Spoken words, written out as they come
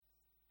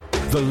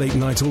The Late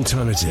Night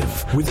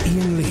Alternative with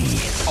Iain Lee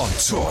on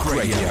Talk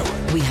Radio.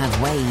 We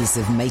have ways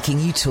of making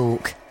you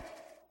talk.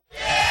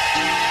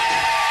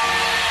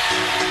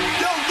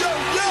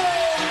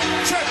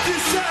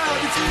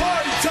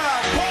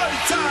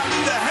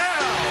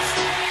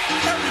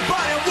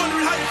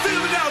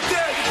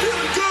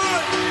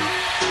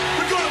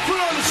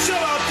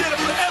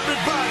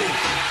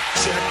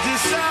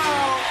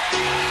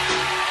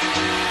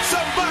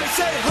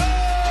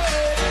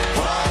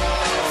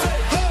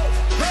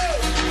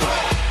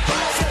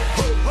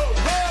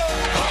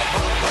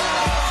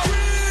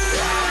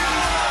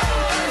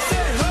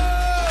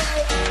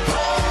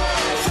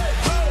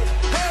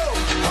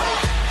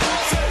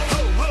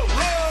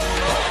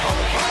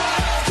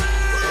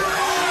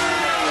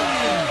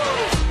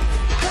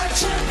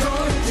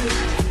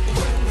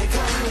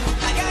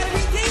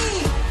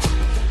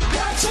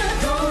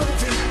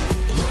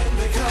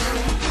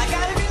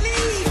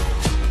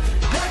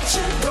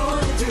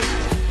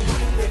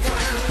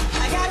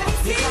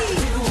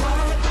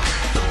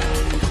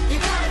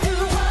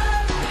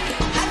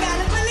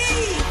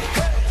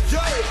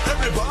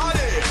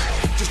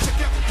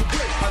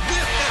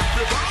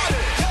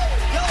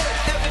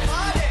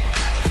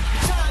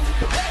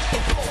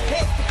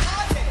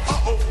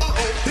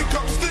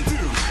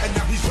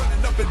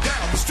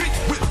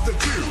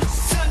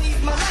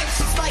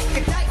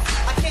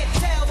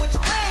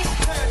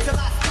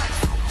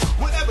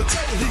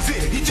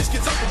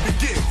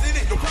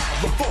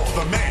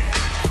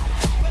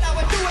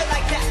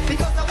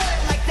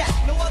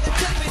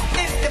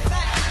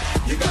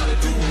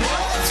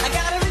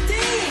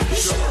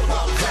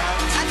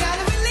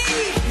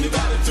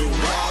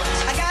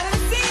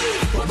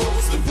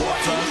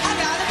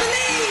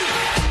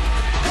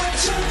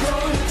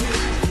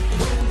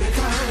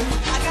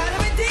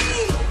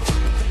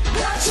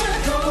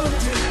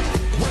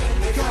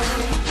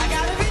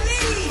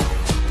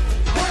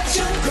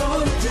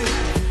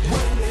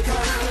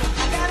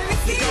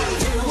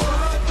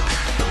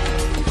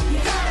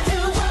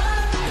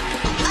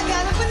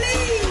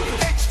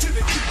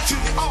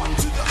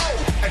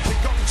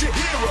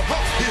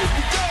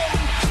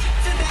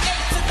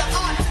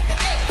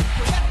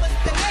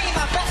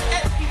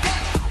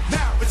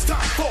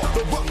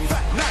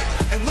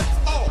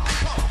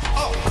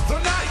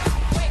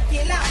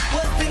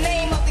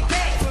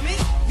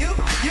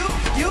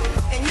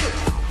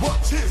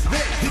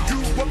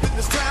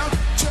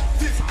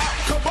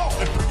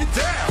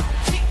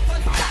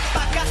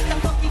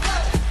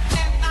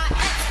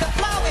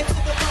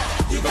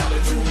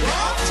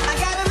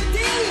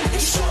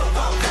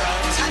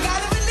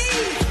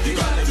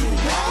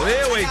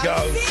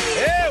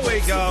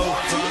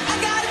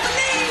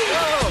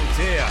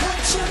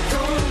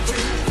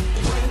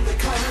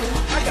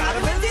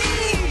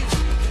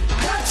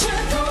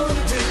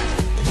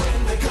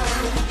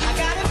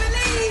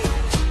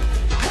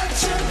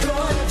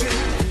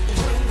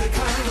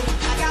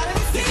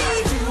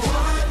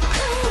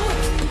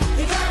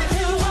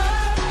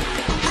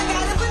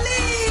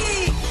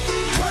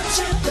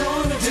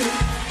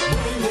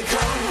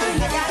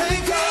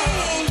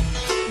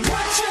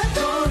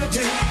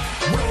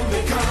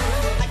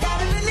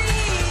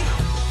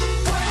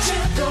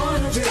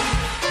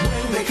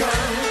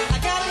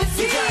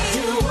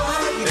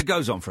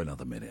 Goes on for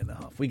another minute and a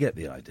half. We get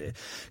the idea.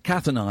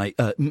 Kath and I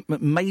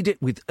made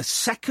it with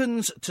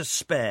seconds to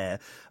spare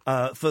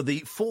for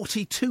the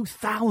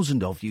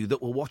 42,000 of you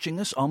that were watching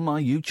us on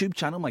my YouTube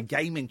channel, my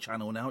gaming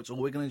channel now. It's all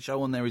we're going to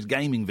show on there is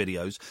gaming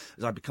videos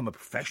as I become a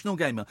professional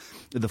gamer.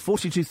 The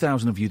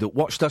 42,000 of you that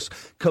watched us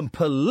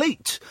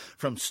complete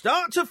from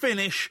start to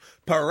finish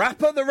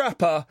PaRappa the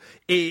Rapper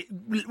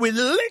with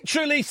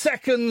literally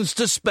seconds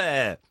to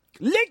spare.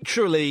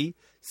 Literally.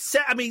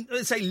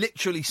 Let's say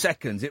literally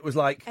seconds. It was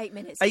like 8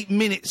 minutes. 8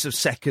 minutes of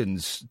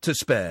seconds to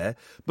spare.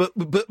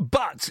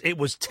 But it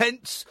was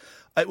tense.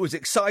 It was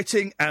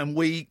exciting, and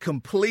we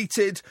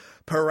completed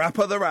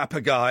PaRappa the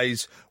Rapper,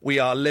 guys. We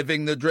are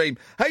living the dream.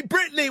 Hey,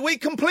 Brittany, we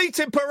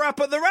completed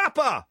PaRappa the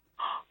Rapper.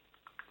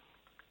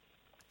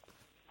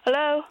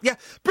 Hello? Yeah,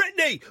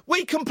 Brittany,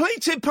 we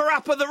completed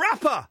PaRappa the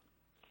Rapper.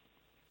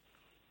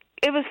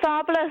 It was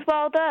fabulous.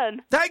 Well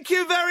done. Thank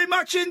you very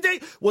much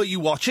indeed. Were you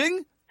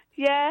watching?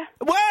 Yeah.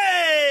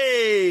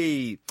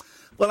 Way!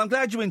 Well, I'm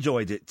glad you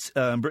enjoyed it,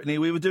 Brittany.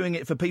 We were doing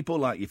it for people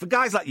like you, for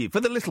guys like you, for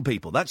the little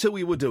people. That's who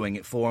we were doing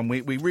it for, and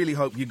we really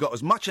hope you got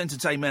as much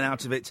entertainment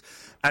out of it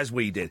as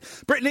we did.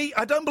 Brittany,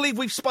 I don't believe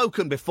we've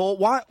spoken before.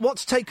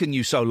 What's taken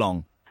you so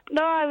long?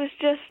 No, I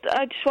just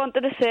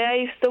wanted to say I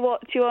used to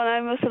watch you on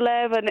I Was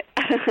 11.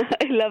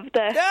 I loved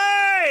it.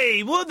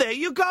 Hey! Well, there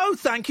you go.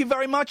 Thank you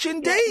very much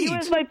indeed. Yeah, you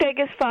was my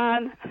biggest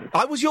fan.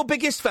 I was your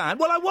biggest fan?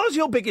 Well, I was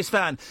your biggest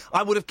fan.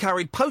 I would have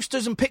carried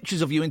posters and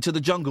pictures of you into the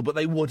jungle, but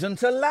they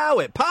wouldn't allow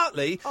it.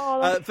 Partly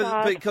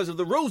because of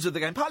the rules of the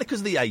game, partly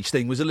because the age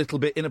thing was a little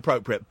bit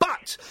inappropriate.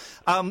 But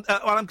well,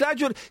 I'm glad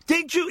you...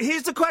 Did you...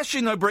 Here's the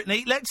question, though,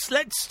 Brittany.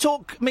 Let's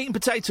talk meat and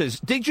potatoes.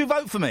 Did you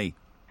vote for me?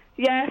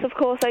 Yes, of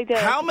course I did.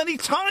 How many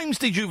times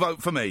did you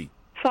vote for me?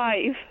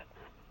 5.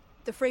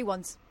 The free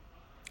ones.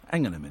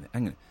 Hang on a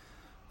minute.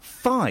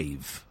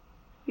 5?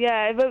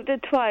 Yeah, I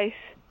voted twice.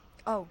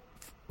 Oh.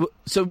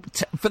 So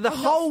for the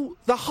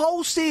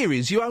whole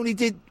series, you only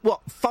did,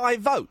 5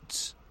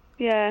 votes?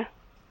 Yeah.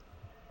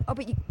 Oh,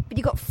 but you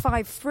got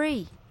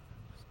 5-3.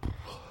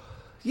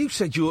 You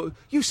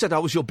said I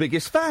was your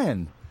biggest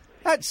fan.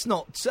 Hey,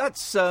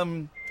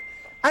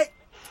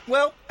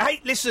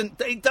 listen,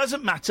 it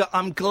doesn't matter.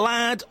 I'm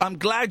glad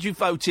you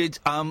voted.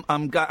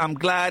 I'm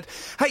glad.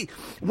 Hey,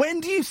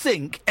 when do you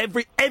think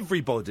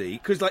everybody,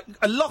 because like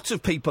a lot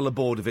of people are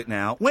bored of it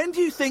now, when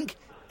do you think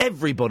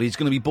everybody's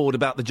going to be bored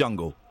about the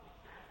jungle?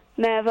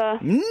 Never.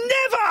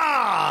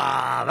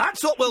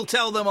 That's what we'll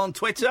tell them on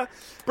Twitter.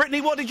 Brittany,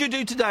 what did you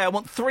do today? I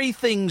want 3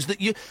 things that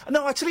you...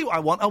 No, I tell you what I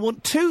want. I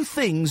want 2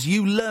 things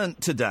you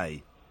learnt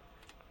today.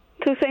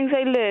 2 things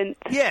I learnt?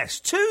 Yes,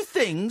 2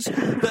 things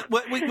that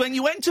when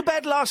you went to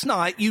bed last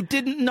night, you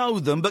didn't know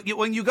them, but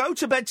when you go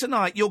to bed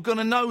tonight, you're going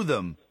to know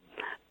them.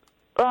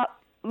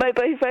 My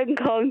boyfriend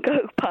can't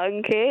cook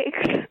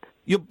pancakes.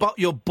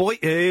 Your boy...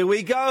 Here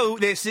we go.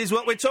 This is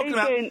what we're talking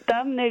about. He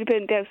burnt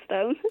the house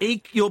down.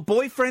 Your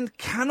boyfriend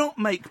cannot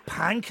make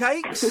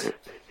pancakes?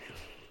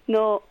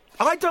 No.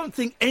 I don't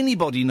think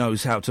anybody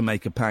knows how to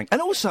make a pancake.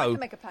 And also... I can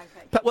make a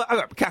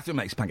pancake. Catherine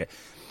makes a pancake.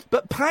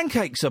 But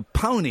pancakes are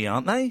pony,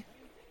 aren't they?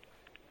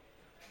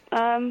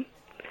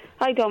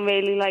 I don't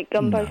really like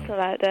them, but I still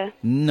like them.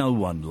 No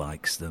one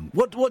likes them.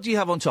 What do you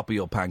have on top of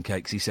your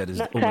pancakes, he said?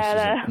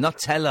 Nutella.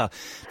 Nutella.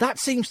 That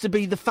seems to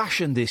be the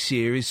fashion this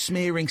year, is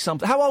smearing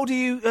something. How old are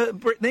you,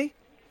 Brittany?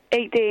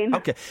 18.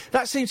 Okay.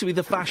 That seems to be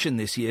the fashion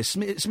this year,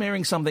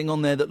 smearing something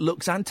on there that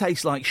looks and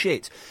tastes like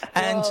shit.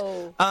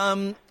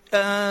 And, but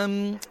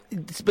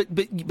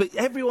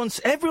everyone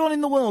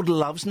in the world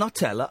loves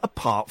Nutella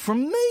apart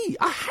from me.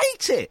 I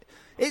hate it.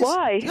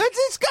 Why?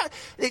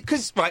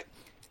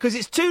 Because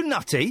it's too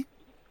nutty.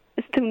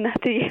 It's too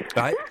nutty.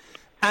 Right.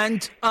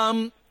 And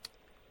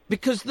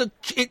because the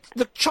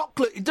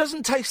chocolate, it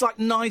doesn't taste like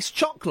nice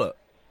chocolate.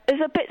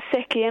 It's a bit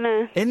sicky, isn't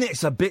it? Isn't it?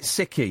 It's a bit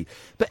sicky.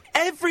 But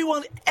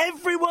everyone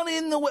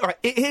in the world... Right,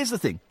 here's the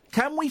thing.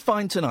 Can we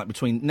find tonight,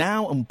 between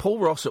now and Paul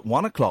Ross at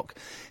 1 o'clock,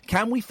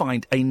 can we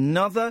find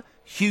another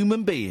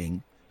human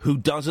being who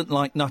doesn't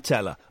like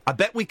Nutella? I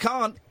bet we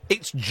can't.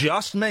 It's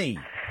just me.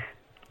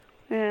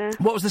 Yeah.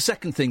 What was the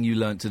second thing you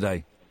learnt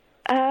today?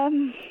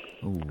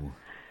 Ooh.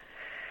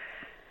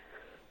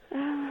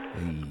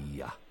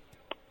 Yeah.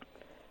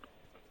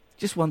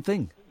 Just one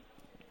thing.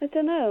 I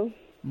don't know.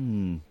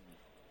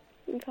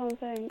 I can't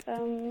think.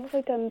 What have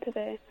I done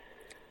today?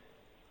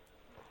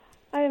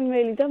 I haven't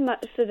really done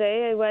much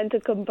today. I went to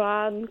come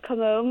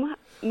home.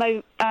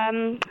 My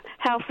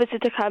health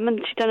visitor came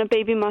and she done a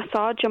baby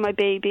massage on my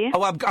baby.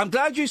 Oh, I'm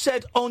glad you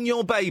said on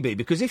your baby,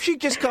 because if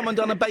she'd just come and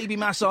done a baby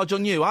massage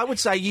on you, I would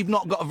say you've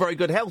not got a very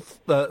good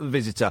health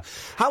visitor.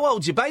 How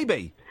old's your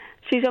baby?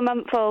 She's a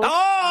month old.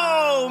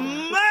 Oh,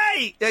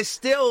 mate! They're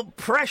still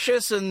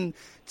precious and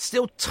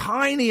still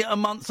tiny at a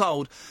month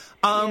old.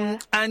 I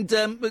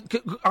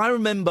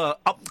remember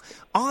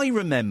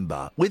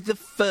with the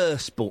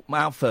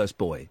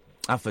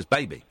our first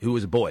baby, who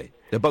was a boy.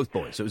 They're both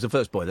boys, so it was the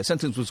first boy. The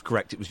sentence was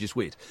correct. It was just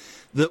weird.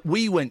 That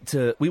we went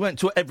to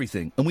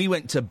everything, and we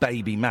went to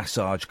baby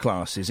massage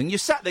classes. And you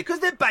sat there because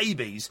they're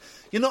babies.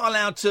 You're not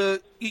allowed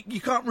to.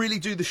 You can't really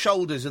do the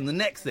shoulders and the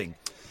neck thing.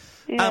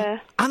 Yeah.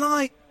 And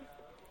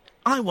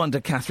I wonder,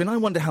 Catherine,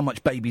 how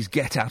much babies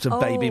get out of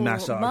baby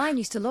massage. Mine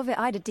used to love it.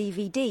 I had a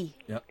DVD.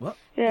 Yeah, what?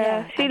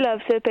 Yeah, she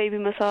loves her baby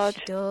massage.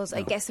 She does.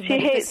 I guess she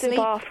hates the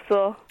bath,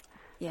 though.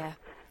 Yeah.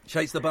 She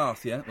hates the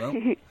bath, yeah?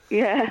 Well,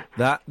 yeah.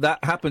 That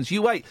happens.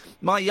 You wait.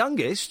 My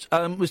youngest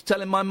was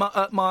telling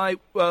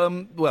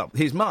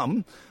his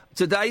mum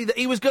today that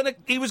he was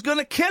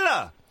gonna kill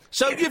her.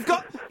 So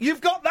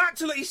you've got that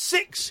till he's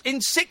 6. In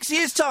 6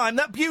 years' time,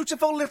 that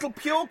beautiful little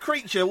pure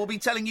creature will be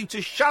telling you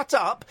to shut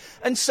up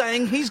and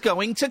saying he's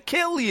going to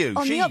kill you.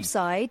 On the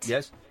upside,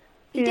 yes,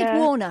 he did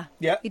warn her.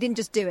 Yeah, he didn't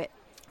just do it.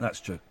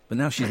 That's true. But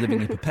now she's living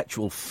in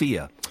perpetual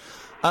fear.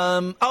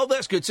 Oh,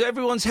 that's good. So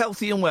everyone's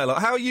healthy and well.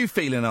 How are you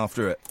feeling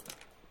after it?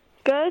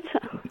 Good.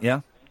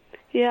 Yeah.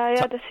 Yeah, I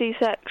had a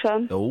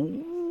C-section.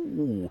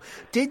 Oh,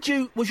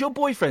 was your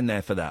boyfriend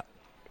there for that?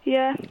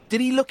 Yeah.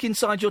 Did he look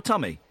inside your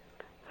tummy?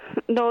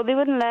 No, they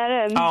wouldn't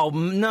let him. Oh,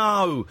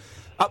 no.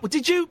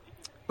 Did you...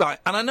 Right,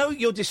 and I know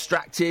you're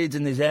distracted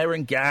and there's air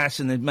and gas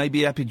and there may be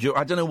epidural.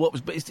 I don't know what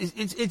was... But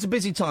it's a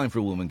busy time for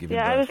a woman giving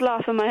birth. Yeah, I was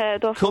laughing my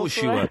head off. Of course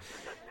you were.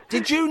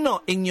 Did you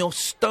not, in your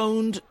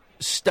stoned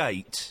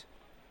state,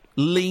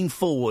 lean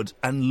forward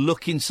and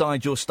look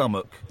inside your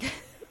stomach?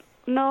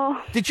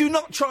 No. Did you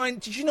not try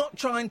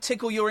and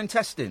tickle your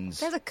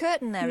intestines? There's a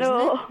curtain there, no.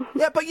 isn't it?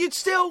 Yeah, but you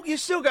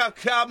still go,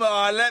 come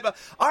on.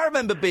 I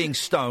remember being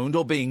stoned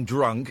or being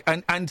drunk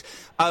and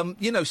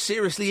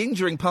seriously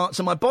injuring parts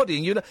of my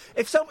body. And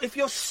if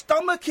your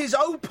stomach is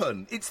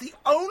open, it's the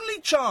only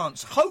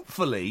chance,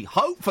 hopefully,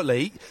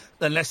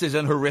 unless there's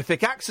an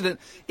horrific accident,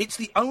 it's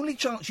the only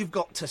chance you've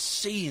got to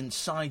see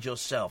inside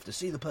yourself, to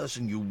see the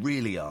person you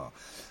really are.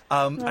 They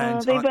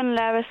wouldn't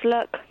let us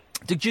look.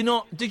 Did you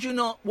not?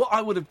 What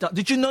I would have done?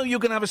 Did you know you were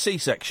going to have a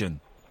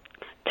C-section?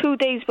 2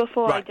 days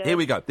before I Right, do. here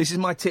we go. This is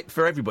my tip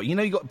for everybody. You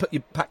know, you got to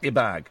pack your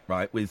bag,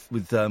 right, with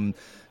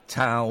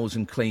towels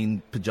and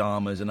clean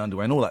pyjamas and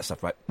underwear and all that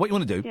stuff, right? What you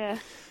want to do?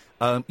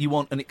 Yeah. You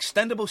want an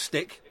extendable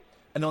stick,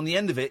 and on the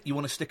end of it, you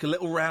want to stick a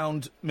little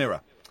round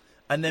mirror,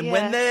 and then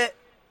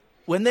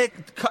when they're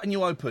cutting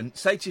you open,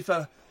 say to your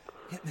fella,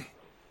 "Get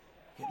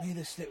me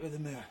the stick with the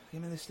mirror.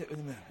 Give me the stick with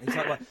the mirror." It's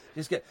like,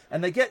 just get,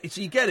 and they get it,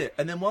 so you get it,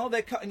 and then while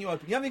they're cutting you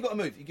open, you haven't got to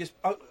move. You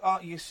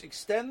just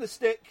extend the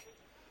stick.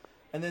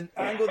 And then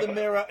angle the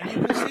mirror, and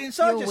you can see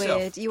inside yourself. You're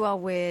weird. You are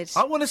weird.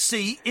 I want to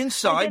see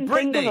inside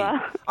Britney.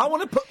 I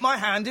want to put my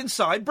hand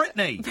inside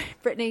Britney.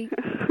 Brittany,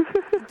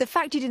 the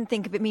fact you didn't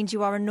think of it means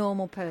you are a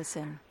normal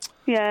person.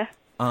 Yeah.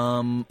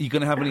 You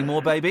going to have any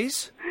more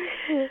babies?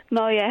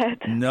 Not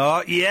yet.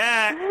 Not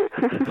yet.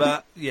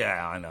 But,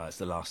 yeah, I know. It's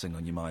the last thing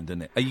on your mind,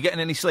 isn't it? Are you getting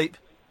any sleep?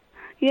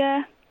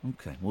 Yeah.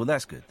 Okay. Well,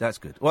 that's good. That's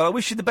good. Well, I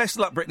wish you the best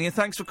of luck, Brittany, and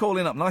thanks for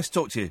calling up. Nice to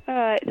talk to you. All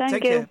right. Thank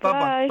Take you. care.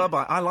 Bye.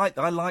 Bye-bye.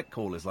 I like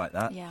callers like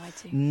that. Yeah, I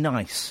do.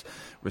 Nice.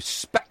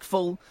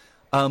 Respectful.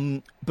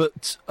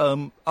 But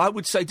I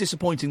would say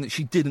disappointing that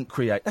she didn't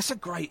create. That's a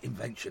great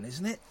invention,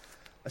 isn't it?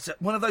 That's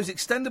one of those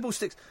extendable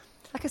sticks.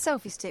 Like a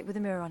selfie stick with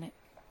a mirror on it.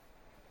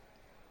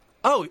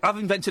 Oh, I've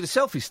invented a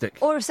selfie stick.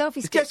 Or a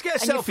selfie stick. Just get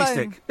a and your selfie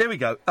phone. stick. There we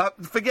go.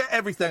 Forget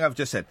everything I've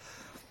just said.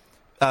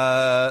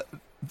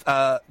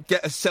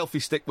 Get a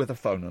selfie stick with a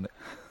phone on it.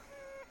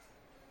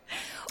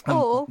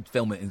 Or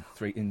film it in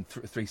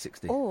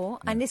 360. Or,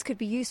 and this could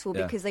be useful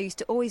because they used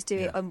to always do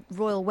it on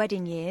royal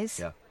wedding years.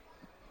 Yeah.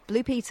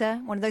 Blue Peter,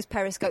 one of those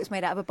periscopes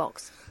made out of a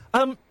box.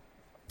 The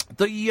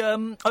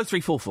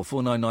 0344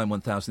 499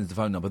 1000 is the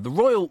phone number. The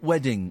royal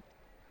wedding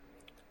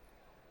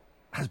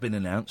has been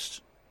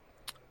announced.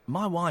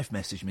 My wife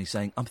messaged me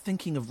saying, I'm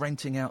thinking of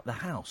renting out the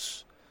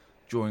house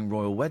during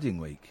royal wedding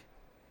week.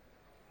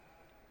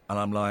 And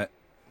I'm like,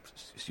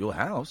 it's your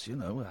house, you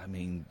know, I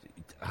mean,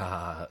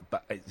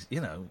 but, it's,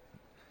 you know,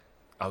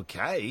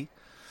 okay.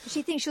 Does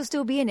she think she'll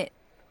still be in it?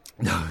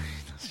 No,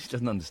 she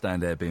doesn't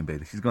understand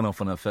Airbnb. She's gone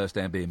off on her first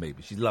Airbnb,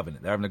 but she's loving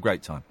it. They're having a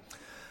great time.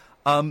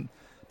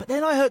 But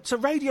then I heard, so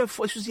Radio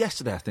 4, this was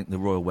yesterday, I think, the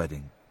royal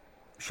wedding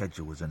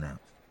schedule was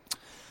announced.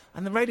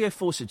 And the Radio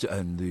 4 said,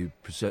 and the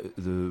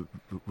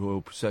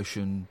royal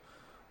procession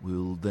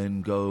will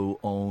then go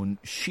on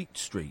Sheet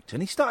Street.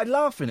 And he started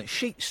laughing at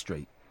Sheet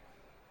Street.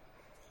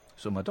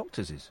 So my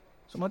doctor's is.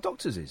 So my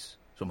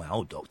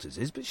old doctor's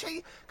is. But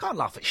she can't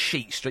laugh at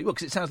Sheet Street. Well,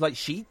 because it sounds like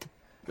sheet.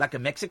 Like a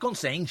Mexican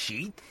saying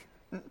sheet.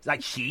 It's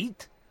like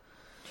sheet.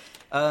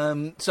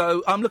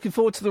 So I'm looking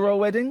forward to the royal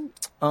wedding.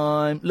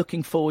 I'm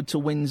looking forward to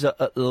Windsor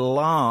at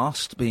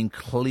last being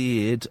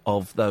cleared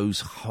of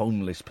those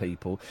homeless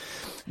people.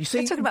 You see,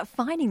 they're talking about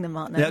fining them,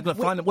 aren't they? Yeah, going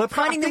to fine them. Well,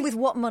 fining them with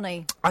what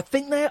money? I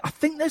think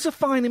there's a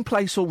fine in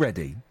place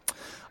already.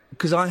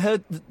 Because I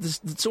heard, the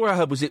story I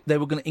heard was they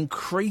were going to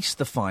increase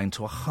the fine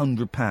to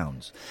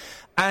 £100.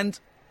 And,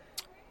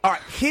 all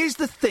right, here's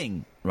the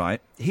thing, right?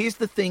 Here's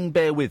the thing,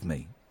 bear with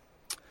me.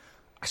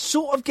 I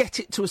sort of get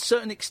it to a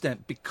certain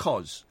extent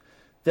because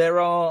there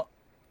are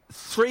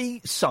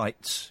 3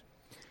 sites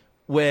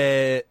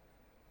where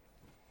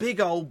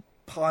big old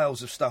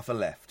piles of stuff are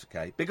left,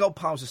 okay? Big old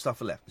piles of stuff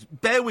are left.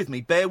 Bear with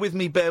me,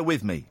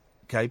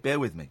 okay? Bear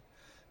with me.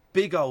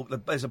 Big old,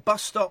 there's a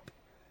bus stop.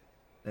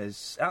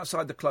 There's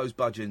outside the closed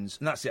budgeons,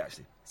 and that's it,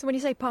 actually. So when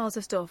you say piles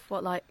of stuff,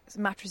 what, like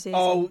mattresses?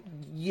 Oh,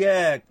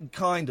 yeah,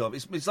 kind of.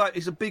 It's like,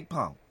 it's a big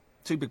pile.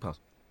 2 big piles.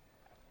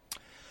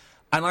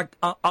 And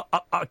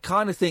I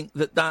kind of think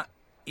that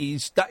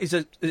is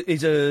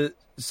a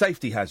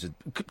safety hazard,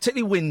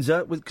 particularly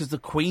Windsor, because the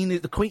Queen.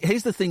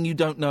 Here's the thing you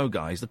don't know,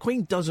 guys: the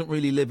Queen doesn't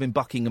really live in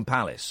Buckingham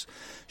Palace.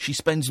 She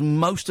spends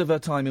most of her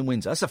time in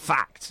Windsor. That's a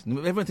fact.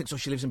 Everyone thinks,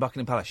 she lives in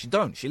Buckingham Palace. She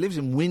don't. She lives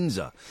in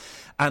Windsor,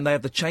 and they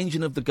have the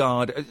changing of the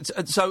guard.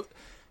 So,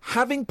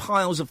 having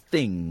piles of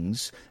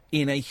things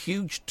in a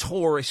huge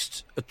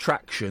tourist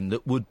attraction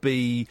that would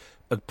be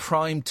a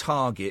prime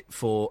target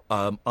for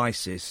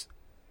ISIS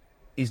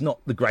is not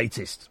the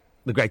greatest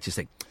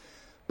thing.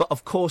 But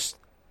of course,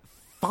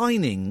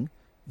 fining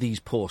these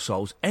poor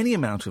souls any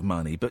amount of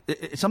money, but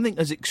it's something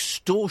as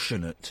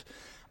extortionate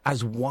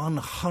as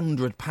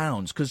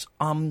 £100. Because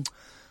let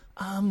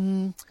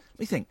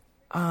me think.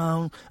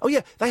 Oh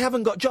yeah, they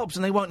haven't got jobs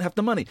and they won't have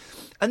the money.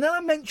 And then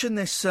I mentioned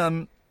this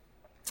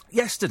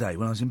yesterday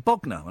when I was in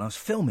Bognor when I was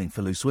filming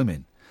for Loose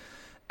Women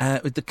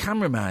with the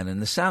cameraman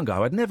and the sound guy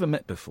who I'd never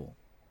met before.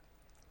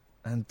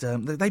 And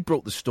they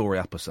brought the story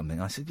up or something.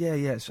 I said, yeah,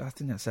 I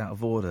think that's out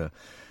of order.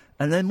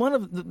 And then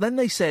then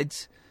they said,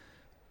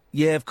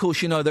 yeah, of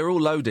course, they're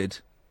all loaded.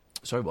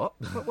 Sorry, what?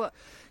 What?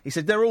 He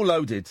said, they're all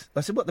loaded.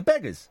 I said, what, the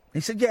beggars? He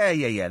said,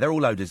 yeah, they're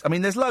all loaded. I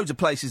mean, there's loads of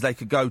places they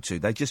could go to.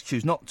 They just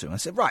choose not to. I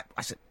said, right.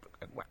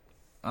 Well.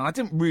 I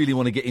didn't really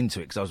want to get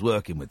into it because I was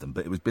working with them,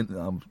 but it was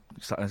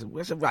I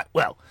said, right,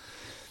 well,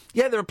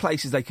 yeah, there are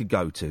places they could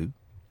go to.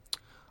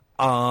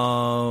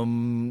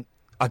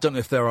 I don't know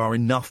if there are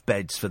enough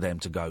beds for them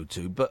to go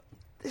to, but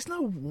there's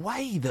no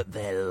way that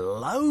they're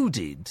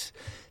loaded.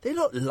 They're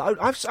not loaded.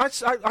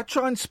 I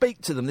try and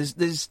speak to them. There's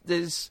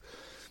the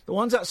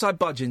ones outside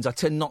Budgeons I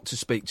tend not to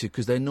speak to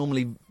because they're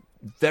normally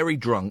very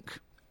drunk,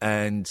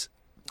 and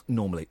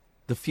normally,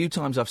 the few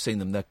times I've seen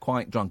them, they're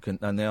quite drunk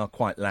and they are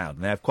quite loud.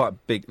 And they have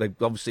quite big...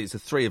 obviously, it's the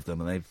three of them,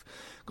 and they've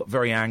got a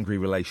very angry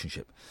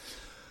relationship.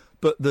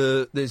 But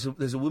there's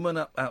a woman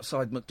up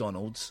outside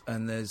McDonald's,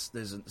 and there's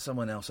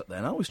someone else up there,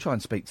 and I always try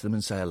and speak to them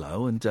and say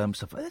hello and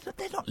stuff.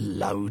 They're not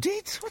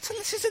loaded.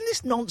 Isn't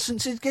this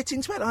nonsense is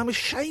getting to it? I'm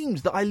ashamed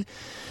that I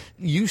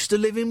used to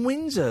live in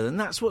Windsor, and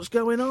that's what's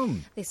going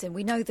on. Listen,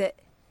 we know that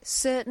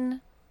certain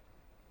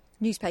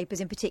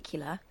newspapers in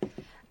particular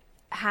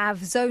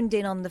have zoned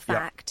in on the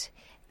fact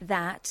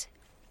that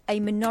a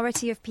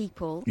minority of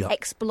people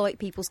exploit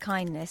people's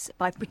kindness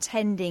by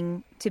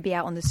pretending to be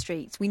out on the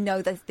streets. We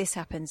know that this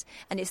happens,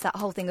 and it's that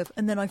whole thing of,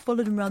 and then I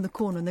followed him around the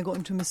corner and they got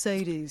into a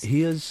Mercedes.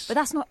 But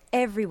that's not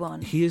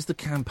everyone. Here's the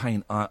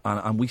campaign,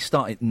 and we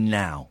start it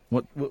now.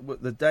 What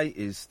the date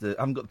is, I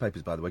haven't got the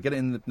papers, by the way. Get it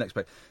in the next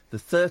page. The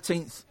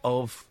 13th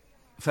of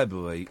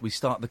February, we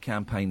start the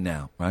campaign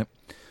now, right?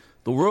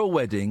 The royal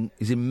wedding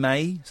is in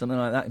May, something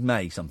like that,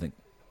 May something.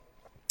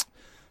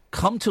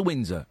 Come to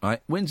Windsor,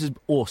 right? Windsor's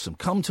awesome.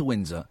 Come to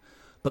Windsor.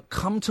 But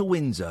come to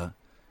Windsor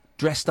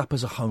dressed up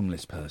as a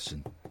homeless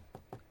person.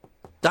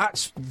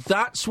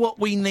 That's what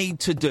we need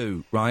to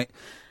do, right?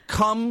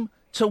 Come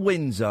to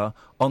Windsor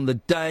on the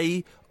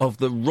day of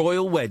the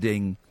royal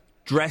wedding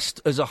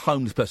dressed as a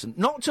homeless person.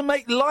 Not to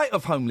make light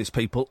of homeless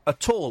people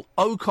at all.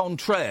 Au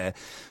contraire,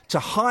 to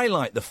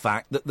highlight the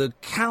fact that the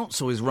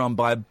council is run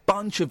by a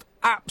bunch of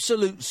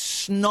absolute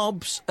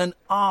snobs and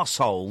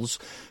arseholes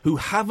who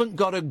haven't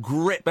got a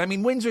grip. I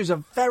mean, Windsor is a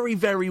very,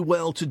 very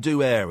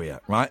well-to-do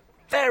area, right?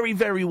 Very,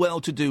 very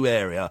well-to-do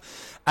area.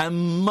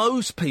 And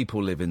most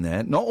people live in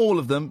there, not all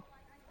of them.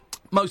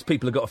 Most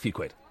people have got a few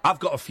quid. I've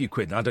got a few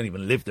quid, and I don't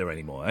even live there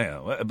anymore. You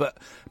know, but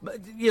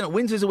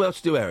Windsor's a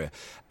well-to-do area.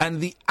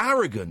 And the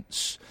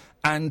arrogance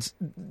and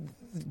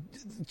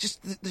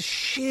just the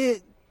sheer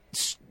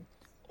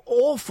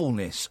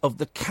awfulness of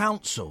the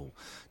council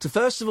to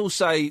first of all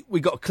say,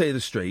 we've got to clear the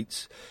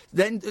streets,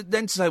 then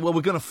to say, well,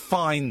 we're going to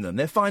fine them.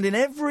 They're finding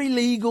every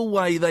legal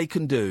way they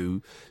can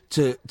do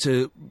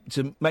to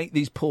make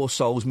these poor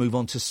souls move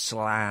on to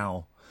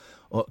Slough.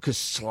 Because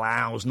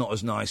Slough's not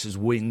as nice as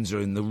Windsor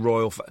in the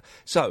royal...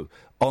 So,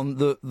 on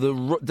the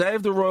day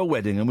of the royal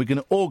wedding, and we're going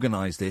to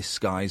organise this,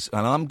 guys,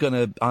 and I'm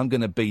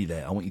gonna be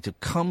there. I want you to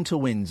come to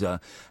Windsor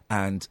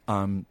and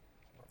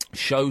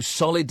show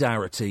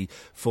solidarity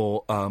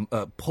for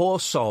poor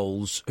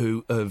souls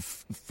who have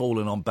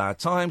fallen on bad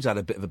times, had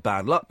a bit of a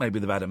bad luck. Maybe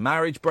they've had a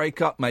marriage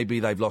breakup, maybe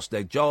they've lost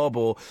their job,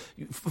 or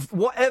for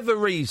whatever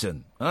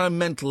reason.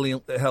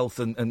 Mental health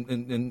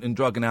and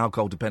drug and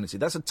alcohol dependency,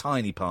 that's a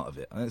tiny part of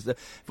it.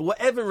 For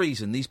whatever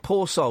reason, these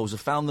poor souls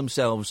have found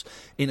themselves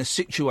in a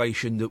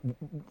situation that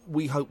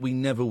we hope we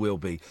never will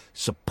be.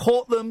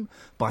 Support them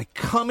by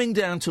coming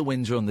down to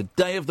Windsor on the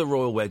day of the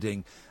royal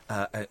wedding,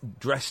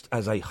 dressed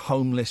as a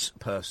homeless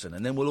person,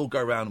 and then we'll all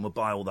go around and we'll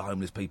buy all the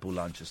homeless people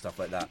lunch and stuff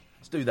like that.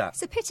 Let's do that.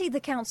 It's a pity the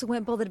council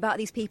weren't bothered about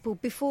these people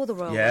before the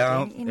royal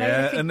wedding.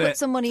 They could put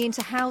some money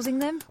into housing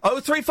them.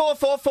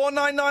 0344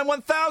 499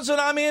 1000.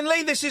 I'm Iain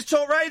Lee. This is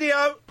Talk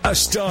Radio. A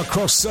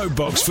star-crossed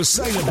soapbox for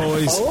sailor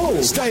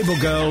boys, stable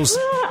girls,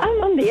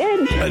 I'm on the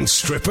edge. and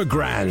stripper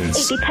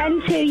grands. It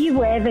depends who you're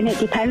with, and it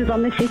depends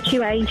on the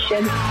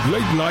situation.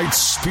 Late night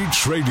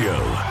speech radio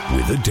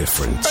with a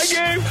difference.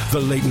 Thank you.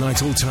 The Late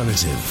Night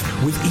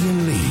Alternative with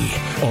Iain Lee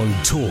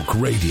on Talk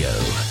Radio.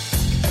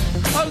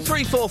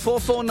 0344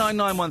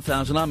 499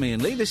 1000. I'm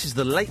Iain Lee. This is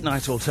the Late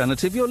Night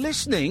Alternative. You're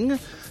listening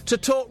to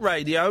Talk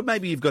Radio.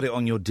 Maybe you've got it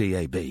on your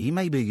DAB.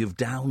 Maybe you've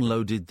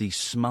downloaded the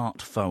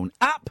smartphone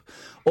app.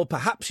 Or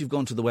perhaps you've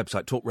gone to the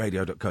website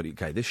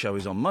talkradio.co.uk. This show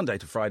is on Monday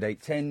to Friday,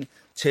 10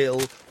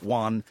 till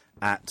 1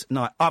 at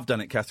night. I've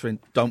done it, Catherine.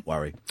 Don't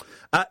worry.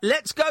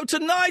 Let's go to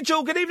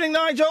Nigel. Good evening,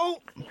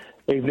 Nigel.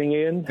 Evening,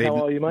 Ian.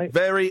 How are you, mate?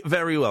 Very,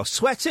 very well.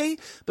 Sweaty,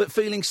 but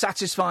feeling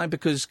satisfied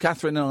because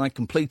Catherine and I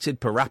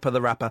completed PaRappa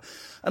the Rapper.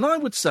 And I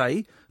would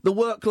say the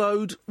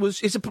workload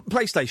was... It's a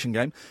PlayStation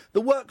game.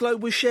 The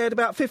workload was shared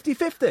about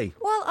 50-50.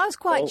 Well, I was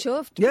quite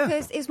chuffed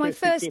because it's my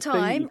first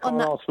time on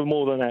that... You can't ask for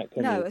more than that,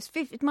 can you?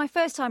 It's my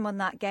first time on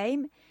that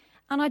game,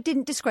 and I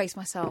didn't disgrace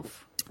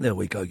myself. There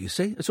we go, you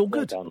see. It's all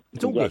good. Well done.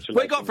 It's all good.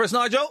 What you got for us,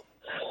 Nigel?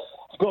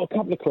 I've got a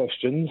couple of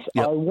questions.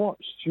 Yep. I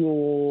watched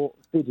your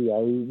video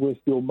with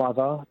your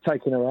mother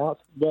taking her out.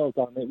 Well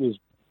done. It was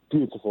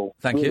beautiful.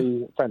 Thank really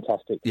you.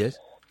 Fantastic. Yes.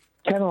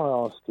 Can I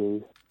ask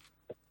you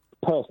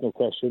a personal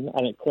question,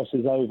 and it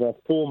crosses over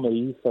for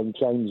me from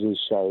James's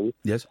show?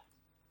 Yes.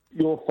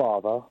 Your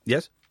father.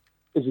 Yes.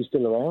 Is he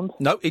still around?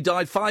 No, he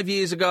died 5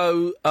 years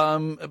ago.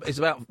 It's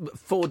about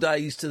 4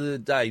 days to the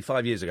day,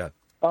 5 years ago.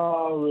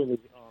 Oh, really?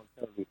 Oh, I'm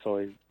terribly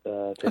sorry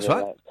to That's hear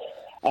right. that.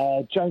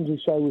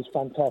 James's show was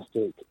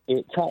fantastic.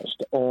 It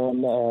touched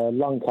on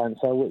lung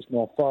cancer, which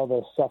my father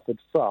suffered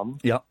from.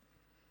 Yeah.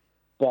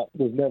 But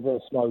was never a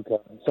smoker.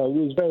 So it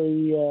was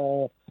very...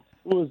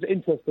 it was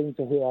interesting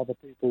to hear other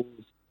people's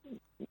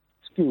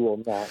skew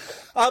on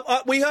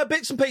that. We heard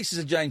bits and pieces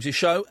of James's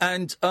show,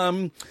 and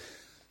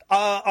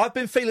I've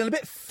been feeling a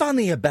bit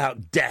funny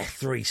about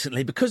death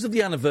recently because of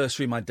the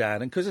anniversary of my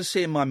dad and because of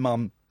seeing my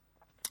mum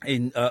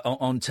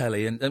on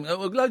telly and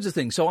loads of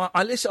things. So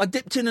I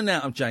dipped in and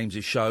out of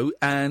James's show,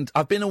 and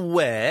I've been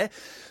aware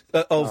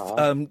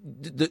of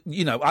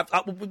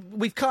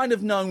we've kind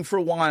of known for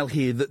a while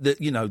here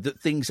that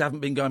things haven't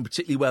been going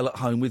particularly well at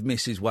home with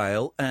Mrs.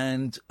 Whale,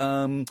 and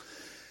I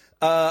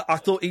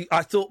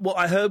thought what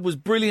I heard was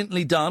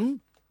brilliantly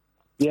done.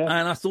 Yeah,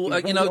 and I thought,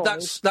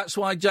 that's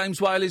why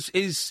James Whale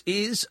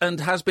is and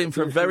has been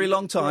for a very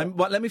long time. Yeah.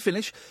 But let me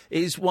finish.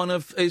 Is one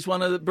of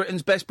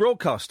Britain's best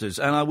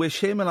broadcasters, and I wish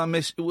him and I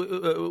wish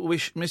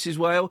Mrs.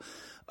 Whale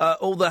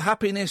all the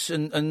happiness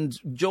and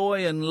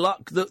joy and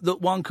luck that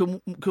one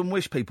can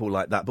wish people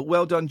like that. But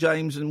well done,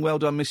 James, and well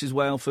done, Mrs.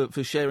 Whale,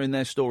 for sharing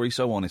their story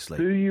so honestly.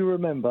 Do you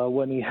remember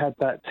when he had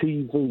that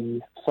TV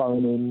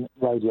phone-in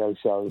radio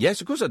show? Yes,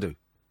 of course I do.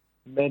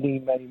 Many,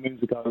 many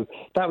moons ago.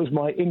 That was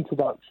my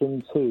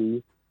introduction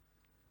to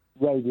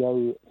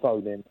radio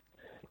phone-in. It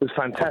was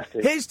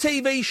fantastic. His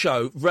TV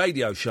show,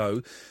 radio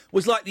show,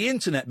 was like the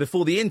internet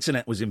before the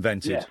internet was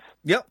invented. Yes.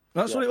 Yep,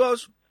 that's what it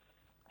was.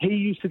 He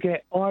used to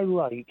get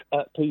irate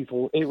at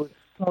people. It was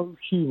so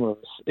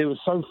humorous. It was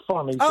so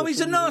funny. Oh,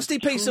 he's a nasty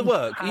piece of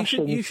work. You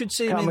should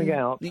see him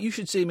You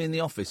should see him in the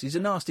office. He's a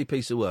nasty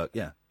piece of work.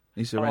 Yeah,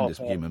 he's a horrendous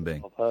human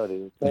being. I've heard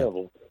it. It's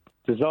terrible,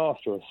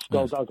 disastrous,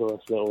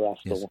 skullduggerous little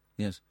rascal.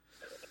 Yes.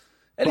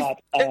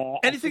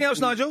 Anything else,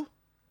 Nigel?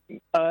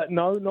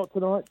 No, not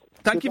tonight.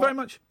 Thank you very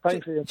much.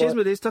 Thanks, Ian. Cheers,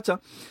 my dears. Ta-ta.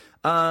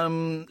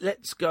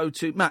 Let's go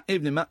to Matt.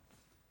 Evening, Matt.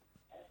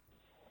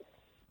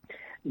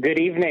 Good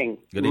evening.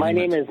 My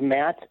name is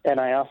Matt, and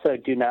I also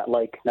do not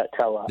like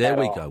Nutella. There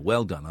we go.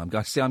 Well done. I'm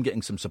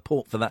getting some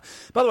support for that.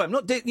 By the way, I'm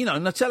not.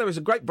 Nutella is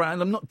a great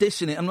brand. I'm not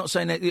dissing it. I'm not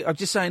saying it. I'm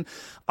just saying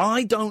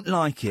I don't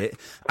like it,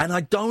 and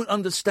I don't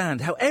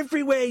understand how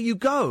everywhere you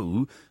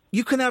go,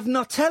 you can have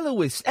Nutella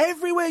with.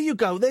 Everywhere you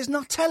go, there's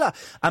Nutella.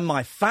 And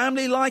my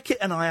family like it,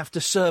 and I have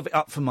to serve it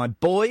up for my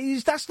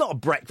boys. That's not a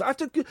breakfast. I have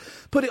to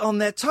put it on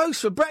their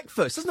toast for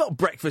breakfast. That's not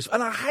breakfast,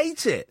 and I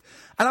hate it.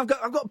 And I've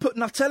got to put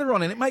Nutella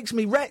on it. It makes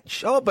me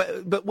retch. Oh,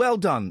 but well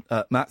done,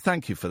 Matt.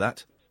 Thank you for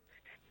that.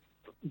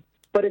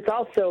 But it's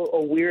also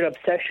a weird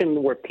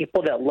obsession where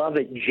people that love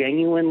it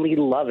genuinely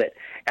love it,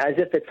 as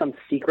if it's some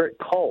secret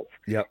cult.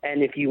 Yep.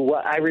 And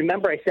I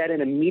remember I sat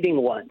in a meeting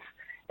once,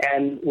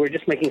 and we're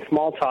just making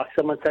small talk.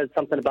 Someone said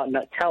something about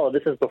Nutella.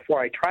 This is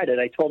before I tried it.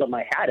 I told him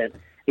I had it.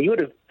 And you would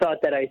have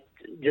thought that I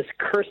just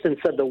cursed and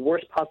said the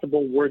worst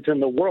possible words in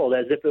the world,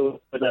 as if it was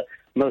the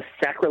most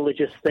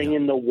sacrilegious thing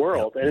in the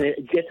world. And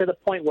it gets to the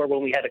point where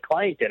when we had a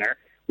client dinner,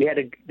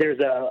 there's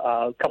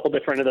a couple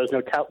different of those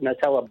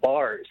Nutella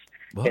bars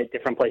at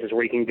different places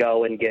where you can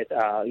go and get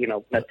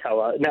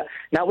Nutella,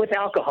 not with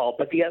alcohol,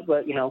 but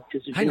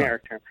just a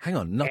generic term. Hang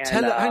on,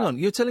 Nutella. Hang on,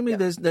 you're telling me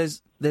there's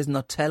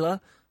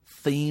Nutella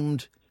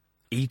themed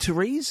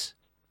eateries?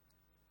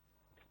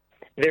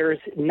 There's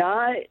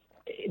not.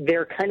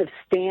 They're kind of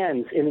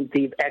stands in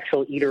the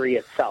actual eatery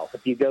itself.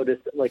 If you go to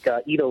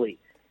Italy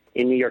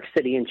in New York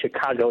City and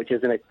Chicago, which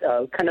is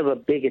kind of a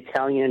big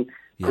Italian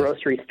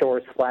grocery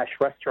store /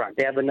 restaurant,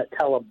 they have a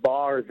Nutella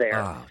bar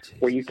there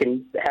where you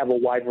can have a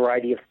wide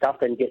variety of stuff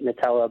and get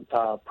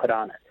Nutella put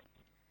on it.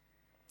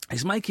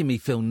 It's making me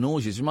feel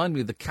nauseous. It reminds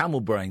me of the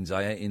camel brains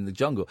I ate in the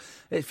jungle.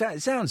 It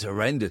sounds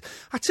horrendous.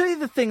 I tell you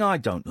the thing I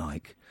don't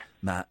like,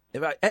 Matt.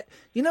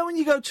 You know when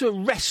you go to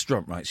a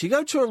restaurant, right? So you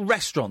go to a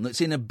restaurant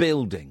that's in a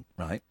building,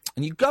 right?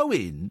 And you go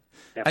in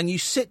and you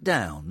sit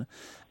down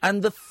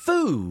and the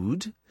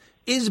food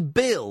is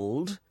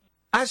billed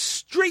as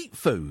street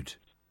food.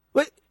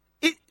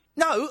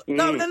 No.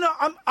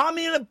 I'm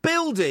in a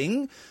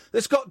building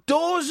that's got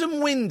doors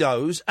and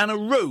windows and a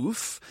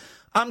roof.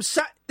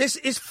 This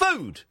is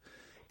food.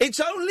 It's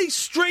only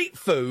street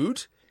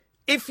food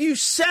if you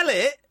sell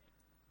it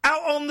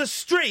out on the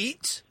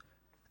street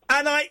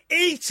and I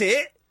eat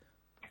it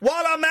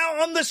while I'm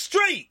out on the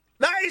street.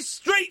 That is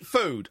street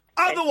food.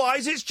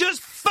 Otherwise, it's just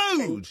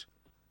food.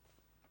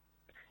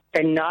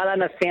 And not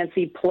on a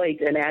fancy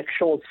plate and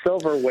actual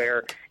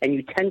silverware and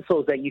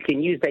utensils that you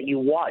can use that you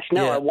wash.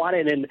 No, I want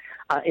it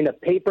in a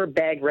paper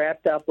bag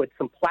wrapped up with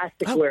some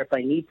plasticware if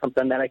I need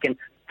something that I can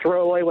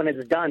throw away when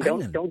it's done.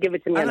 Don't give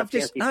it to me on a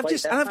fancy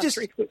plate.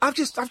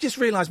 I've just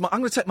realised I'm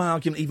going to take my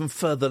argument even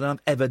further than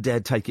I've ever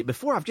dared take it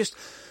before.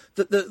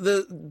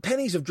 The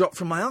pennies have dropped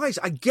from my eyes.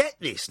 I get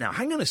this now.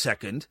 Hang on a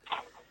second.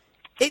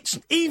 It's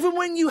even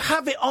when you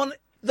have it on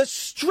the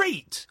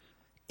street,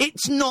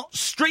 it's not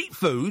street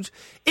food,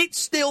 it's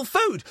still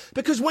food.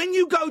 Because when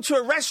you go to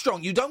a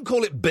restaurant, you don't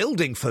call it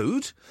building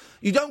food,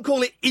 you don't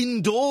call it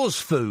indoors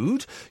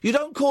food, you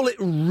don't call it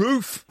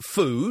roof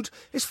food,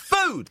 it's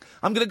food.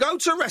 I'm going to go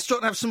to a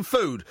restaurant and have some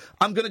food.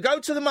 I'm going to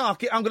go to the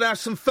market, I'm going to have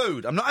some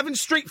food. I'm not having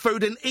street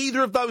food in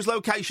either of those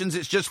locations,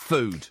 it's just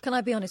food. Can I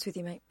be honest with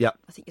you, mate? Yeah.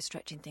 I think you're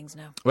stretching things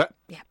now. Well,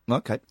 yeah.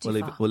 Okay, we'll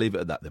leave it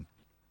at that then.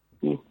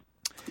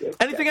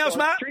 Anything else,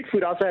 Matt? Street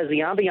food also has the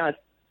ambiance.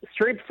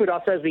 Street food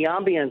also has the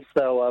ambience,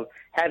 though, of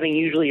having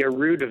usually a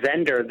rude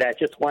vendor that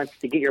just wants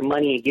to get your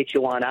money and get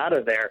you on out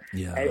of there.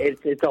 Yeah.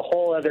 It's a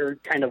whole other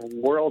kind of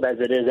world as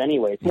it is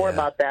anyway. It's more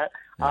about that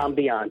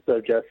ambiance.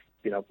 So just,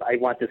 I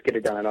want this to get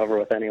it done and over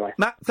with anyway.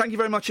 Matt, thank you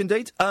very much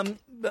indeed.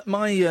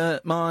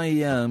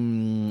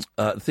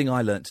 thing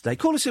I learnt today.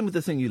 Call us in with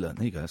the thing you learnt.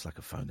 There you go. It's like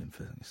a phone-in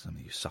for some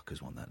of you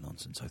suckers want that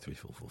nonsense.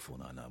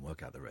 03444999.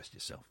 Work out the rest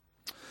yourself.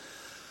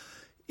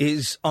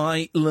 Is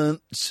I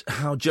learnt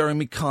how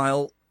Jeremy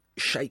Kyle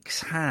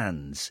shakes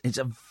hands. It's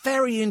a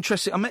very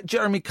interesting... I met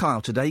Jeremy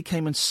Kyle today. He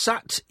came and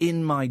sat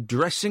in my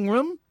dressing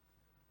room.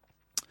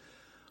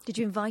 Did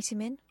you invite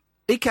him in?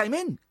 He came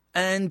in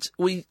and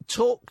we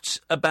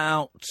talked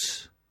about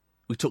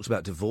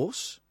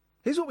divorce.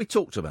 Here's what we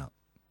talked about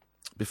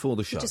before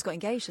the show. He just got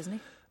engaged,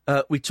 hasn't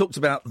he? We talked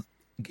about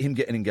him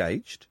getting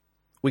engaged.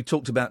 We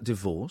talked about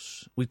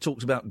divorce. We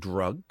talked about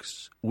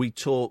drugs. We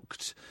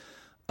talked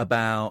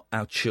about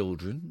our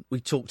children. We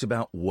talked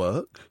about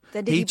work.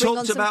 Then did he bring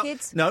on some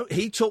kids? No,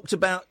 he talked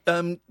about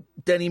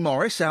Denny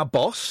Morris, our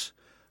boss,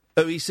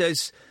 who he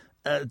says,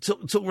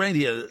 talk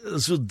radio,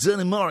 so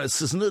Denny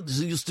Morris, isn't it?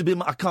 He used to be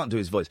I can't do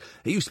his voice.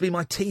 He used to be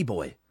my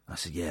T-boy. I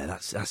said, yeah,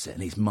 that's it,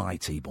 and he's my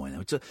T-boy now.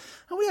 And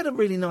we had a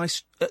really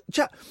nice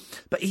chat.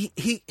 But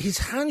his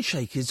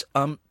handshake is...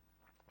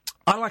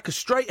 I like a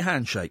straight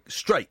handshake.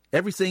 Straight.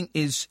 Everything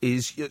is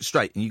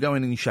straight, and you go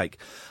in and you shake.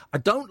 I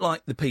don't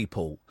like the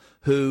people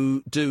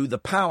who do the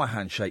power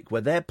handshake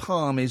where their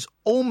palm is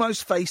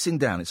almost facing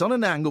down. It's on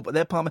an angle, but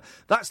their palm...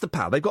 That's the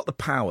power. They've got the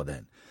power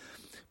then.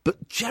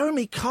 But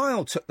Jeremy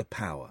Kyle took the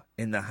power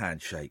in the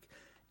handshake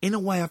in a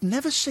way I've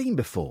never seen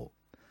before.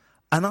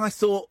 And I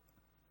thought...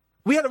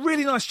 We had a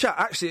really nice chat,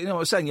 actually. You know what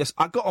I was saying? Yes,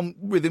 I got on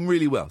with him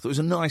really well. He was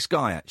a nice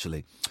guy,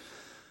 actually.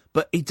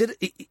 But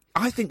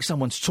I think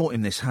someone's taught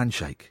him this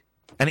handshake.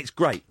 And it's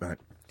great, right?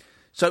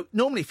 So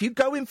normally, if you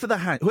go in for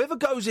whoever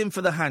goes in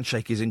for the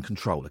handshake is in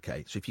control,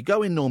 okay? So if you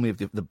go in normally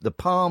with the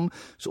palm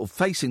sort of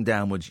facing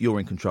downwards,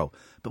 you're in control.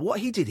 But what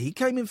he did, he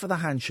came in for the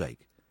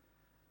handshake,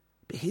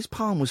 but his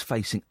palm was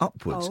facing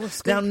upwards. Oh,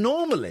 now,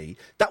 normally,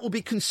 that will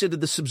be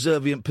considered the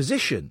subservient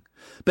position.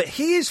 But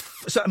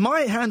so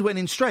my hand went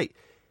in straight.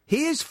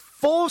 He is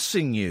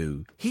forcing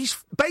you. He's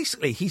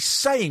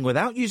saying,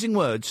 without using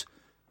words,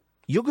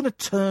 you're going to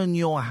turn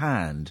your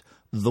hand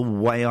the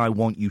way I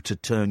want you to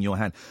turn your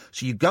hand.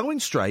 So you go in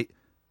straight,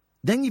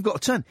 then you've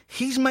got to turn.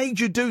 He's made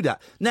you do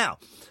that. Now,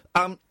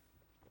 I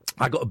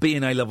got a B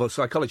in A-level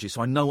psychology,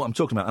 so I know what I'm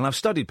talking about, and I've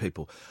studied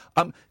people.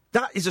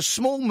 That is a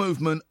small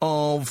movement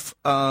of...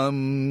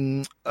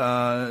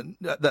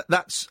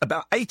 that's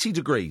about 80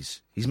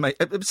 degrees. He's made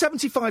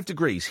 75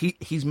 degrees.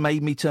 He's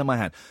made me turn my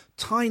hand.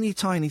 Tiny,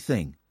 tiny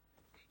thing.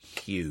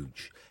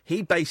 Huge.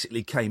 He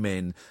basically came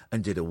in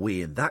and did a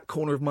wee in that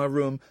corner of my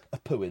room, a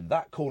poo in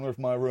that corner of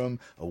my room,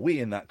 a wee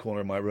in that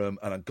corner of my room,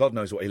 and God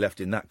knows what he left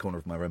in that corner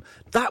of my room.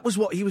 That was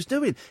what he was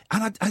doing.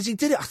 And as he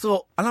did it, I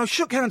thought, and I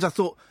shook hands, I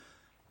thought,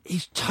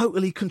 he's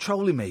totally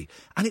controlling me.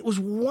 And it was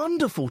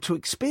wonderful to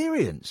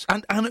experience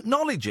and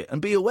acknowledge it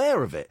and be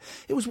aware of it.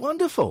 It was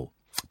wonderful.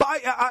 But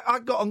I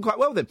got on quite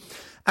well with him.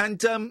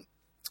 And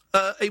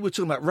he was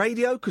talking about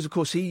radio, because, of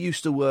course, he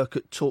used to work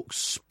at Talk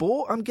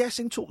Sport, I'm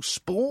guessing, Talk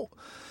Sport.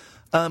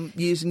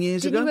 Years and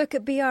years ago. Did he work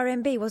at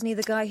BRMB? Wasn't he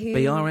the guy who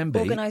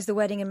organised the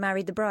wedding and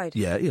married the bride?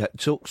 Yeah,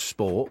 Talk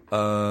Sport.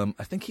 I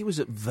think he was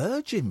at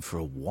Virgin for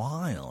a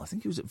while.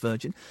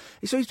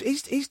 So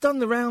he's done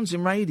the rounds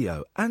in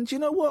radio. And you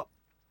know what?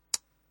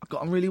 I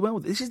got on really well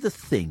with it. This is the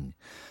thing.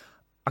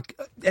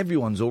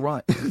 Everyone's all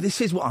right. This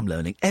is what I'm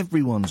learning.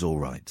 Everyone's all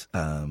right.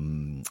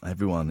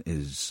 Everyone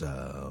is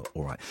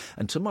all right.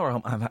 And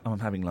tomorrow I'm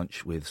having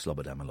lunch with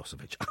Slobodan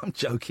Milosevic. I'm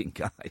joking,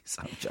 guys.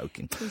 I'm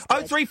joking.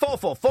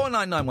 0344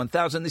 499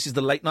 1000. This is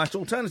the Late Night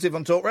Alternative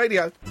on Talk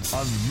Radio.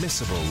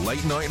 Unmissable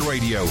late night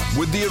radio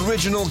with the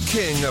original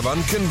king of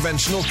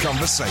unconventional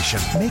conversation.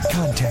 Make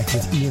contact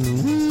with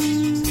Iain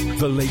Lee.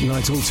 The Late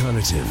Night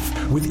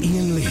Alternative with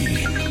Iain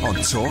Lee on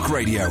Talk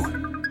Radio.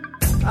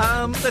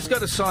 Let's go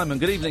to Simon.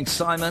 Good evening,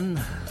 Simon.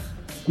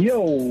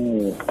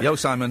 Yo,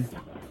 Simon.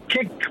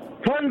 Kick,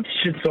 punch,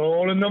 it's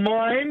all in the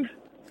mind.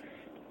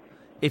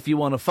 If you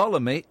want to follow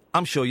me,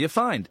 I'm sure you'll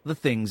find the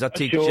things I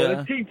teach you. Sure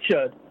to teach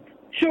you.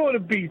 Sure to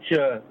beat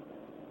you.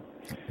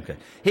 Okay.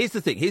 Here's the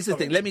thing.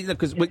 Let me know,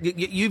 because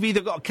you've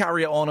either got to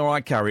carry it on or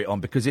I carry it on,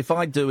 because if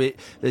I do it,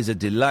 there's a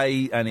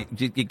delay and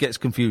it gets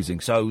confusing.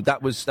 So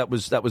that was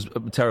a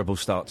terrible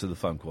start to the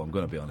phone call. I'm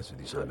going to be honest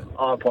with you, Simon.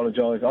 I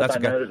apologise. I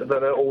don't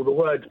know all the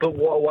words, but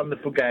what a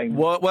wonderful game.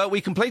 Well,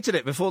 we completed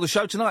it before the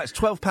show tonight. It's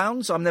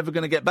 £12. I'm never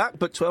going to get back,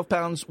 but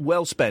 £12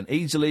 well spent.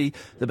 Easily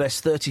the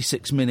best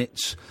 36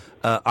 minutes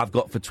I've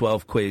got for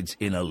 12 quid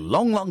in a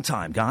long, long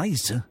time,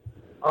 guys.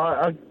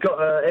 I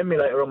got an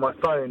emulator on my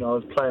phone. I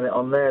was playing it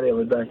on there the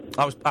other day.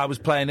 I was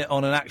playing it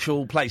on an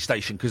actual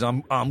PlayStation because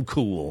I'm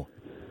cool.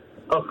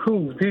 Oh,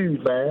 cool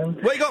dude, man.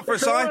 What you got for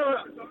us, Si?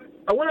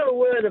 I want to have a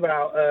word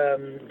about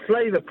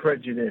flavour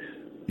prejudice.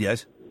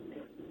 Yes.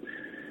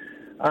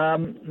 No,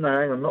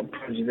 hang on, not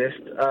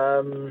prejudiced.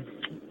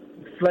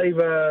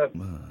 Flavour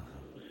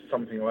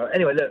something like that.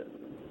 Anyway, look,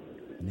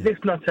 this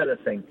Nutella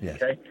thing,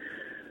 okay?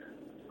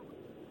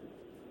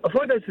 If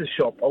I go to the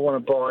shop, I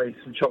want to buy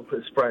some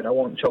chocolate spread. I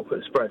want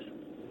chocolate spread.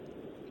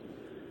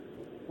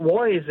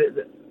 Why is it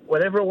that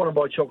whenever I want to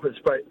buy chocolate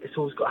spread, it's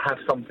always got to have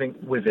something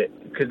with it?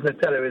 Because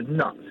Nutella is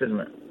nuts, isn't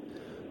it?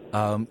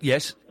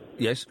 Yes.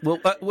 Yes. Well,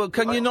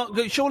 can you not?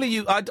 Surely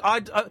you.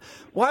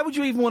 Why would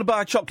you even want to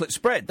buy a chocolate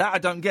spread? That I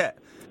don't get.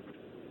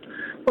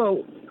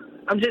 Well,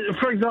 I'm just,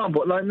 for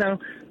example, like now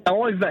I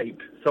vape,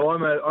 so I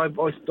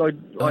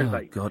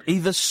vape. God!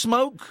 Either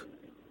smoke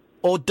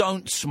or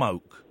don't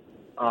smoke.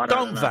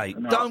 Don't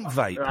vape. Don't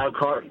vape.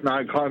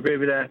 Can't agree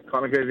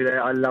with you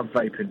there. I love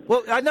vaping.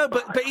 Well, I know,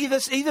 but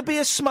either be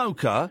a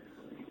smoker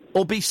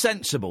or be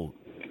sensible.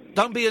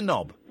 Don't be a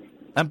knob.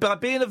 And by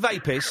being a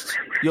vapist,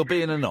 you're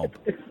being a knob.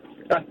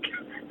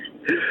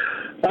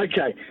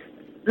 Okay.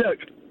 Look.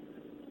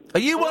 Are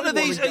you one of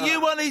these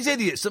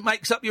idiots that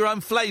makes up your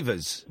own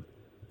flavours?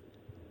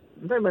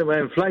 I don't make my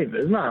own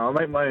flavours. No, I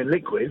make my own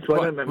liquids.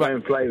 So I don't make my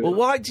own flavours. Well,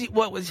 why do you?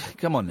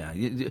 Come on now.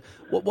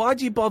 Why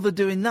do you bother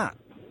doing that?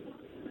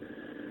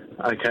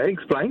 Okay,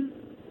 explain.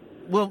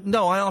 Well,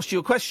 no, I asked you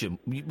a question.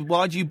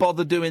 Why do you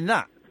bother doing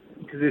that?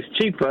 Because it's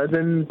cheaper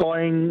than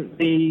buying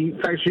the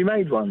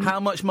factory-made one. How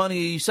much money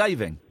are you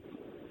saving?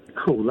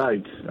 Cool,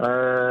 loads.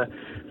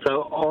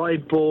 So I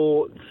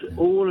bought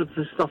all of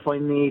the stuff I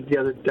need the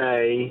other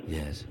day.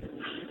 Yes.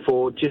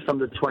 For just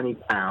under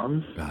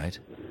 £20. Right.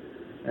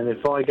 And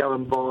if I go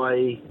and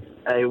buy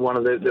one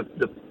of the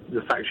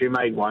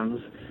factory-made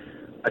ones,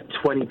 a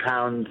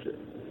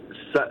 £20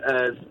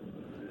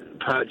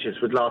 purchase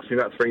would last me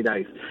about 3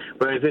 days,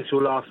 whereas this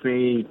will last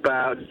me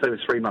about just over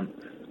 3 months.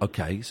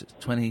 Okay, so it's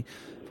 20,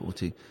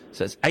 40,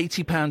 so it's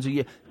 £80 a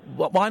year.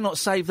 Why not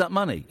save that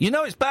money? You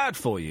know it's bad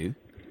for you.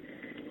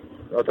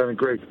 I don't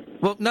agree.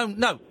 Well,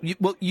 no.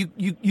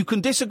 You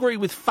can disagree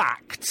with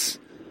facts,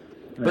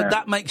 but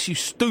that makes you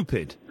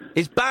stupid.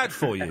 It's bad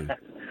for you.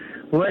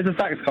 Well, where do the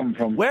facts come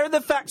from? Where are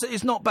the facts that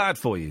it's not bad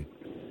for you?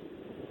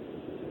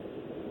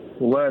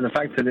 Well, where are the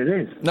facts that it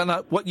is?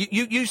 No. What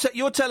you said?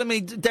 You're telling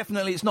me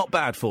definitely it's not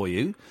bad for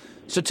you.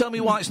 So tell me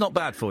why it's not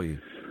bad for you.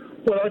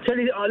 Well, I'll tell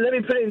you. Let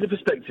me put it into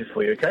perspective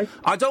for you, okay?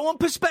 I don't want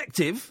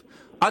perspective.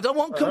 I don't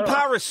want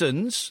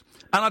comparisons.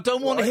 And I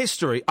don't want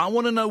history. I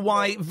want to know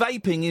why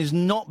vaping is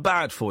not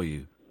bad for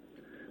you.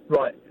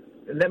 Right.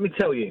 Let me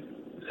tell you.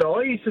 So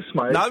I used to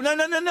smoke. No.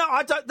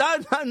 I don't.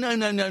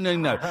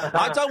 No.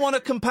 I don't want a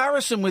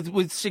comparison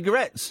with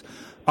cigarettes.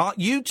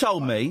 You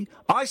told me.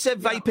 I said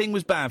vaping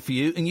was bad for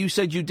you, and you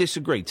said you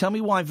disagree. Tell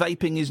me why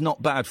vaping is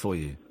not bad for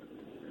you.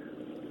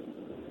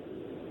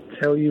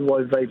 Tell you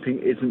why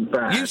vaping isn't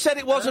bad. You said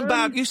it wasn't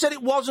bad. You said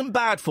it wasn't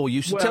bad for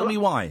you. So tell me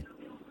why.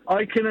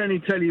 I can only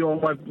tell you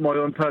on my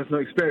own personal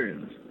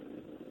experience.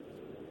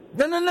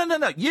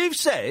 No. You've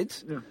said...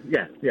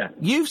 Yeah.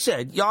 You've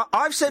said...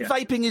 I've said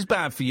vaping is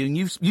bad for you, and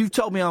you've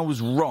told me I was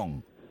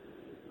wrong.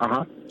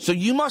 Uh-huh. So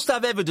you must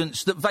have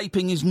evidence that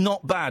vaping is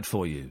not bad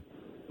for you.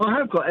 I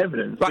have got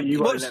evidence, but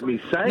you won't let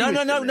me say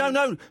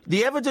No.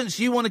 The evidence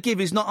you want to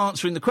give is not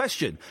answering the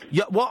question.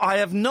 What I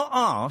have not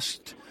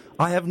asked...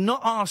 I have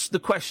not asked the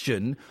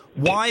question,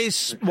 why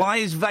is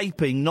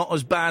vaping not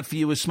as bad for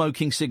you as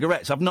smoking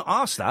cigarettes? I've not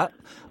asked that.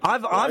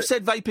 I've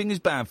said vaping is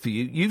bad for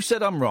you. You've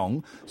said I'm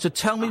wrong. So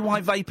tell me why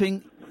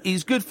vaping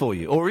is good for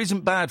you or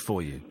isn't bad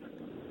for you.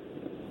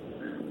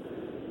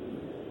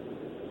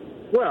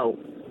 Well...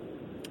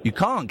 You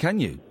can't, can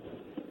you?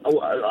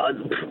 I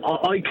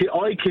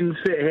can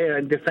sit here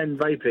and defend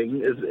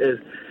vaping as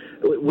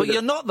well,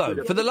 you're not,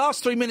 though. For the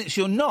last 3 minutes,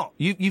 you're not.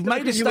 You've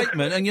made a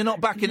statement and you're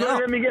not backing it up.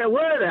 Let me get a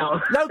word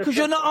out. No, because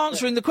you're not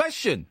answering the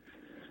question.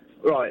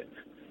 Right.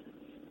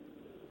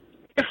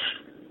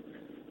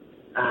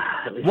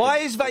 Why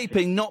is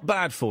vaping not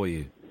bad for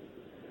you?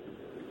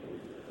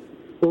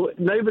 Well,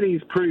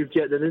 nobody's proved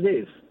yet that it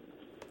is.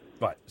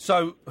 Right.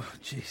 So,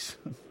 jeez.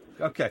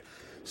 Okay.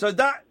 So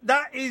that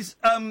is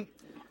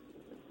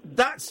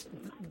that's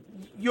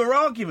your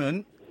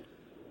argument.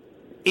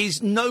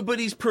 Is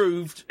nobody's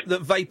proved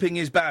that vaping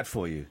is bad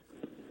for you?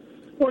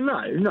 Well, no.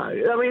 I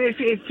mean,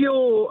 if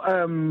you're, all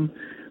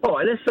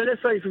right, let's say,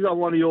 for example,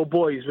 one of your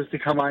boys was to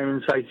come home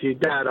and say to you,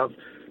 Dad, I've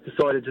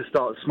decided to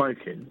start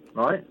smoking,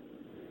 right?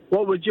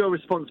 What would your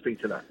response be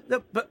to that?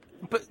 No, but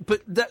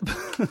that...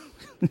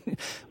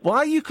 Why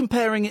are you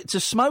comparing it to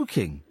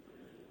smoking?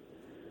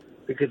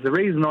 Because the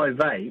reason I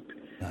vape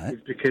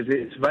is because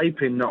it's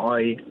vaping that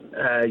I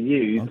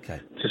use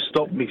to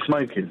stop me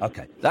smoking.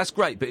 Okay, that's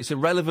great, but it's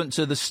irrelevant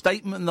to the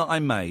statement that I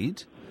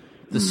made,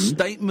 the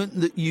statement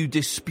that you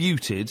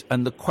disputed,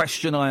 and the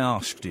question I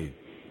asked you.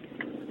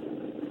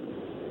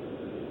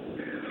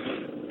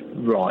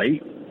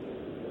 Right.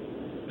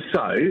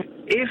 So,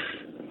 if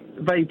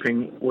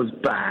vaping was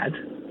bad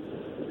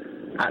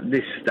at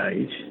this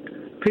stage,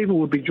 people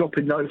would be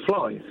dropping no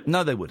flies.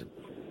 No, they wouldn't.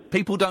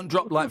 People don't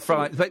drop like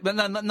flies.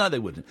 No, they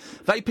wouldn't.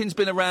 Vaping's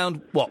been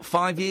around,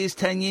 5 years,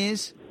 10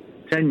 years?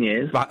 10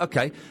 years. Right,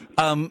 okay.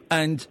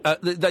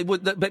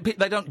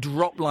 They don't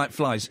drop like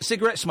flies.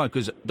 Cigarette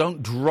smokers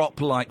don't drop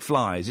like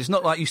flies. It's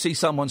not like you see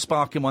someone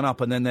sparking one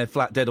up and then they're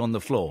flat dead on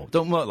the floor.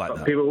 Don't work like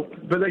that.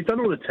 But they've done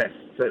all the tests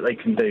that they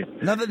can do.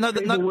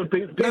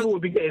 People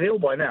would be getting ill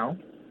by now.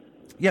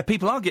 Yeah,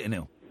 people are getting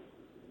ill.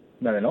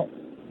 No, they're not.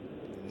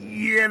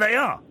 Yeah, they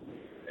are.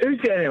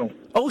 Who's getting ill?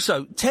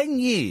 Also, 10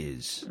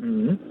 years,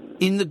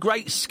 in the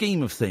great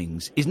scheme of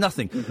things, is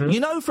nothing. You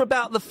know, for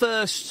about the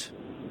first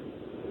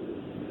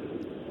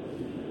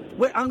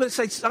I'm going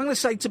to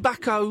say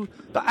tobacco.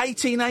 But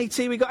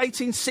 1880, we got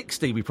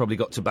 1860. We probably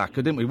got tobacco,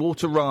 didn't we?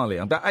 Walter Raleigh,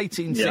 about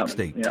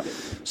 1860. Yeah.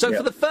 So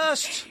for the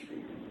first,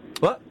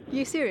 what? Are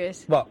you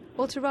serious? What?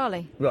 Walter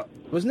Raleigh. What?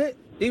 Wasn't it?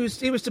 He was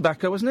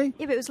tobacco, wasn't he?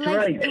 Yeah, but it was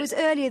late. It was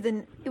earlier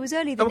than.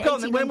 Oh, go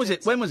on, then. When was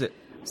it?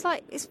 It's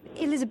like it's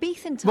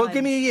Elizabethan times. Well,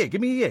 give me a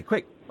year,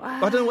 quick.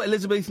 I don't know what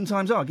Elizabethan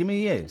times are. Give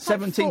me a year.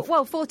 17th.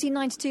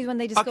 1492 is when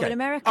they discovered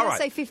America. All right.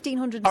 Say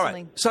 1500 and all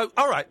something. Right. So,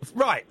 all right,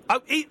 right.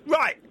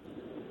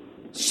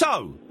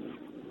 So.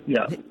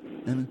 Yeah.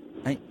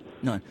 8,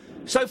 9.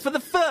 So for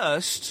the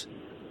first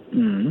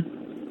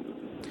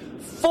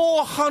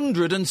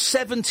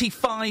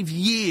 475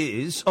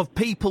 years of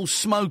people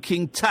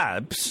smoking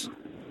tabs,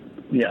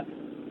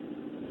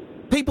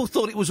 people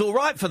thought it was all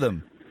right for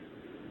them.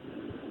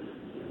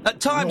 At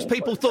times,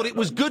 people thought it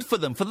was good for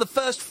them. For the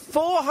first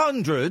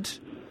 400,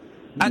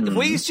 and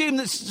we assume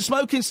that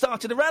smoking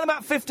started around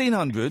about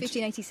 1500.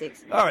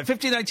 1586. All right,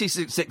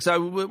 1586.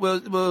 So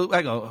we'll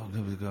hang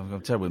on. I'm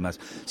terrible with maths.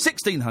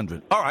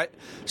 1600. All right.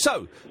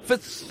 So for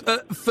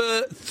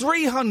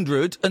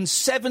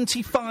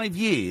 375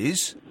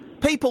 years,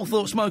 people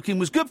thought smoking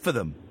was good for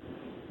them.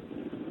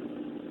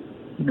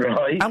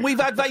 Right. And we've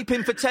had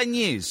vaping for 10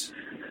 years.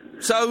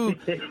 So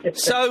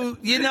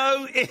you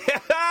know,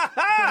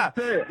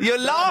 you're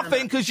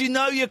laughing because you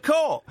know you're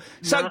caught.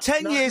 So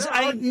 10 years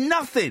ain't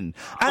nothing,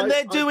 and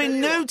they're doing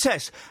new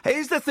tests.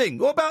 Here's the thing: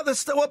 what about the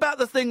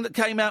thing that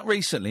came out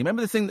recently?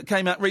 Remember the thing that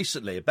came out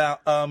recently about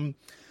a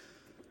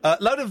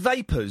load of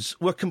vapists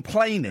were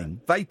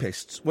complaining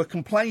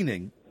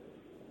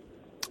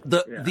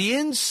that the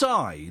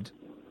inside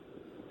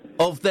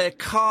of their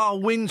car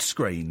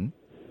windscreen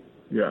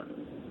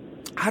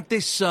had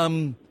this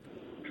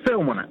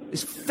film on it.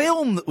 This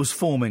film that was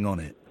forming on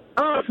it.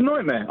 Oh, it's a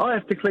nightmare. I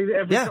have to clean it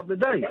every couple of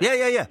days.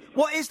 Yeah.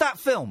 What is that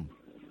film?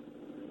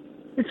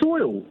 It's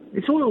oil.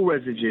 It's oil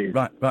residue.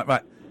 Right.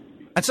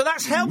 And so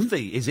that's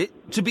healthy, is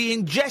it? To be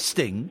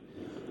ingesting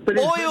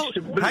oil...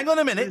 Hang on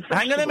a minute,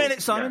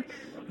 Simon. Yeah.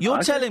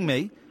 You're telling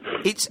me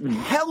it's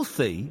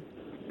healthy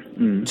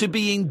to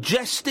be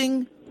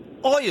ingesting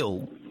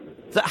oil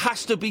that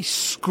has to be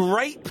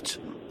scraped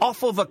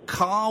off of a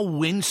car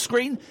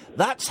windscreen?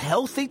 That's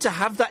healthy to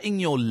have that in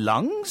your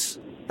lungs?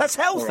 That's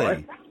healthy.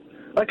 Right.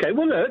 Okay,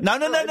 well, look. No.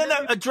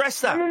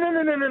 Address that.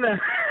 No.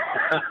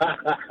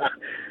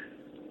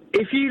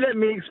 If you let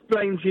me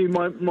explain to you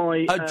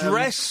my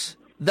address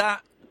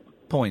that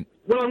point.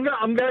 Well, I'm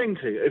going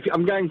to.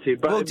 I'm going to.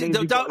 But well,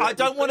 I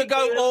don't want to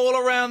go all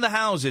around the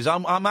houses.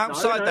 I'm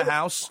outside the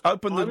house.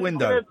 Open the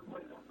window.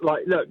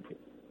 Look,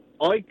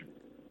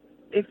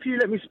 if you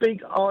let me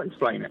speak, I'll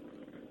explain it.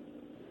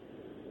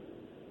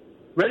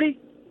 Ready?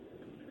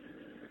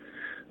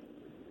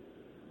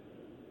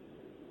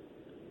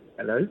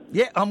 Hello?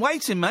 Yeah, I'm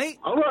waiting, mate.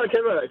 Oh, right, okay,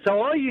 right. So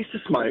I used to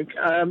smoke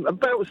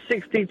about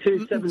 60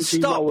 to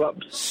 70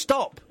 roll-ups.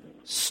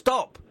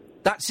 Stop.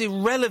 That's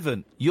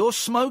irrelevant. Your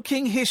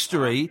smoking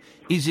history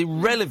is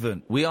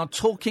irrelevant. We are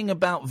talking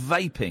about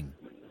vaping,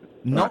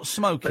 not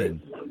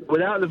smoking.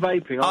 Without the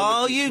vaping,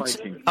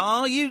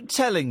 are you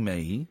telling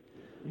me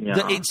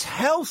that it's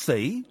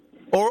healthy,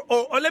 or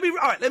let me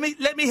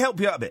help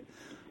you out a bit.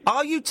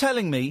 Are you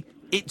telling me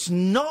it's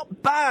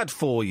not bad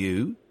for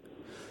you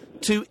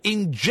to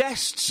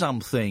ingest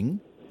something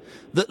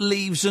that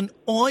leaves an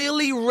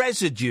oily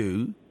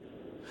residue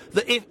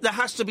that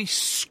has to be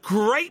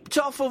scraped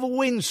off of a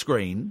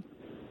windscreen?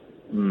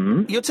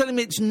 You're telling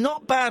me it's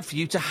not bad for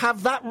you to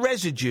have that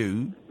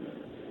residue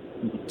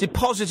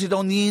deposited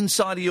on the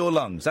inside of your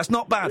lungs? That's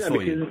not bad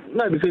for you?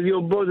 No, because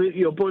your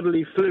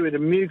bodily fluid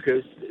and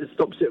mucus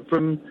stops it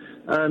from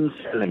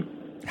settling.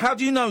 How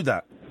do you know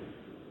that?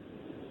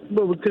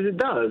 Well, because it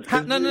does.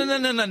 No.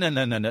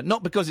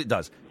 Not because it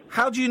does.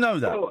 How do you know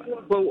that?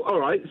 Well,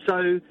 all right.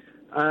 So,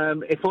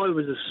 if I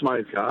was a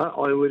smoker,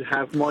 I would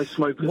have my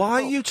smoker's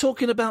Why are you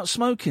talking about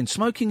smoking?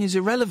 Smoking is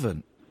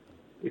irrelevant.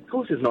 Of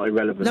course it's not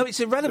irrelevant. No, it's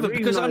irrelevant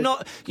because I'm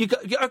not...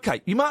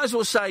 Okay, you might as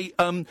well say...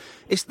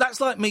 that's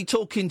like me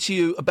talking to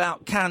you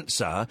about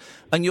cancer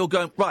and you're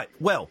going, right,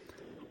 well,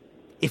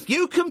 if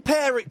you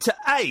compare it to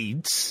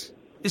AIDS,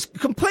 it's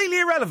completely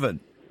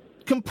irrelevant.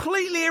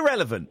 Completely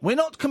irrelevant. We're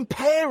not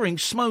comparing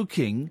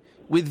smoking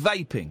with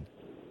vaping.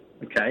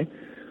 Okay.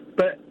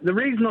 But the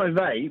reason I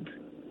vape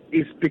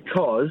is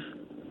because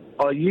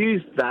I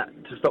used that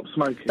to stop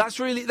smoking.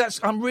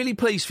 I'm really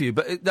pleased for you,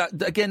 but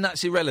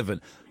that's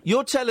irrelevant.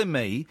 You're telling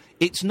me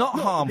it's not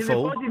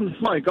harmful. If I didn't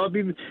smoke,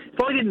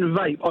 if I didn't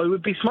vape, I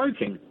would be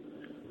smoking.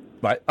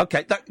 Right,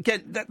 okay,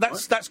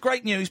 that's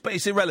great news, but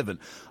it's irrelevant.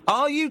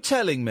 Are you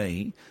telling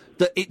me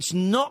that it's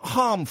not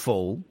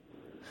harmful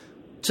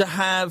to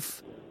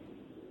have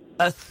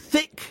a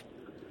thick,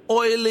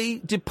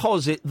 oily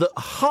deposit that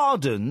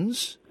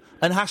hardens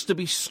and has to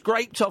be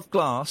scraped off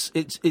glass?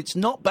 It's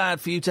not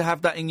bad for you to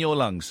have that in your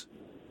lungs.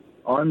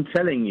 I'm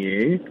telling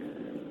you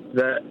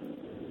that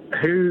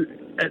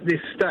at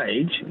this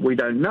stage, we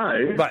don't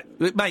know. Right,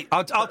 mate,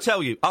 I'll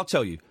tell you. Oh,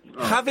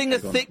 having a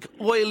thick,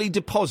 oily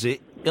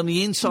deposit on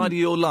the inside of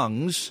your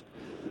lungs,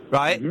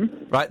 right,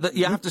 that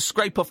you have to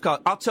scrape off glass,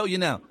 I'll tell you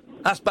now,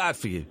 that's bad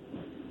for you.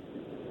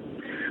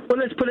 Well,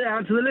 let's put it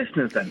out to the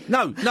listeners then.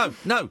 No,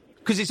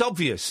 because it's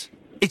obvious.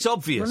 It's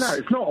obvious. Well, no,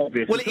 it's not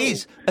obvious. Well, it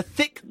is. A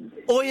thick,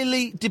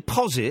 oily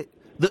deposit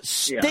that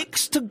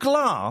sticks to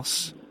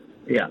glass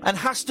and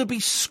has to be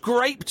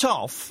scraped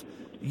off.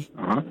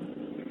 Uh-huh.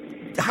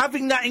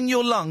 Having that in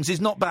your lungs is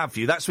not bad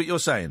for you. That's what you're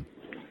saying.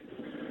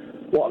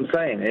 What I'm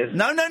saying is...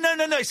 No.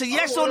 It's a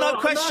yes or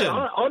no question.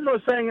 No, I'm not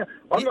saying...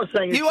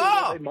 You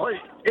are!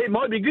 It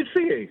might be good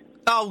for you.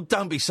 Oh,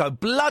 don't be so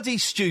bloody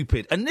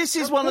stupid. And this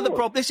is one of the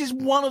problems. This is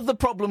one of the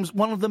problems,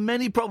 one of the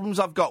many problems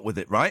I've got with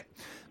it, right?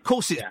 Of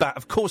course it's bad.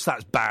 Of course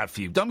that's bad for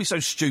you. Don't be so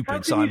stupid, How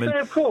can Simon. You say,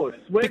 of course.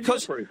 Where's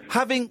because your proof?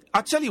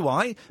 I tell you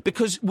why.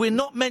 Because we're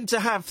not meant to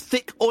have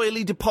thick,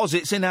 oily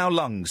deposits in our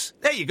lungs.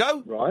 There you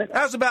go. Right.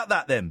 How's about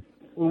that then?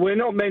 Well, we're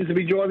not meant to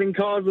be driving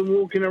cars and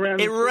walking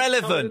around.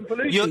 Irrelevant.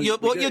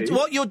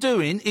 What you're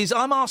doing is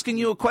I'm asking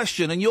you a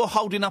question and you're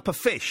holding up a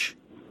fish.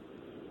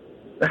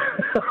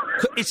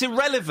 It's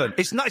irrelevant.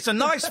 It's a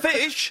nice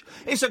fish.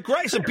 It's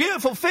a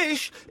beautiful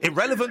fish.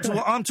 Irrelevant to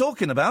what I'm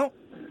talking about.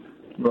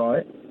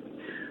 Right.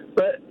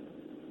 But,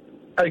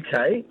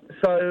 okay,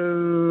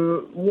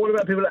 so what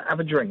about people that have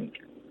a drink?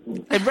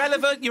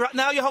 Irrelevant.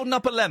 Now you're holding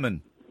up a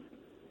lemon.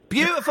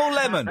 Beautiful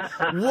lemon.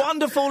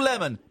 Wonderful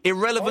lemon.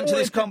 Irrelevant to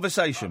this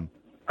conversation.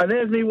 And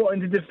there's me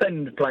wanting to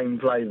defend plain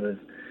flavours.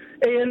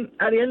 Ian,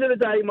 at the end of the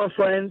day, my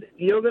friend,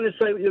 you're going to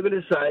say what you're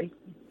going to say.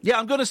 Yeah,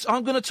 I'm going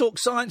to talk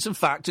science and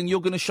fact, and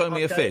you're going to show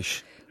me a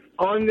fish.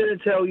 I'm going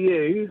to tell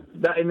you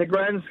that in the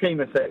grand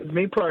scheme of things,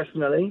 me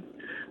personally,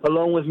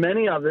 along with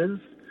many others,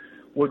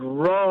 would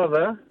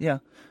rather... Yeah.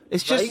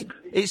 It's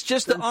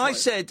just that I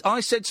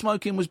said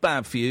smoking was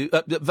bad for you,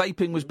 that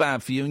vaping was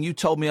bad for you, and you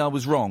told me I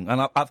was wrong.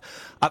 And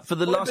for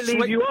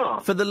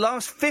the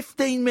last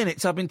 15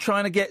 minutes, I've been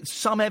trying to get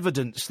some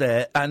evidence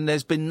there, and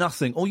there's been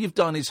nothing. All you've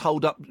done is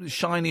hold up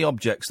shiny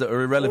objects that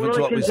are irrelevant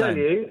to what we're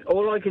saying.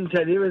 All I can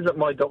tell you is that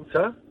my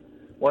doctor,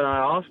 when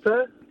I asked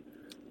her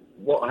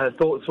what her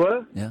thoughts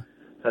were,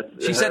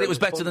 she said it was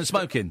better than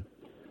smoking.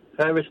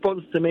 Her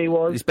response to me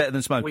was... It's better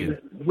than smoking.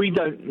 We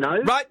don't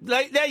know. Right,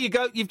 there you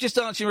go. You've just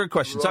answered your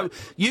question. Right.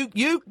 So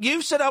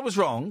you said I was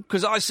wrong,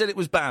 because I said it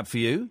was bad for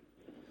you.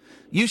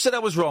 You said I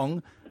was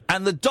wrong,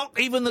 and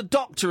even the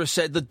doctor has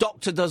said the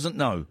doctor doesn't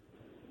know.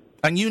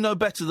 And you know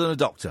better than a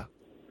doctor.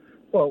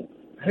 Well,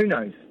 who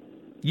knows?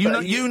 You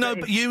know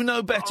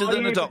better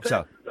than a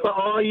doctor. But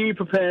are you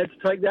prepared to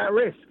take that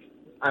risk?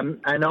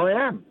 And I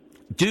am.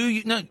 Do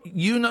you know?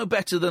 You know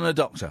better than a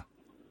doctor.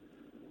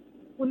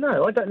 Well,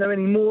 no, I don't know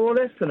any more or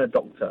less than a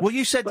doctor. Well,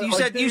 you said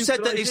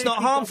that it's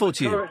not harmful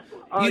to you.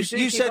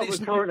 You said it's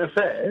current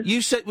affairs.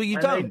 You said you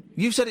don't.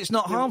 You said it's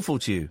not harmful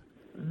to you.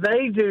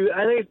 They do,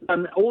 and they've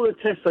done all the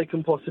tests they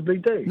can possibly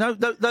do. No,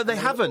 they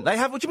haven't. They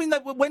have. What do you mean?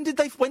 When did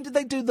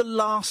they do the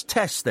last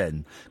test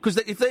then? Because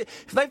if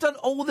they've done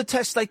all the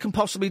tests they can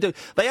possibly do,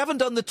 they haven't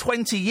done the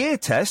 20-year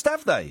test,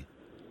 have they?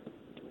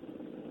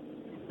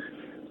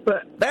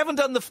 But they haven't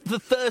done the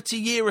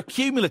 30-year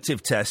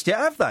accumulative test yet,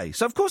 have they?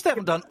 So, of course, they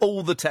haven't done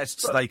all the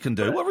tests they can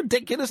do. What a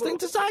ridiculous thing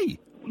to say.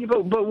 Yeah,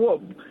 but what?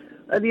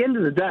 At the end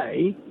of the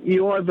day,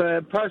 you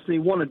either personally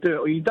want to do it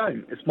or you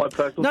don't. It's my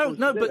personal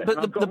the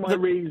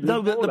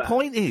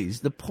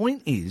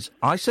point is,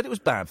 I said it was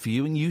bad for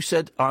you, and you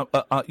said I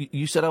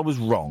was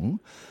wrong,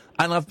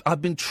 and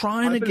I've been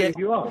trying to get.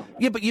 You are.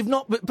 Yeah, but you've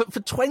not. But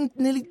for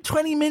nearly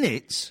 20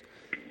 minutes,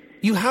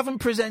 you haven't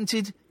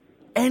presented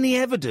any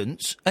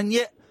evidence, and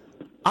yet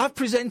I've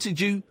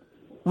presented you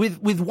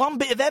with one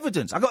bit of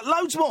evidence. I've got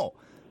loads more.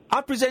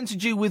 I've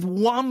presented you with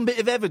one bit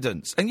of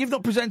evidence, and you've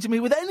not presented me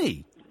with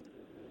any.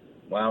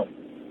 Well,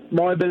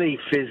 my belief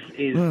is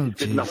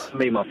good enough for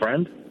me, my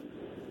friend.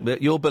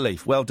 Your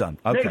belief, well done.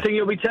 Okay. Next thing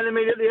you'll be telling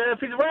me that the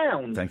Earth is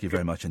round. Thank you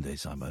very much indeed,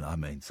 Simon. I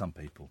mean, some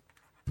people.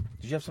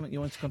 Did you have something you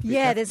wanted to come to?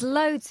 Yeah, there's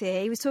loads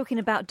here. He was talking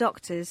about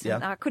doctors.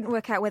 And I couldn't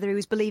work out whether he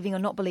was believing or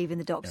not believing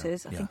the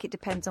doctors. I think it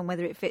depends on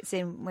whether it fits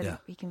in, whether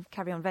he can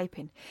carry on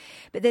vaping.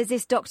 But there's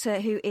this doctor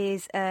who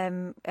is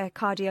a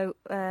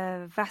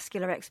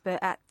cardiovascular expert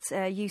at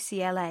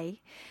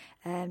UCLA.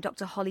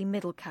 Dr. Holly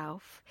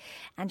Middlecalf,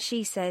 and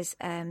she says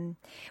when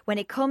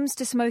it comes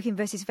to smoking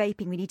versus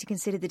vaping, we need to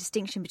consider the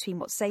distinction between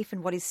what's safe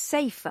and what is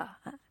safer.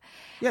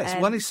 Yes,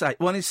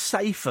 one is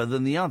safer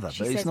than the other,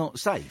 but it's not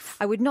safe.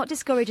 I would not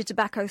discourage a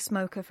tobacco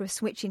smoker from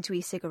switching to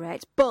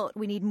e-cigarettes, but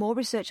we need more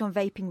research on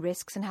vaping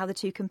risks and how the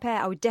two compare.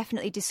 I would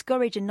definitely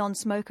discourage a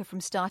non-smoker from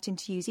starting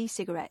to use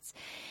e-cigarettes.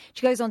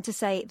 She goes on to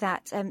say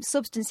that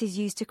substances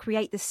used to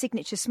create the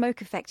signature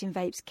smoke effect in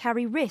vapes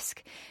carry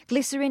risk.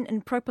 Glycerin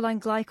and propylene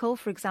glycol,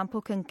 for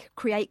example, can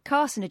create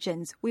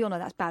carcinogens. We all know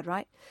that's bad,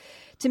 right?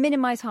 To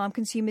minimise harm,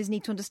 consumers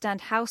need to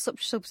understand how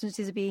such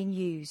substances are being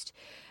used.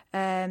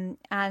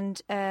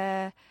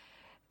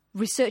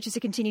 Researchers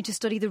have continued to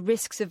study the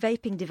risks of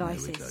vaping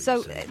devices.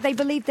 So they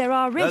believe there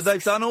are risks.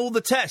 They've done all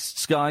the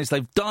tests, guys.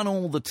 They've done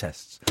all the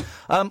tests.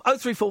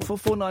 0344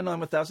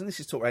 499 1000. This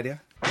is Talk Radio.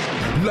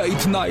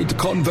 Late night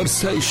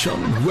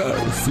conversation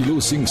worth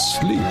losing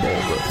sleep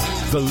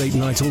over. The Late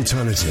Night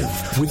Alternative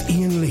with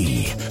Iain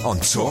Lee on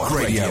Talk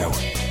Radio.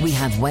 We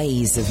have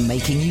ways of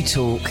making you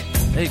talk.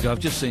 There you go. I've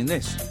just seen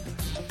this.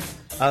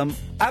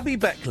 Abby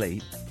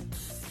Beckley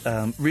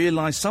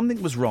realised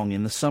something was wrong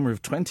in the summer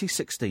of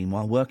 2016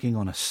 while working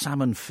on a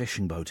salmon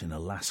fishing boat in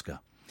Alaska.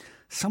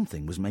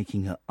 Something was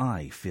making her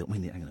eye feel...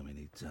 hang on a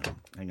minute.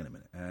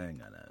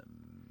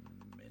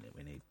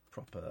 We need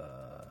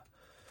proper...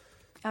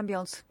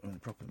 ambience.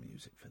 Proper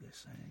music for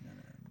this. Hang on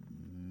a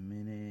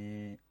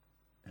minute.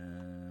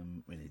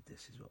 We need...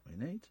 This is what we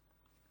need.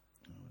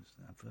 Oh, it's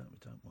the advert we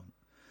don't want.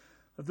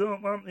 I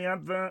don't want the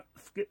advert.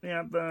 Skip the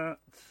advert.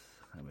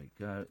 There we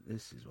go.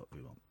 This is what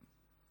we want.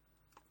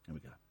 Here we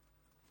go.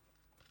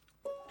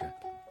 Okay.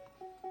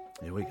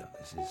 Here we go.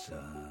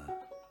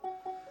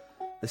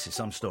 This is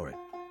some story.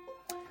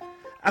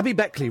 Abby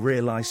Beckley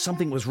realised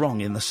something was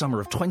wrong in the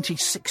summer of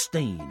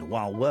 2016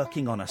 while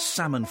working on a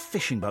salmon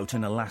fishing boat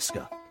in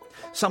Alaska.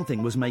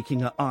 Something was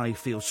making her eye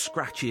feel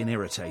scratchy and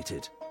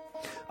irritated.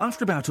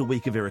 After about a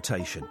week of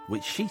irritation,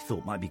 which she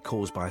thought might be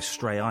caused by a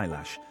stray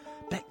eyelash,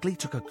 Beckley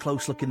took a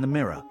close look in the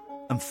mirror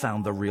and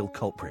found the real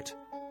culprit.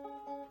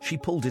 She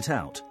pulled it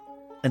out,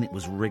 and it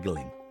was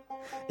wriggling.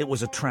 It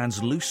was a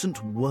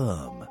translucent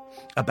worm,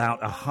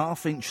 about a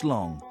half-inch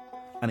long,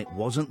 and it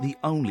wasn't the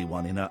only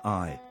one in her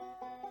eye.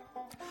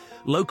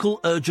 Local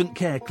urgent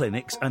care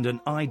clinics and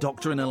an eye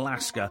doctor in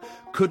Alaska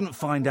couldn't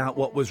find out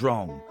what was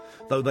wrong,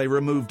 though they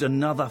removed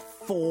another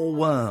 4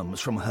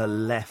 worms from her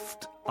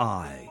left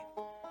eye.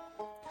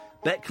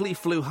 Beckley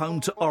flew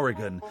home to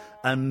Oregon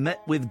and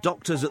met with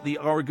doctors at the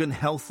Oregon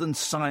Health and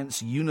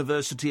Science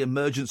University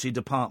Emergency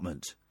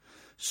Department.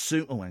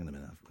 Hang on a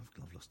minute,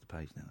 I've lost the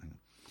page now. Hang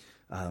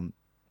on.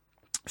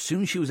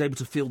 Soon she was able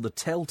to feel the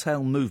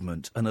telltale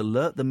movement and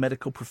alert the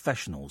medical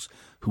professionals,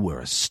 who were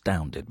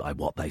astounded by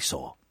what they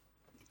saw.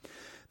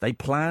 They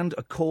planned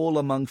a call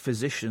among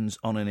physicians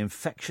on an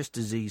infectious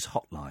disease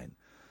hotline.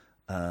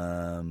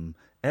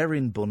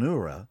 Erin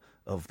Bonura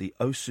of the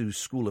Osu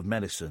School of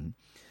Medicine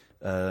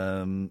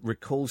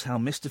recalls how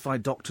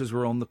mystified doctors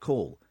were on the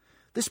call.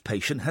 This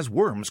patient has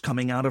worms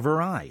coming out of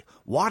her eye.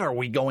 What are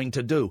we going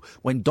to do?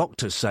 When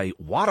doctors say,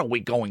 what are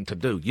we going to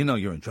do? You know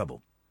you're in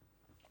trouble.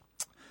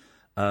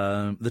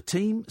 The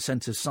team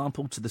sent a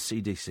sample to the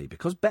CDC.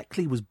 Because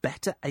Beckley was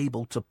better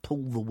able to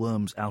pull the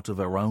worms out of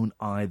her own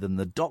eye than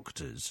the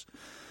doctors,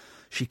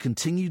 she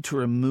continued to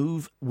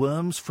remove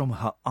worms from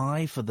her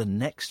eye for the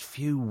next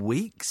few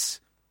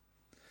weeks.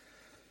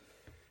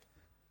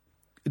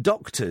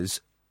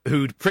 Doctors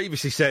who'd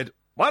previously said,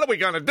 what are we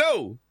going to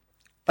do?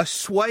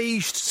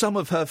 Assuaged some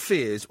of her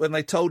fears when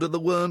they told her the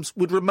worms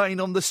would remain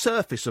on the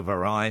surface of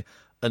her eye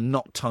and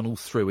not tunnel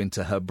through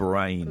into her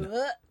brain.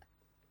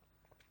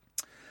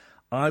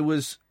 I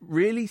was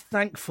really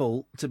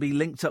thankful to be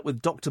linked up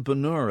with Dr.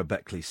 Bonura,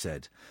 Beckley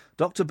said.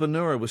 Dr.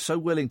 Bonura was so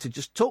willing to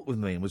just talk with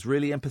me and was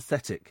really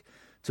empathetic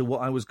to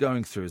what I was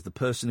going through as the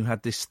person who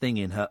had this thing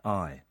in her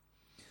eye.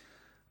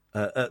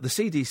 At the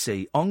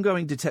CDC,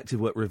 ongoing detective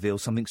work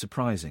reveals something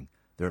surprising.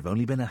 There have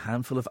only been a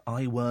handful of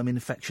eyeworm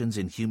infections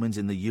in humans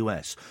in the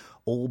US,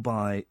 all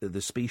by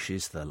the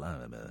species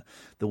Thelema.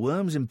 The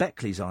worms in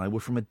Beckley's eye were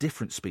from a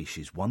different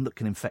species, one that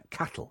can infect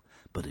cattle,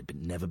 but had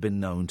never been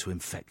known to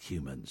infect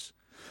humans.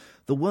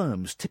 The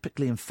worms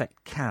typically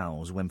infect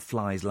cows when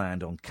flies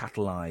land on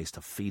cattle eyes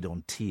to feed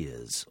on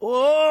tears.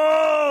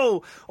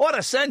 Oh, what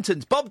a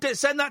sentence!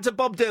 Send that to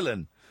Bob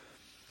Dylan.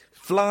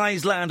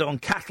 Flies land on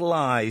cattle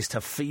eyes to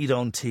feed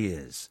on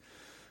tears.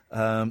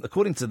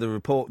 According to the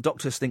report,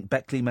 doctors think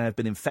Beckley may have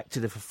been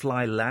infected if a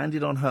fly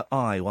landed on her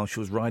eye while she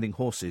was riding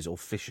horses or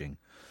fishing.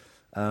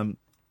 In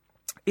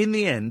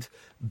the end,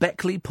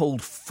 Beckley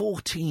pulled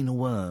 14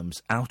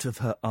 worms out of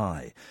her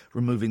eye,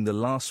 removing the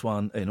last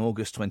one in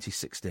August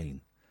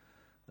 2016.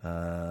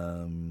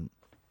 That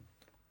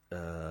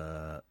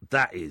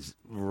is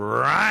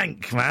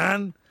rank,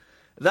 man.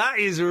 That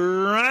is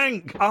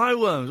rank.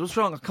 Eyeworms. What's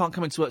wrong? I can't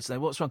come into work today.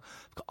 What's wrong?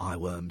 I've got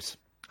eyeworms.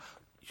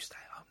 You stay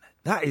home then.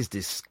 That is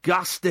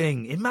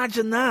disgusting.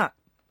 Imagine that.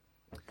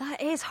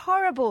 That is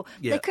horrible.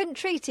 Yeah. They couldn't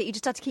treat it. You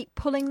just had to keep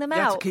pulling them out.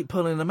 You had to keep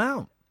pulling them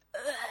out.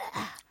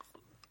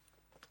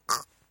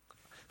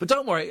 But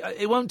don't worry,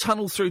 it won't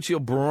tunnel through to your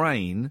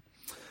brain.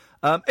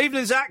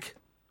 Evening, Zach.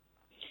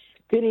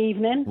 Good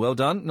evening. Well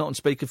done. Not on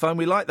speakerphone.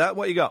 We like that.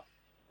 What you got?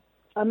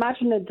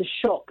 Imagine the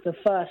shock the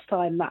first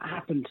time that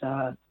happened to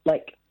her,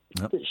 that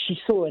she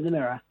saw in the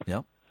mirror.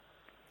 Yeah.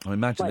 I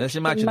imagine. Let's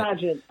imagine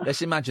it.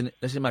 Let's imagine it.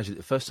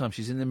 The first time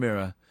she's in the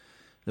mirror,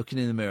 looking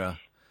in the mirror,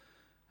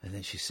 and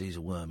then she sees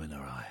a worm in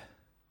her eye.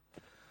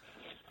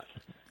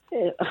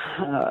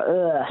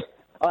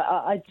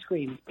 I'd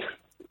scream.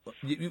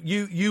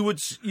 You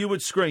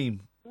would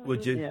scream,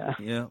 would you?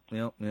 Yeah.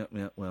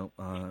 Yeah. Well,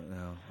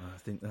 I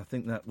think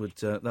that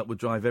would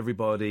drive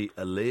everybody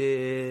a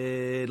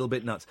little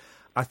bit nuts.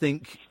 I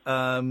think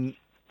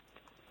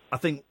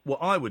what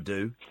I would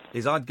do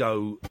is I'd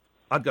go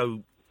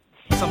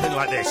something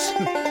like this.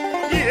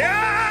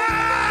 Yeah!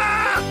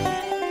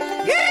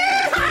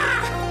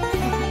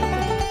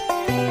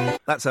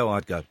 That's how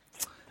I'd go.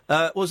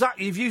 Well, Zach,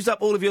 you've used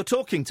up all of your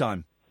talking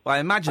time by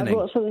imagining.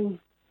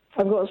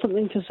 I've got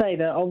something to say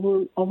that I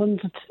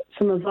wanted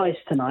some advice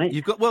tonight.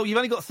 You've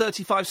only got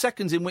 35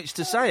 seconds in which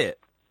to say it.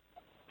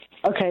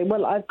 Okay,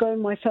 well, I've got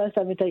my first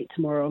ever date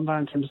tomorrow on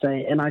Valentine's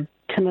Day, and I'm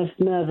kind of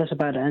nervous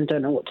about it and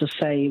don't know what to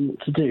say and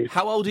what to do.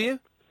 How old are you?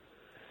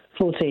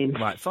 14.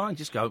 Right, fine,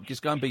 just go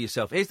and be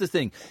yourself. Here's the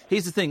thing,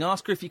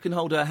 ask her if you can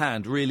hold her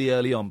hand really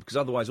early on, because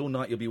otherwise all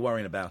night you'll be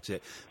worrying about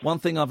it. One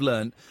thing I've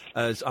learned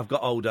as I've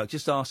got older,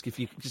 just ask if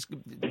you,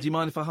 do you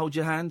mind if I hold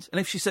your hand? And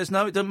if she says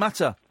no, it doesn't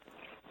matter.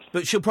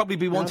 But she'll probably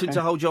be wanting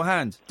to hold your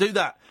hand. Do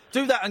that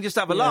and just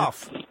have a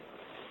laugh.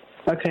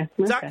 Okay.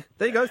 Zach,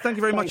 there you go. Thank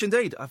you very much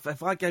indeed.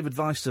 If I gave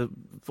advice to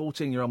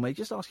 14-year-old me,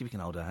 just ask if you can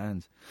hold her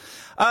hand.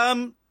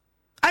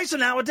 It's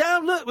an hour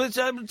down. Look, it's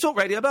Talk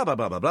Radio, blah, blah,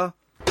 blah, blah, blah.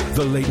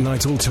 The Late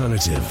Night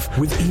Alternative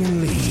with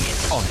Iain Lee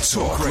on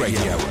Talk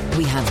Radio.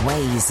 We have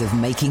ways of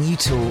making you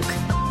talk.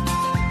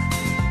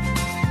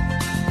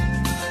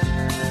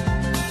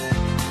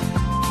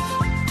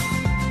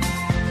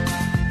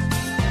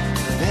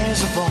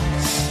 There's a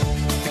voice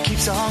that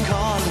keeps on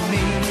calling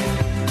me.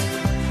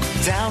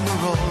 Down the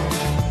road,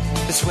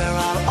 it's where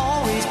I'll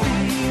always be.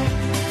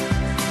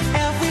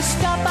 Every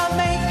stop I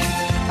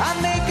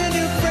make a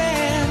new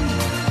friend.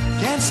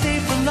 Can't stay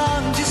for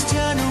long, just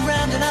turn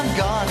around and I'm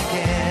gone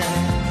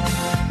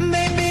again.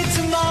 Maybe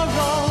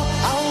tomorrow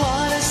I'll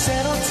wanna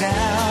settle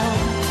down.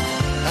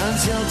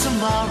 Until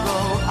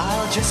tomorrow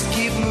I'll just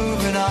keep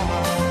moving on.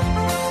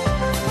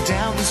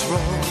 Down this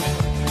road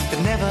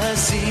that never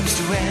seems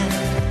to end.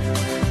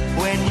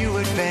 When new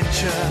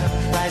adventure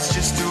lies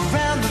just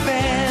around the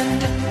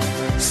bend.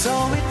 So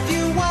if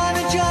you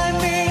wanna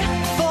join me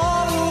for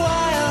a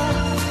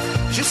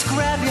while, just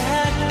grab your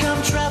hat,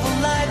 come travel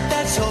light,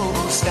 that's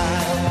hobo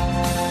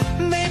style.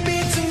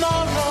 Maybe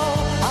tomorrow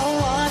I'll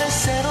wanna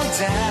settle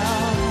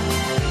down.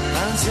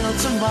 Until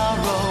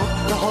tomorrow,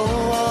 the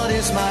whole world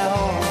is my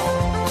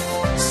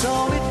home. So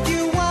if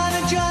you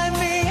wanna join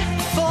me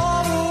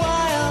for a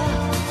while,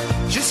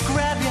 just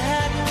grab your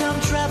hat, come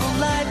travel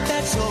light,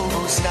 that's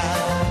hobo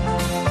style.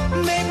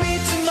 Maybe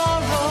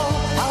tomorrow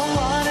I'll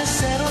wanna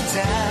settle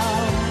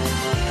down.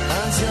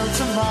 Until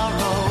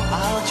tomorrow,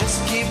 I'll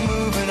just keep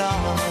moving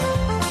on.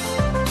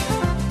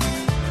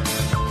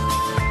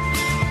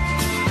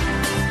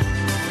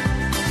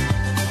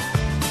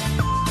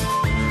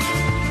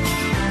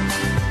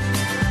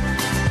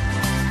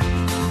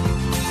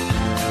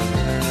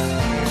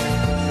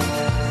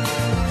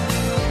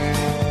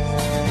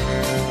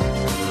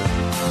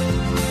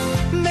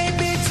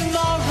 Maybe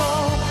tomorrow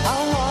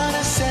I'll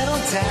wanna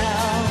settle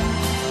down.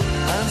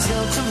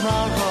 Until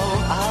tomorrow,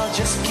 I'll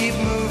just keep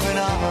moving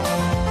on.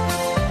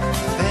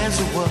 There's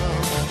a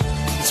world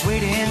that's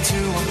waiting to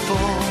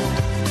unfold.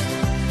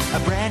 A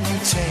brand new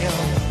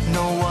tale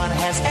no one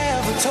has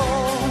ever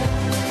told.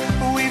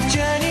 We've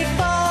journeyed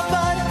far,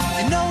 but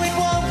you know it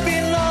won't be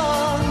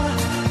long.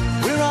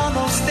 We're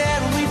almost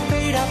there and we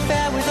paid our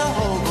fare with a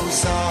hobo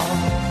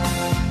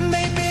song.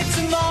 Maybe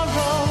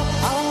tomorrow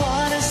I'll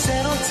wanna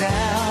settle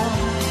down.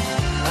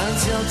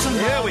 Until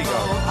tomorrow, Here we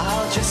go.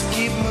 I'll just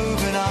keep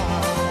moving on.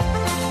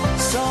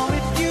 So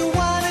if you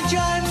wanna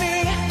join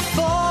me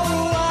for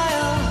a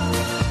while,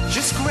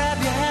 just grab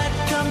your hat,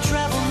 come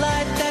travel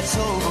light, that's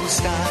hobo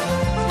style.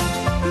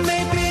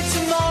 Maybe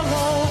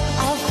tomorrow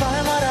I'll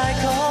find what I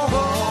call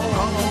home.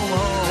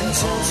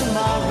 Until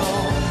tomorrow,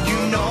 you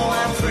know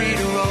I'm free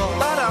to roll.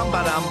 Ba-dum,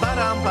 ba-dum,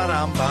 ba-dum,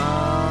 ba-dum, bum.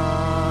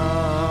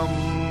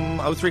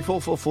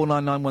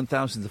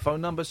 03444991000 the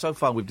phone number. So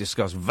far we've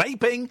discussed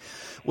vaping.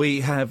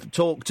 We have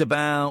talked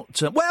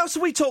about... what else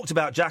have we talked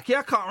about, Jackie?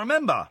 I can't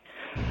remember.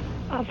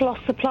 I've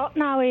lost the plot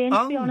now, Ian,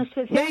 to be honest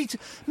with you.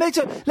 Me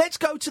too. Let's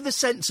go to the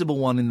sensible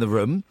one in the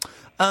room.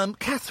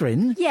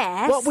 Catherine?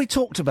 Yes? What we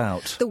talked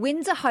about? The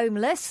winds are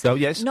homeless. Oh,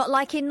 yes. Not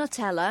like in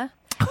Nutella.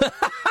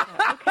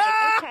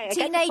 Okay,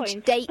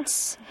 Teenage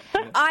dates,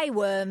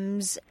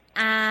 eyeworms,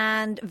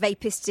 and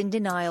vapists in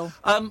denial.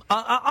 I'm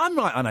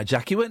right, I know,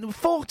 Jackie. When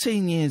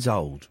 14 years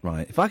old,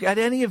 right, if I had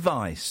any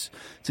advice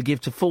to give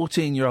to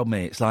 14-year-old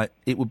me, it's like,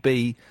 it would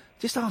be,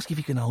 just ask if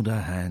you can hold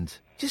her hand.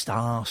 Just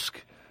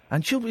ask.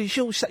 And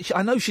she'll say,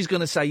 I know she's going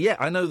to say, yeah,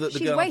 I know that the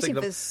she's girl... waiting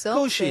for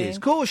something. Of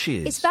course she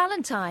is. It's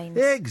Valentine's.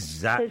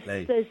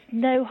 Exactly. There's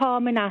no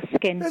harm in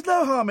asking. There's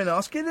no harm in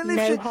asking.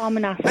 And harm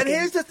in asking. And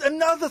here's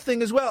another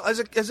thing as well, as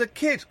a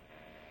kid,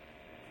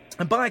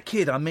 and by a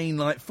kid I mean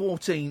like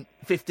 14,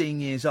 15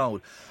 years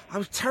old, I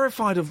was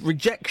terrified of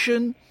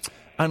rejection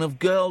and of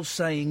girls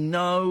saying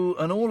no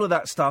and all of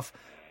that stuff.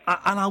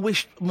 And I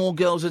wish more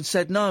girls had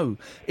said no,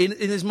 in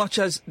as much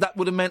as that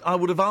would have meant I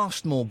would have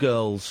asked more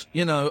girls.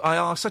 You know, I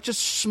asked such a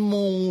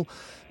small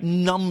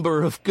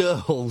number of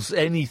girls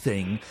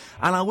anything,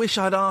 and I wish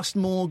I'd asked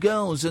more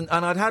girls, and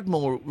I'd had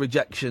more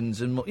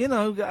rejections, and more, you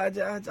know, I don't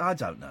know, Jackie, I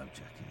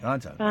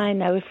don't know. I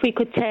know, if we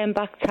could turn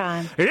back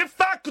time.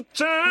 If I could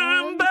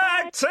turn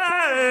back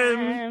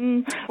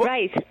time...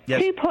 Right,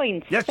 Yes. 2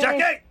 points. Yes,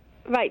 Jackie!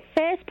 Right,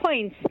 first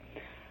point.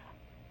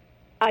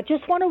 I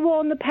just want to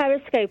warn the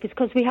Periscopers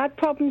because we had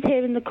problems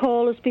here in the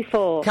callers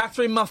before.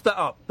 Catherine muffed that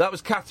up. That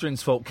was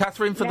Catherine's fault.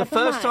 Catherine, for the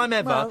first time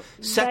ever,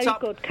 set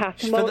up... Very good,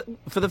 Catherine.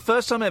 For the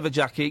first time ever,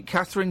 Jackie,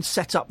 Catherine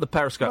set up the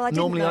Periscope. Well,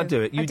 Normally I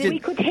do it. You didn't. We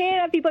could hear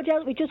everybody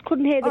else. We just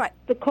couldn't hear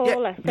the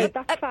caller. So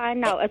that's fine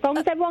now. As long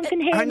as everyone can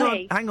hear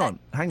me. Hang on.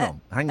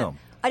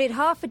 I did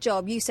half a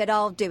job. You said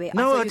I'll do it.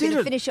 No, I didn't. You were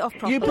gonna finish it off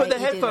properly. You put the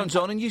headphones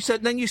on, and you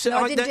said. Then you said. No,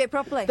 I didn't do it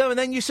properly. No, and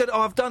then you said,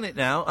 "Oh, I've done it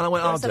now," and I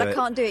went, "I'll do it." I said I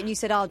can't do it, and you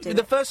said I'll do it.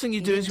 The first thing you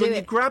do is when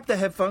you grab the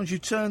headphones, you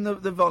turn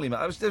the volume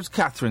up. It was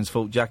Catherine's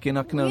fault, Jackie, and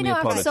I can only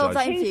apologise. You know, I can solve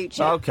that in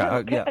future.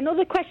 Okay.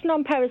 Another question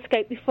on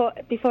Periscope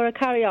before I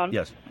carry on.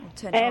 Yes.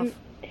 Turn it off.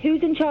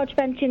 Who's in charge of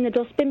emptying the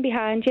dustbin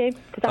behind you?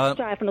 Because that's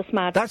driving us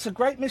mad. That's a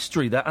great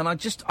mystery, that, and I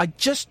just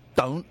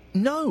don't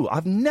know.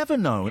 I've never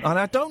known, and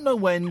I don't know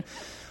when.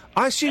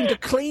 I assumed a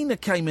cleaner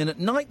came in at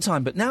night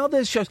time, but now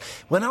there's shows.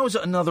 When I was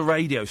at another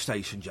radio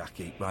station,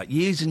 Jackie, right,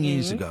 years and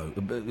years ago,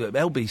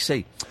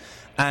 LBC,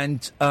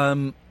 and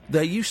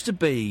there used to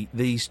be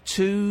these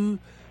two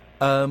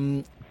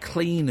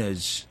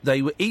cleaners.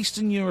 They were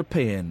Eastern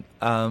European,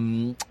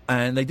 and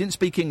they didn't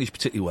speak English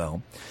particularly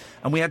well.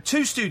 And we had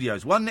two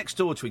studios, one next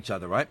door to each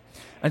other, right?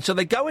 And so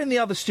they go in the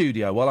other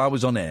studio while I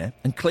was on air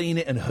and clean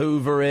it and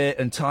hoover it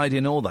and tidy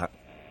and all that.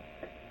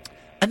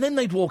 And then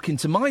they'd walk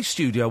into my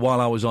studio while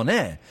I was on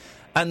air,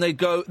 and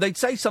they'd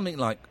say something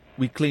like,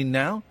 "We clean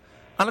now?"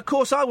 And of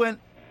course I went,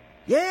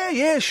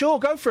 yeah, sure,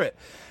 go for it.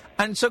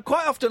 And so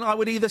quite often I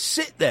would either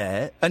sit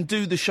there and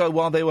do the show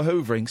while they were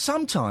hoovering.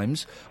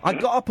 Sometimes I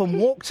got up and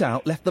walked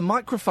out, left the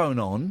microphone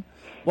on,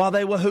 while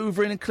they were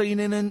hoovering and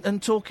cleaning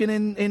and talking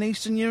in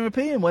Eastern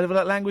European, whatever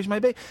that language may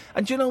be.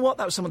 And do you know what?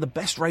 That was some of the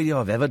best radio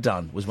I've ever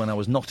done, was when I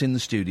was not in the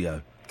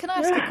studio. Can I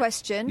ask a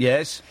question?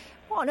 Yes?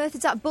 What on earth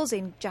is that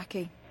buzzing,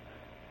 Jackie?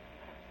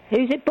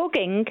 Who's it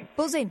bugging?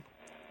 Buzzing.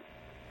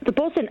 The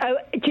buzzing. Oh,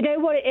 do you know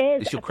what it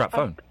is? It's your crap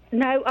phone.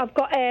 No, I've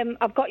got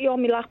you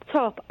on my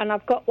laptop, and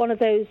I've got one of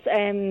those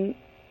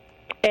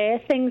air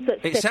things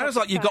that. It sounds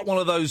like you've got one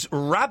of those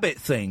rabbit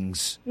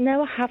things.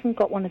 No, I haven't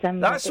got one of them.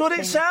 That's what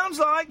it sounds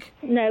like.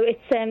 No, it's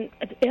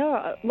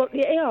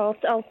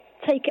I'll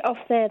take it off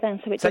there then,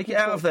 so it. Take it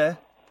out of there.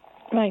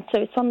 Right, so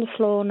it's on the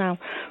floor now.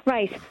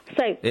 Right,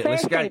 so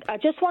first thing, I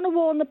just want to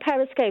warn the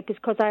Periscopers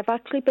because I've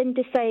actually been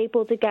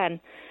disabled again.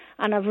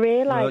 And I've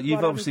realised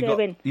what I'm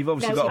doing. You've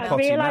obviously got a potty mouth. I've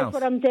realised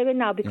what I'm doing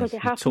now because it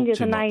happened the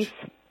other night.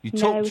 You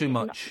talk too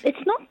much. It's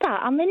not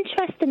that. I'm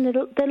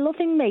interested. They're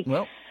loving me.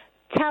 Well,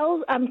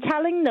 I'm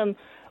telling them,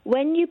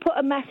 when you put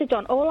a message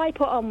on, all I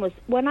put on was,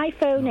 when I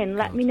phone in,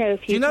 let me know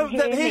if you can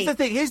hear me.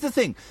 Here's the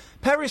thing.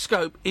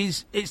 Periscope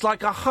it's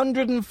like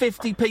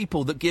 150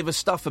 people that give us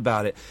stuff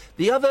about it.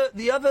 The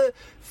other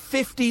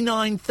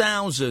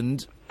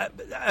 59,000...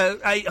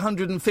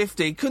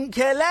 850 couldn't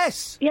care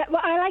less. Yeah,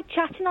 well, I like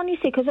chatting on, you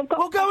see, because I've got...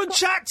 Well, go and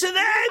chat to them!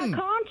 I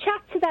can't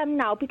chat to them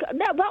now, because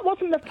that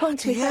wasn't the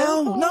point. Bloody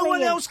hell, no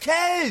one else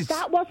cares!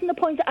 That wasn't the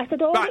point. I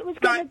said all it was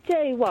going to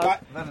do was... Right,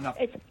 I've had enough.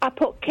 I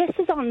put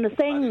kisses on the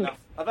thing.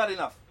 I've had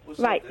enough.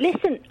 Right,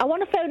 listen, I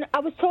want to phone...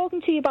 I was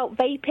talking to you about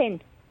vaping.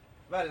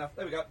 I've had enough.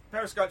 There we go.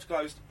 Periscope's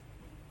closed.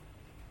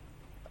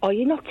 Oh,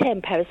 you're not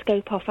turning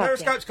Periscope off,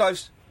 Periscope's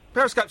closed.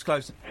 Periscope's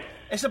closed.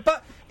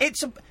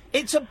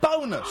 It's a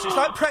bonus. It's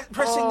like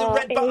pressing the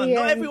red button. Iain.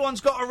 Not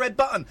everyone's got a red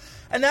button.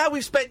 And now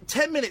we've spent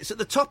 10 minutes at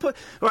the top of...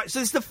 Right,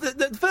 so it's the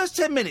first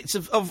 10 minutes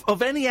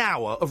of any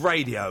hour of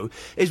radio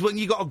is when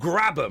you got to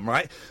grab them,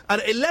 right? And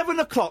at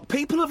 11 o'clock,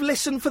 people have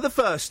listened for the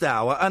first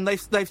hour and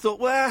they've thought,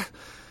 well,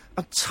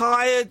 I'm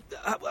tired.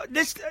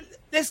 Let's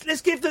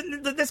give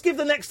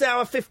the next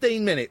hour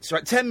 15 minutes,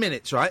 right? 10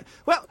 minutes, right?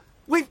 Well,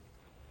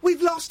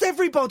 We've lost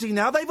everybody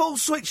now. They've all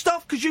switched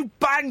off because you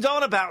banged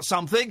on about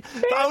something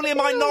that only a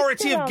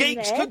minority of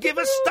geeks could give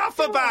us stuff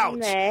about.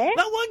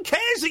 No one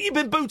cares that you've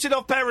been booted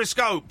off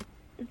Periscope.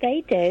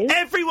 They do.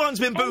 Everyone's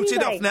been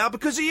booted off now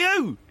because of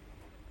you.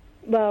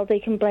 Well, they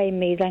can blame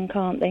me then,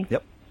 can't they?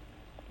 Yep.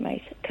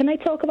 Right. Can I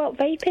talk about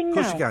vaping now? Of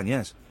course you can,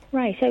 yes.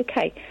 Right,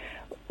 OK.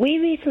 We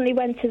recently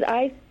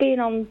I've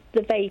been on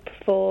the vape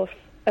for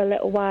a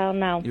little while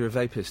now. You're a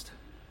vapist?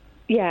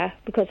 Yeah,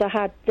 because I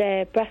had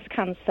breast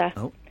cancer.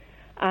 Oh.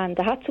 And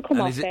I had to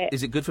come off it.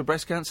 Is it good for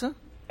breast cancer?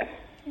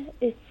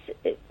 The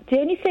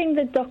only thing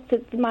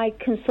my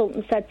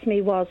consultant said to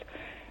me was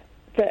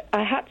that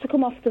I had to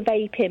come off the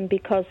vaping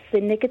because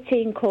the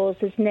nicotine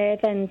causes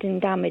nerve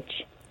ending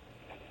damage.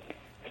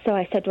 So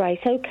I said, right,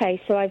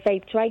 OK. So I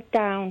vaped right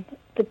down.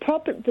 The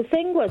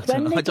thing was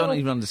I don't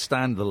even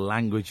understand the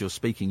language you're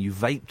speaking. You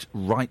vaped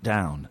right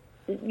down.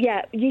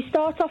 Yeah, you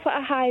start off at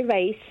a high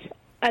rate.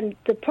 And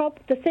the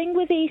thing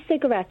with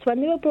e-cigarettes,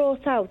 when they were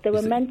brought out, they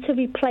were meant to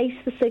replace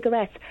the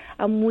cigarettes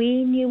and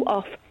wean you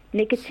off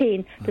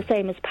nicotine, the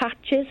same as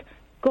patches,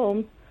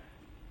 gum,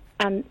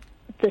 and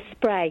the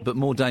spray. But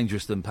more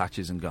dangerous than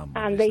patches and gum.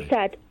 And they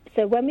said,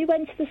 so when we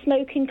went to the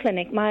smoking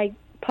clinic, my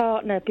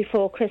partner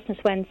before Christmas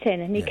went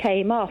in and he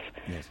came off,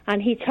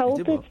 and he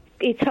told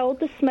He told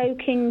the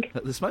smoking...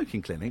 At the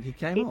smoking clinic, he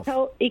came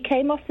off? He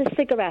came off the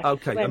cigarette.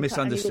 OK, I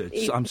misunderstood.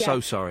 I'm so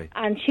sorry.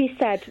 And she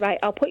said, right,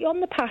 I'll put you on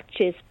the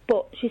patches,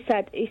 but he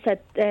said,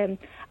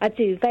 I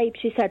do vape.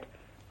 She said,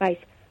 right,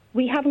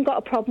 we haven't got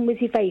a problem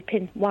with you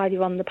vaping while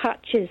you're on the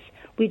patches.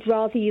 We'd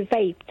rather you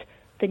vaped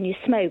than you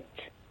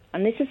smoked.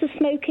 And this is a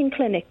smoking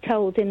clinic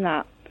told him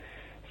that.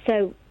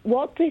 So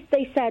what they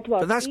said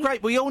was... But that's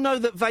great. We all know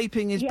that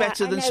vaping is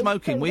better than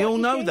smoking. We all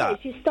know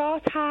that. You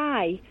start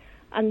high...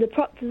 And the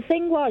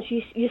thing was,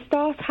 you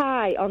start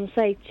high on,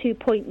 say,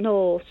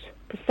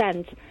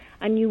 2.0%,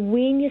 and you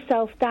wean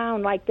yourself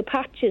down, like the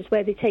patches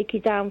where they take you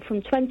down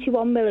from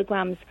 21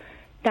 milligrams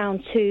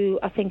down to,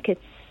 I think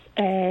it's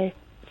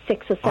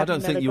 6 or 7 I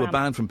don't think milligrams. you were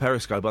banned from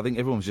Periscope. I think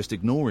everyone was just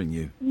ignoring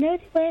you. No,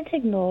 they weren't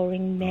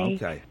ignoring me.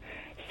 OK.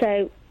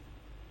 So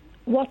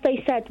what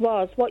they said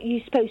was, what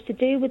you're supposed to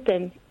do with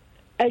them,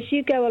 as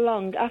you go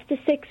along, after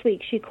 6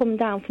 weeks, you come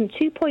down from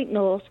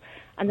 2.0...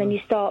 and then you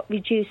start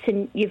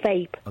reducing your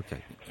vape.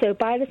 Okay. So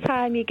by the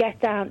time you get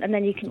down, and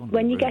then you can,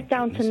 when you get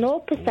down to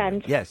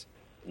 0%, yes,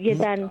 you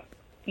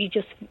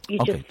just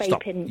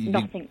vaping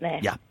nothing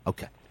there. Yeah.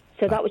 Okay.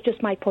 So that was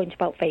just my point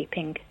about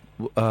vaping.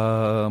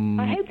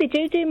 I hope they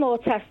do more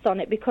tests on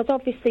it, because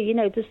obviously, you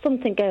know, there's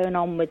something going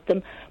on with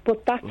them.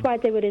 But that's why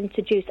they were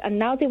introduced, and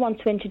now they want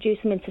to introduce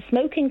them into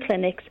smoking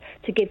clinics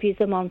to give you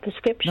them on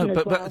prescription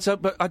as well.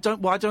 But I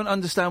don't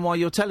understand why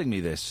you're telling me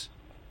this.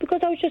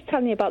 Because I was just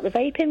telling you about the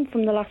vaping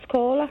from the last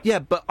caller. Yeah,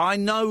 but I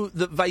know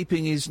that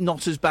vaping is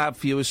not as bad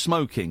for you as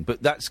smoking,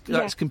 but that's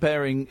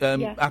comparing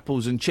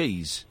apples and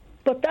cheese.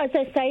 But as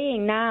they're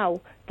saying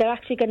now, they're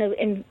actually going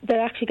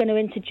to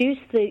introduce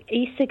the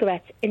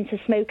e-cigarette into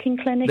smoking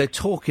clinics. They're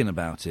talking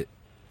about it.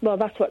 Well,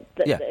 that's what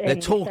they're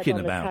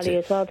talking about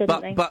it. As well,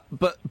 didn't they? But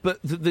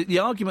the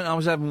argument I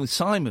was having with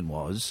Simon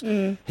was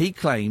he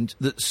claimed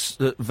that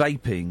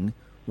vaping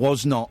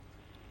was not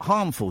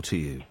harmful to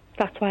you.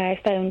 That's why I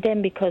phoned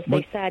in, because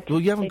they said... Well,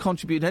 you haven't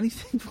contributed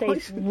anything.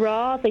 They'd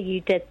rather you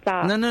did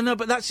that. No,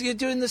 but you're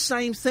doing the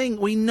same thing.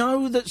 We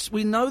know that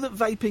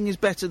vaping is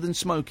better than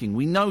smoking.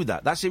 We know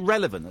that. That's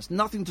irrelevant. That's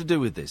nothing to do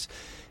with this.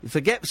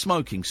 Forget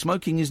smoking.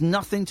 Smoking is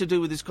nothing to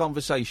do with this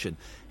conversation.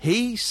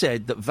 He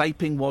said that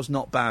vaping was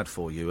not bad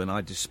for you, and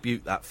I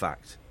dispute that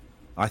fact.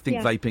 I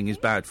think vaping is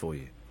bad for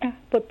you.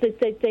 But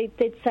they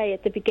did say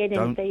at the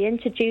beginning they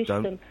introduced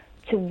them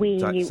to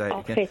wean you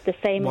off it the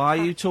same. Why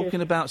are you talking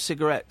about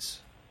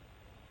cigarettes?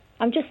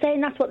 I'm just saying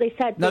that's what they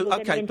said. No,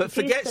 OK, but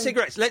forget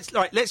cigarettes. Let's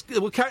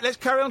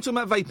carry on talking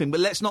about vaping, but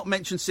let's not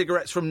mention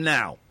cigarettes from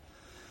now.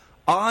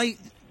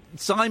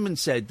 Simon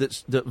said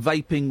that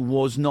vaping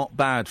was not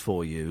bad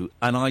for you,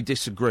 and I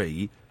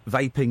disagree.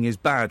 Vaping is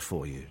bad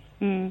for you.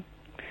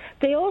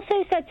 They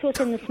also said to us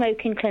in the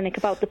smoking clinic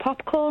about the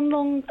popcorn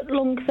lung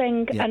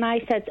thing, and I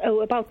said,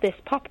 about this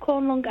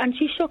popcorn lung, and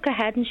she shook her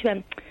head and she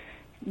went,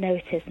 no,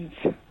 it isn't.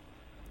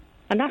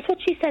 And that's what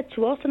she said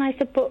to us, and I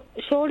said, but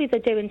surely they're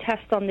doing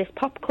tests on this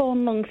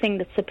popcorn lung thing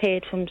that's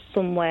appeared from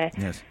somewhere.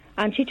 Yes.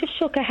 And she just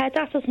shook her head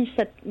at us and she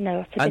said,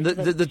 no. And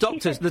the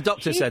doctor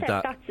said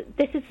that.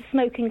 This is a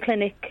smoking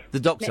clinic. The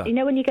doctor? You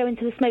know when you go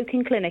into the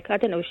smoking clinic? I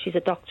don't know if she's a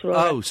doctor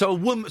or... so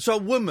a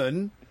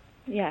woman...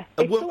 Yeah.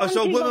 A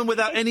woman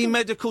without any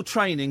medical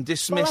training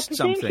dismissed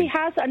something.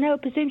 I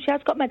presume she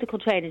has got medical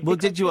training. Well,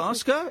 did you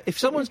ask her? If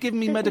someone's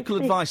giving me medical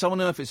advice, I want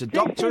to know if it's a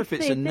doctor, if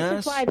it's a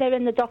nurse. This is why they're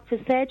in the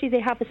doctor's surgery.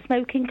 They have a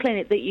smoking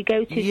clinic that you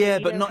go to. Yeah,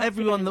 but not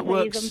everyone that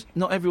works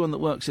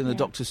in the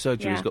doctor's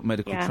surgery has got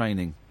medical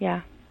training.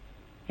 Yeah.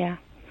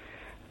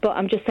 But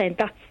I'm just saying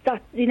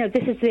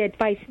this is the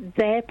advice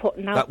they're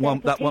putting out.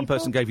 That one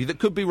person gave you that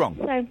could be wrong.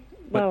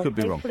 Could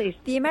be wrong.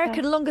 The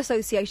American Lung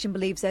Association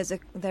believes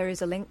there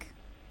is a link.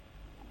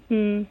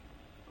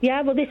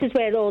 Yeah, well, this is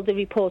where all the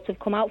reports have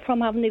come out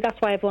from, haven't they?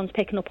 That's why everyone's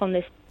picking up on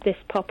this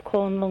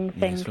popcorn lung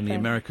thing. Yes, from the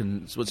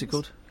American... What's it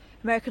called?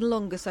 American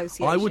Lung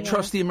Association. I would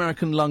trust the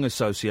American Lung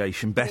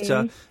Association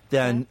better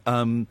than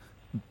a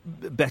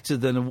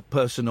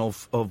person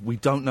of... We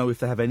don't know if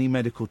they have any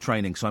medical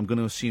training, so I'm going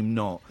to assume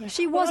not. Yeah.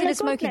 She was in a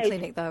smoking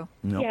clinic, though.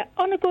 No. Yeah,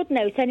 on a good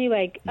note,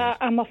 anyway, yes.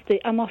 I'm off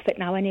it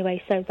now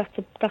anyway, so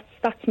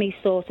that's me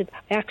sorted.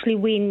 I actually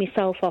weaned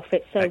myself off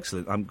it, so...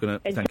 Excellent. I'm going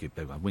to... Thank you,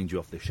 Bill. I weaned you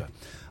off this show.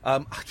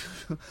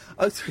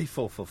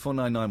 0344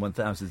 499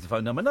 1000 is the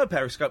phone number. No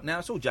Periscope now.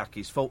 It's all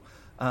Jackie's fault.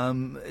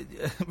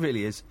 It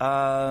really is.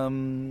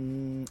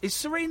 Is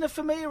Serena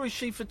for me or is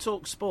she for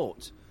Talk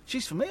Sport?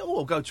 She's for me. Oh,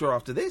 I'll go to her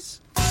after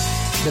this.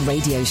 The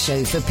radio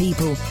show for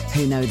people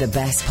who know the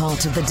best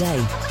part of the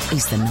day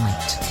is the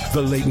night.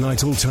 The Late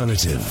Night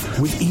Alternative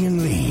with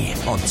Iain Lee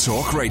on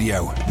Talk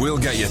Radio. We'll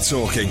get you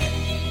talking.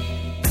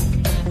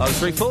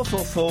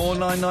 0344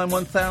 499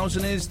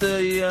 1000 is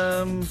the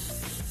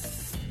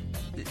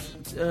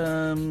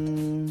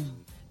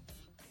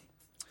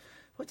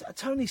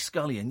Tony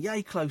Scullion,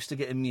 yay close to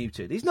getting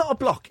muted. He's not a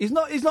block. He's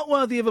not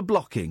worthy of a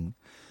blocking.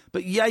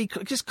 But yay,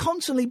 just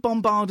constantly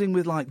bombarding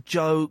with like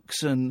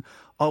jokes and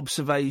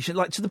observation,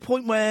 like to the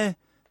point where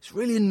it's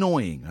really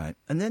annoying, right?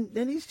 And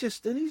then he's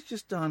just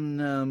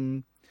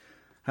done.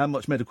 How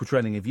much medical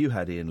training have you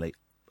had, Iain Lee?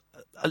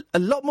 A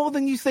lot more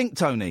than you think,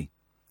 Tony.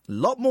 A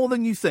lot more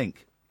than you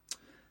think.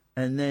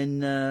 And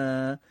then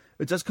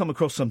it does come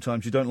across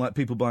sometimes you don't like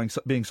people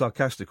being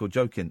sarcastic or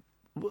joking.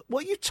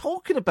 What are you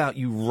talking about,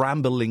 you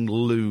rambling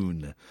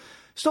loon?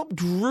 Stop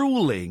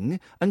drooling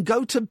and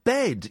go to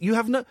bed. You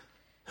have no...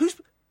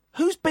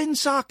 Who's been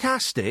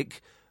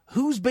sarcastic?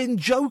 Who's been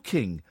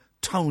joking?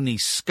 Tony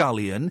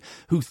Scullion,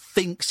 who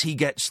thinks he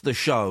gets the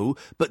show,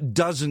 but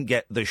doesn't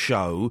get the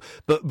show,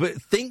 but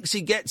thinks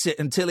he gets it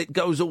until it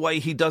goes away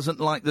he doesn't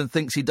like, then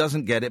thinks he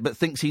doesn't get it, but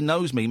thinks he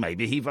knows me.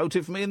 Maybe he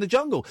voted for me in the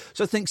jungle,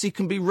 so thinks he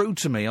can be rude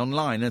to me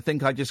online and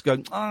think I just go,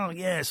 oh,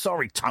 yeah,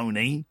 sorry,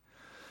 Tony.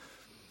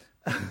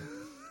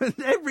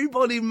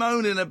 Everybody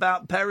moaning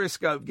about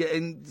Periscope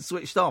getting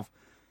switched off.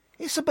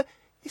 It's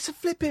a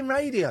flipping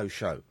radio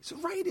show. It's a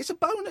bonus.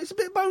 It's a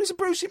bit of bonus, a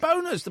Brucey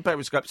bonus, the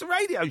Periscope. It's a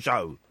radio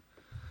show.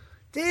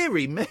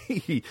 Deary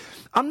me.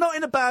 I'm not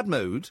in a bad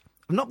mood.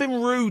 I've not been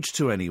rude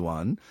to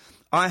anyone.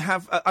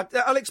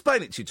 I'll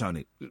explain it to you,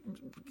 Tony.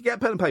 Get a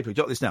pen and paper.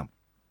 Jot this down.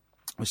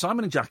 With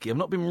Simon and Jackie, I've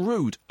not been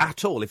rude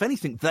at all. If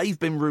anything, they've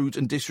been rude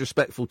and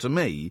disrespectful to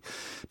me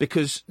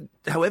because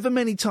however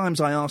many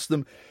times I asked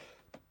them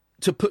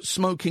to put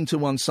smoking to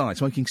one side,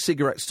 smoking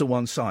cigarettes to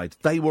one side,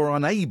 they were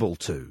unable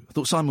to. I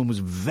thought Simon was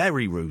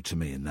very rude to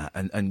me in that,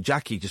 and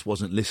Jackie just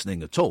wasn't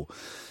listening at all.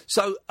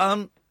 So,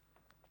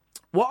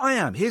 what I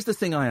am, here's the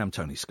thing I am,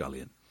 Tony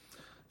Scullion,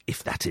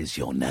 if that is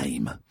your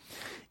name,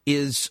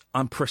 is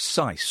I'm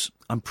precise.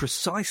 I'm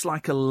precise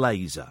like a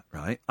laser,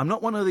 right? I'm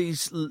not one of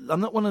these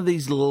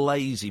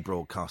lazy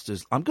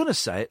broadcasters. I'm going to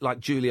say it like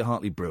Julia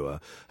Hartley-Brewer,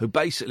 who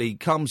basically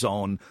comes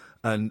on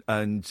and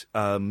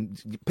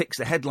picks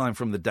the headline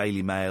from the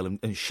Daily Mail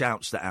and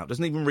shouts that out.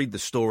 Doesn't even read the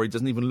story,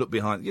 doesn't even look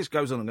behind it. Just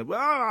goes on and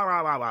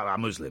goes,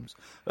 Muslims.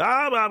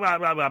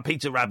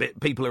 Peter Rabbit,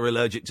 people are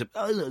allergic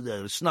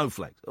to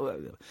snowflakes.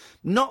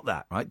 Not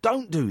that, right?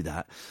 Don't do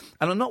that.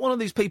 And I'm not one of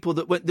these people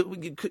that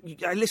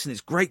listen,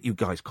 it's great you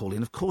guys call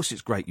in. Of course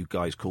it's great you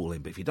guys call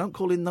in. But if you don't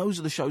call in, those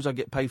are the shows I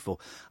get paid for.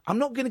 I'm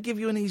not going to give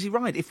you an easy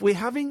ride. If we're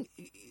having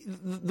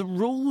the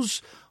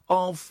rules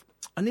of,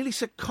 I nearly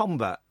said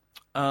combat,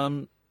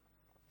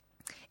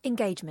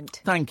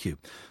 engagement. Thank you.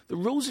 The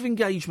rules of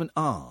engagement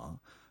are,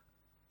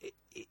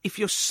 if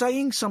you're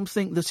saying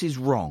something that is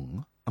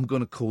wrong, I'm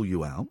going to call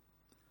you out.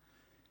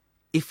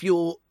 If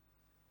you're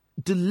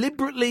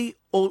deliberately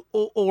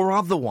or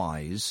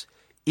otherwise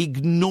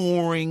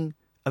ignoring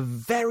a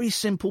very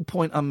simple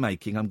point I'm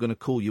making, I'm going to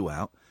call you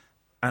out.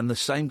 And the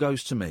same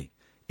goes to me.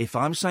 If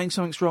I'm saying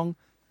something's wrong,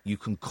 you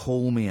can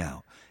call me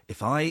out.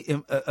 If I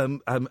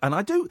and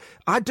I do,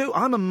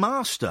 I'm a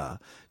master.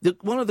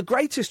 One of the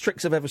greatest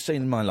tricks I've ever seen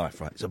in my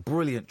life, right? It's a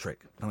brilliant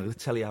trick. I'm going to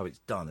tell you how it's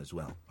done as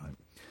well, right?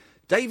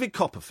 David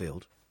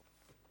Copperfield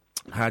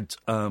had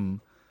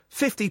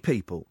 50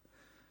 people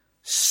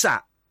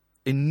sat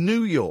in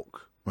New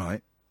York,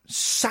 right?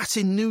 Sat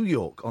in New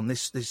York on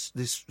this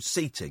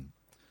seating,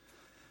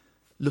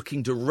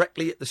 looking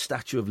directly at the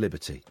Statue of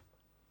Liberty,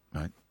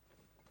 right?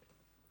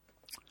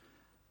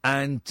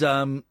 And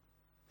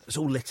it's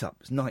all lit up.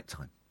 It's night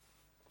time.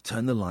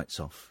 Turn the lights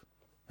off.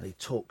 And he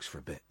talks for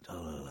a bit.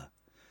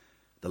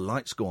 The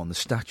lights go on. The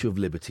Statue of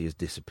Liberty has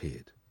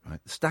disappeared.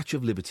 Right? The Statue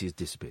of Liberty has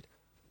disappeared.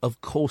 Of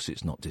course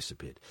it's not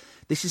disappeared.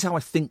 This is how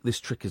I think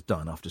this trick is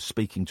done after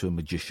speaking to a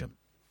magician.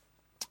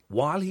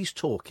 While he's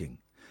talking,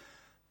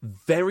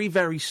 very,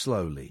 very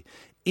slowly,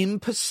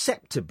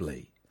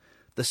 imperceptibly,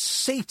 the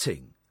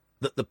seating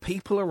that the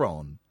people are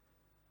on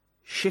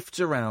shifts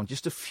around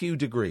just a few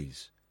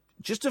degrees.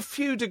 Just a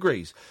few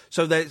degrees.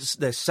 So they're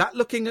sat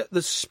looking at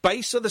the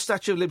space of the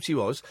Statue of Liberty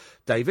was.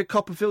 David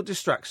Copperfield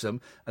distracts them,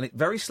 and it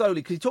very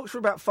slowly, because he talks for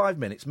about 5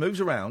 minutes, moves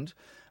around,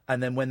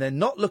 and then when they're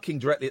not looking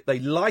directly, they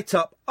light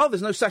up. Oh,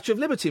 there's no Statue of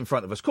Liberty in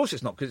front of us. Of course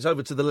it's not, because it's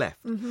over to the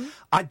left. Mm-hmm.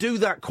 I do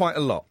that quite a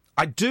lot.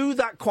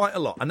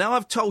 And now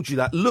I've told you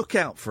that, look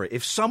out for it.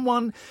 If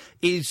someone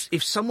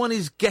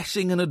is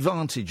getting an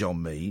advantage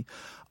on me,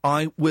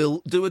 I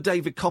will do a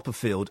David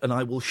Copperfield, and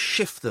I will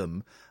shift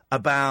them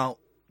about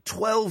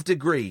 12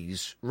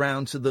 degrees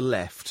round to the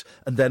left,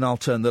 and then I'll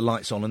turn the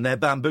lights on and they're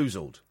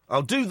bamboozled.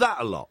 I'll do that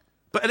a lot.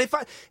 But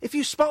if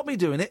you spot me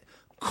doing it,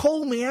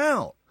 call me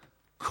out.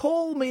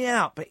 Call me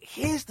out. But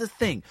here's the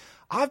thing.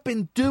 I've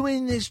been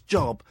doing this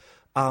job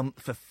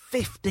for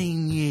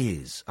 15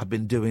 years. I've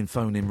been doing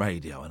phone-in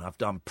radio, and I've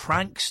done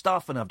prank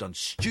stuff, and I've done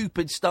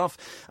stupid stuff,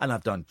 and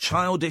I've done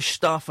childish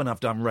stuff, and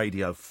I've done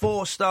Radio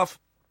 4 stuff.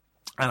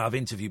 And I've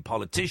interviewed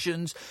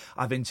politicians.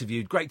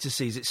 Great to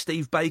see, is it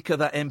Steve Baker,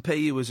 that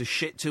MP who was a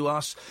shit to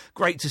us?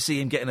 Great to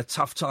see him getting a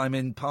tough time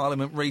in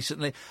Parliament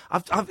recently.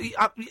 I'm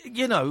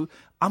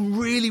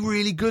really,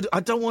 really good.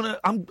 I'm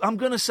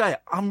going to say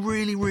it. I'm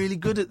really, really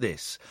good at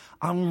this.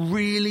 I'm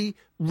really,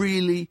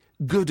 really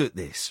good at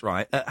this,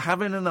 right? At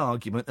having an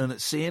argument and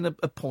at seeing a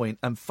point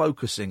and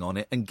focusing on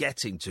it and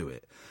getting to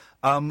it.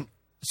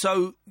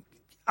 So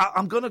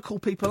I'm going to call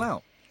people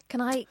out. Can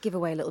I give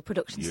away a little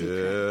production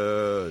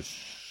secret?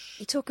 Yes.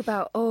 You talk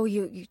about,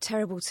 you're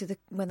terrible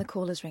when the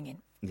caller's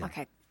ringing. Yeah.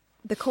 Okay.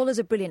 The callers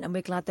are brilliant and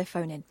we're glad they're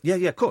phoning. Yeah,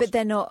 of course. But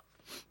they're not.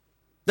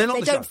 They're not they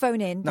the don't show. phone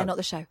in, No. they're not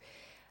the show.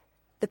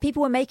 The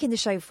people we're making the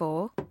show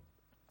for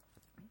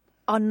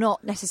are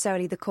not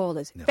necessarily the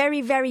callers. No.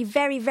 Very, very,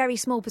 very, very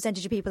small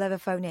percentage of people ever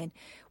phone in.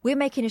 We're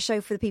making a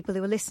show for the people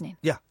who are listening.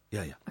 Yeah.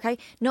 Okay?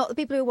 Not the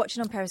people who are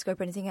watching on Periscope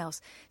or anything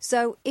else.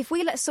 So if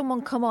we let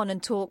someone come on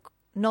and talk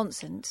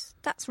nonsense,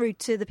 that's rude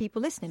to the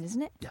people listening,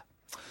 isn't it? Yeah.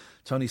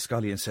 Tony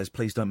Scullion says,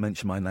 please don't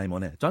mention my name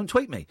on air. Don't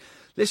tweet me.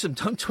 Listen,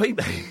 don't tweet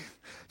me.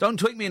 Don't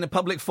tweet me in a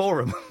public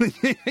forum.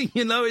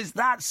 You know, it's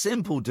that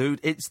simple,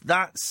 dude. It's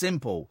that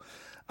simple.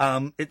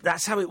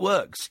 That's how it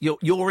works.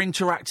 You're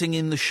interacting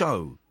in the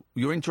show.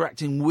 You're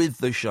interacting with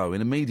the show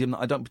in a medium that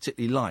I don't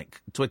particularly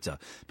like, Twitter.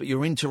 But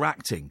you're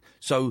interacting.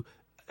 So,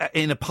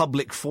 in a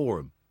public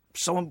forum.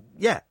 So,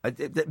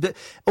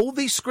 all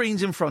these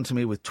screens in front of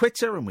me with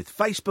Twitter and with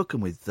Facebook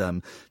and with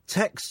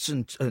texts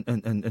and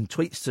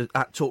tweets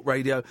at Talk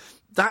Radio,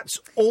 that's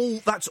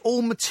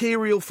all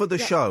material for the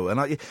show. And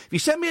if you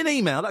send me an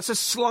email, that's a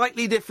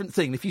slightly different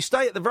thing. If you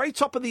stay at the very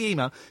top of the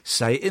email,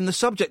 say it in the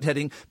subject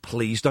heading,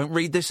 please don't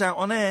read this out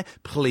on air,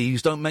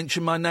 please don't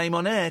mention my name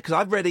on air, because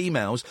I've read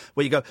emails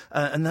where you go,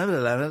 I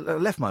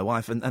left my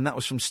wife, and that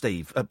was from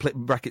Steve,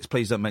 brackets,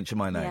 please don't mention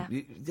my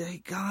name. Yeah.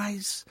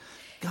 Guys.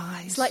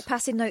 It's like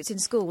passing notes in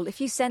school. If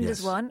you send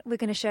us one, we're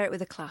going to share it with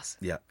the class.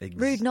 Yeah.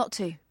 Rude not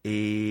to.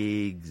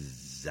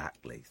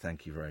 Exactly.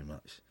 Thank you very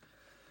much.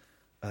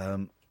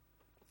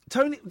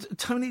 Tony.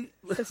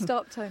 So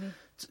stop, Tony.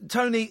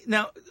 Tony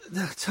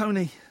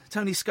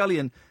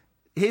Scullion,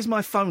 here's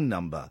my phone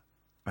number.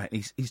 Right,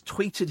 he's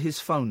tweeted his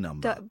phone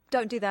number.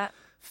 Don't do that.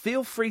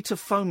 Feel free to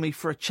phone me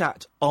for a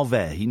chat of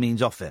air. He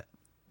means off it.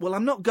 Well,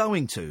 I'm not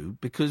going to,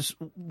 because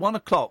 1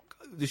 o'clock,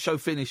 the show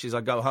finishes,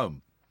 I go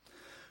home.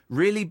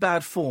 Really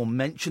bad form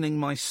mentioning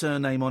my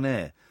surname on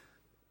air.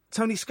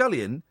 Tony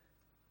Scullion,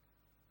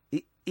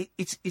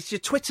 it's your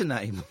Twitter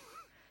name.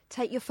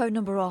 Take your phone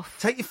number off.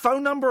 Take your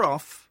phone number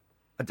off.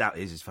 I doubt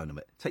it is his phone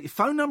number. Take your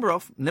phone number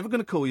off, never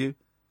going to call you,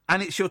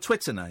 and it's your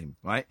Twitter name,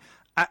 right?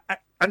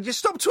 And just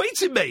stop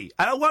tweeting me,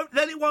 and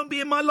then it won't be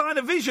in my line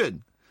of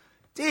vision.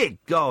 Dear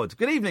God.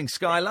 Good evening,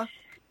 Skylar.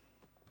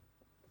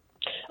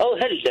 Oh,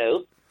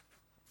 hello.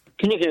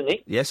 Can you hear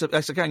me? Yes, I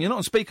can. You're not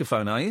on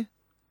speakerphone, are you?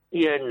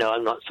 Yeah, no,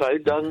 I'm not.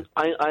 Sorry, I'm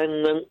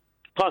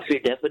partially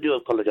deaf. I do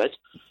apologise.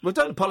 Well,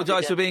 don't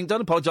apologise for being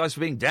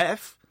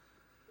deaf.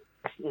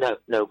 No,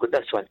 good.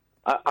 That's fine.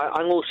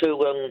 I'm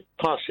also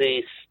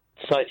partially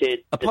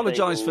sighted.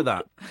 Apologise for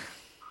that.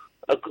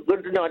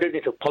 No, I don't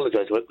need to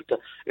apologise for it. But,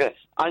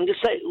 I'm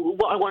just saying.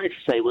 What I wanted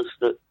to say was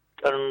that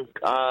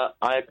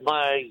I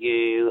admire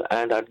you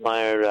and I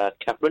admire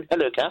Catherine.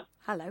 Hello, Kath.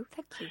 Hello,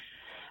 thank you.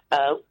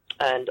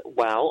 And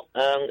wow,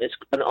 it's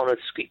an honour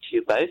to speak to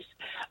you both.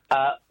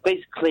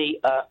 Basically,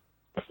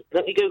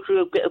 let me go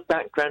through a bit of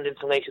background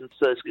information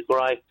first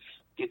before I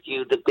give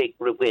you the big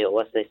reveal,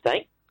 as they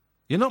say.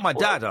 You're not my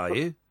dad, are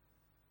you?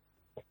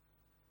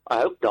 I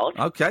hope not.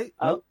 Okay.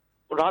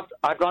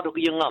 I'd rather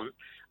be your mum.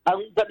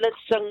 But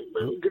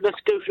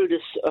let's go through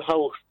this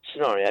whole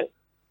scenario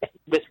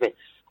with me.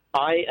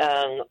 I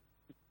am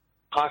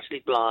partially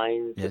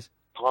blind. Yes.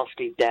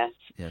 Partially deaf.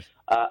 Yes.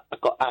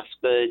 I've got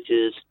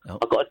Asperger's. Oh.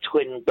 I've got a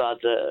twin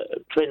brother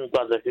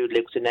who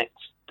lives in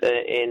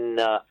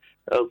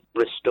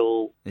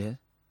Bristol. Yeah.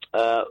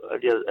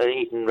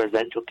 He's in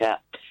residential care.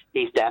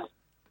 He's deaf.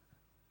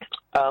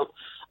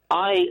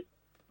 I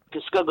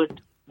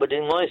discovered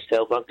within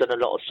myself, I've done a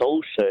lot of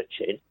soul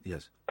searching.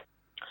 Yes.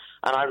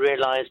 And I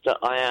realised that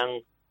I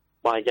am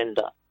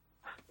bigender.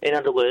 In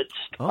other words,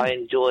 I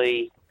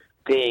enjoy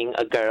being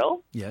a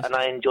girl. Yes. And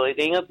I enjoy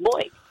being a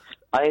boy.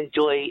 I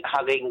enjoy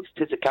having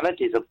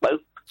physicalities of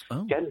both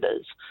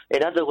genders.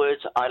 In other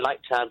words, I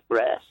like to have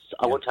breasts.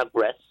 I want to have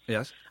breasts.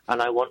 Yes. And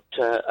I want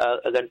to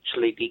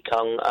eventually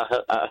become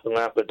a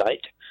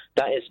hermaphrodite.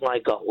 That is my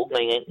goal,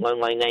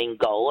 my main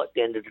goal at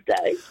the end of the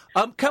day.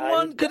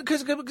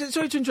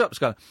 Sorry to interrupt,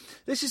 Scott.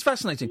 This is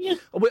fascinating. Yeah.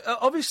 We're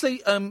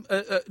obviously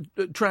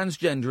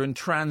transgender and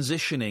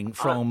transitioning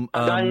from.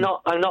 I'm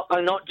not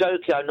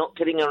joking. I'm not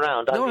kidding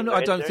around.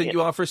 I don't think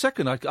you are for a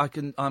second. I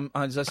can.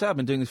 As I say, I've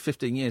been doing this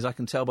 15 years. I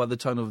can tell by the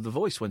tone of the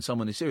voice when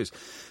someone is serious.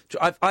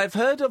 I've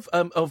heard of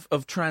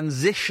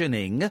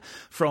transitioning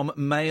from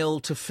male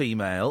to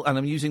female, and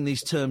I'm using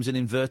these terms in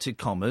inverted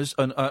commas,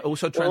 and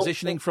also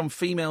transitioning from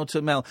female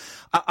to male.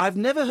 I've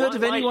never heard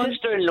of anyone. My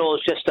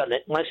sister-in-law's just done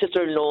it. My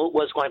sister-in-law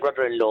was my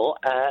brother-in-law,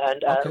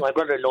 and my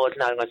brother-in-law is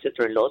now my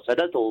sister-in-law. So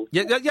that's all.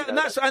 Yeah,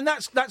 and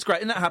that's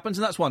great, and that happens,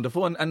 and that's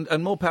wonderful,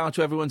 and more power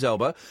to everyone's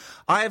elbow.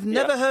 I have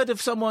never heard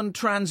of someone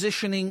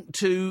transitioning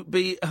to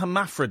be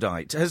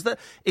hermaphrodite. Does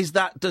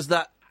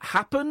that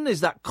happen?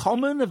 Is that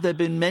common? Have there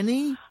been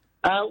many?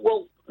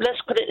 Well, let's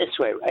put it this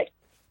way, right?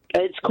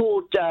 It's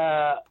called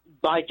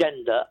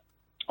bigender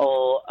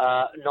or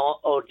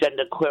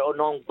genderqueer or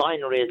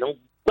non-binaryism,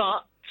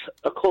 but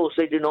of course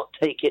they do not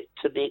take it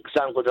to the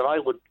example that I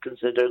would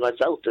consider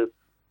myself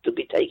to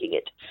be taking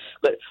it.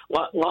 But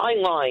my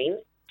mind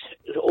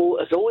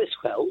has always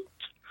felt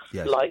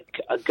like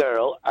a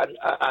girl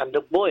and a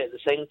boy at the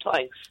same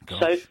time. Gosh.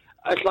 So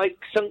it's like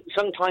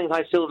sometimes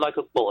I feel like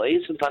a boy,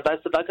 sometimes I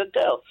feel like a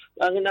girl.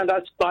 And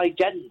that's by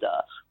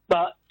gender.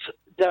 But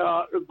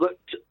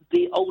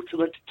the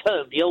ultimate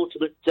term, the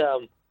ultimate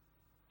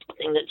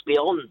something that's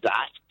beyond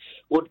that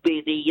would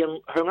be the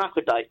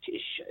hermaphrodite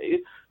issue.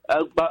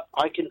 But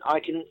I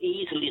can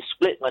easily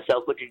split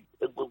myself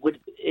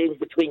in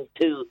between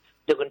two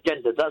different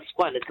genders. That's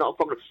fine. It's not a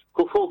problem.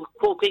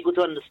 For people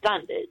to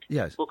understand it,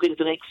 yes. For people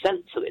to make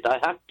sense of it, I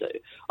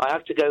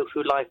have to go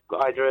through life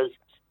either as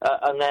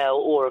a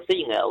male or a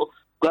female.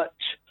 But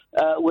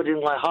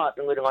within my heart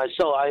and within my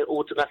soul, I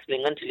automatically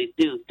mentally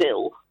do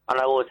feel, and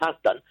I always have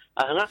done,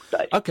 a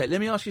hermaphrodite. Okay, let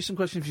me ask you some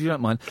questions if you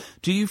don't mind.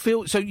 Do you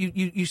feel... So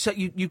you said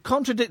you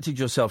contradicted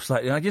yourself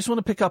slightly, and I just want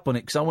to pick up on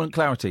it because I want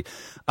clarity.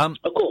 Of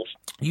course.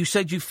 You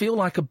said you feel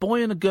like a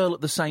boy and a girl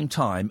at the same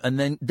time,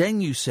 and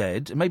then you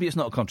said... Maybe it's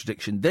not a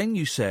contradiction. Then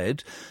you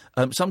said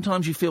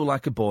sometimes you feel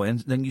like a boy, and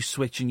then you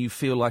switch and you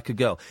feel like a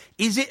girl.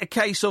 Is it a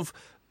case of...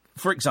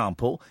 For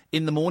example,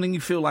 in the morning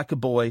you feel like a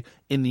boy,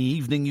 in the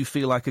evening you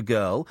feel like a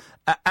girl,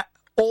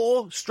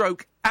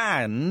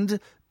 and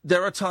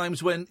there are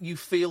times when you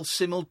feel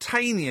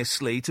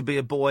simultaneously to be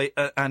a boy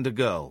and a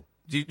girl.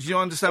 Do you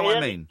understand what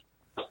I mean?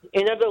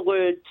 In other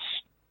words,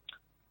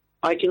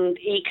 I can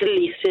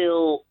equally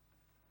feel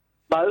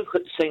both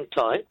at the same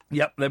time.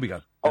 Yep, there we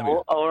go.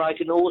 Or I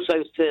can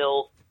also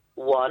feel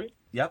one.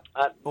 Yep.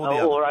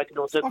 Or I can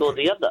also feel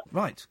the other.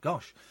 Right,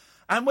 gosh.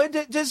 And where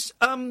does...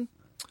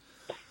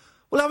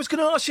 Well, I was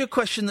going to ask you a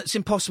question that's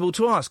impossible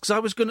to ask, because I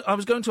was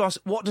going to ask,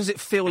 what does it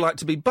feel like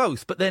to be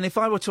both? But then if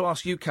I were to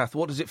ask you, Kath,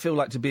 what does it feel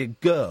like to be a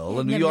girl?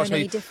 And you ask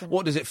me,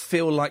 what does it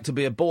feel like to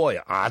be a boy?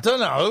 I don't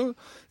know.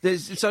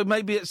 So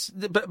maybe it's...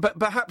 But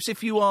perhaps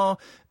if you are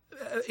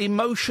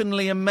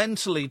emotionally and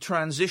mentally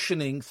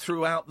transitioning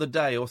throughout the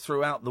day or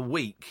throughout the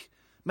week,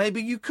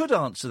 maybe you could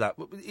answer that.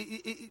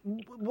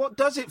 What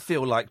does it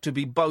feel like to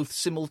be both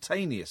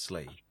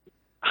simultaneously?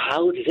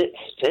 How does it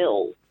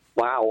feel?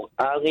 Wow.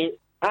 I mean...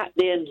 At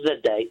the end of the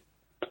day,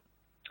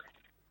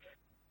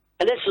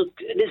 and this is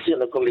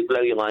going to probably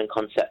blow your mind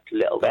concept a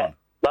little bit,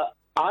 but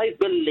I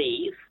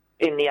believe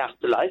in the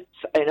afterlife.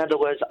 In other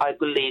words, I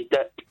believe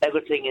that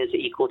everything is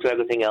equal to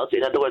everything else.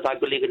 In other words, I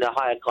believe in a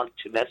higher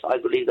consciousness. I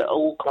believe that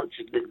all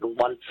consciousness is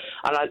one,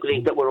 and I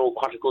believe that we're all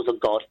particles of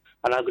God,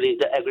 and I believe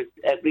that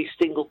every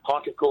single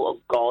particle of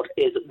God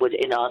is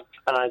within us,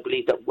 and I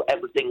believe that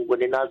everything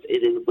within us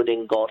is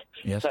within God.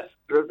 Yes. So,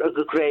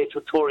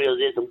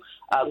 creatorialism.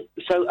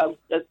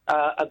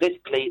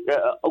 Basically,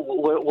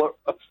 we're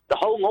the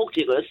whole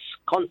multiverse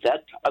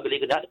concept. I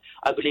believe in that.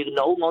 I believe in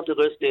the whole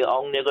multiverse, the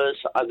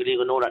omniverse. I believe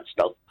in all that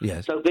stuff.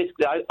 Yes. So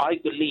basically, I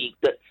believe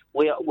that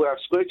we're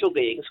spiritual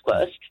beings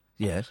first.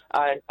 Yes.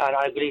 And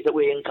I believe that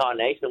we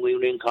incarnate, and we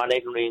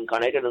reincarnate, and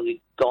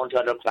we go on to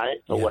other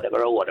planets or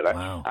whatever.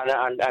 Wow.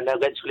 And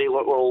eventually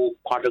we're all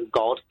part of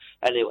God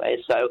anyway.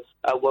 So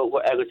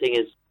everything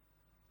is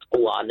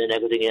one and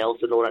everything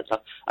else and all that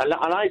stuff. And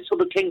I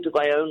sort of came to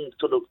my own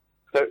sort of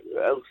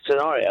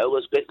scenario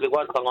was basically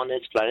once I'm on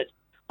this planet,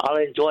 I'll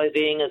enjoy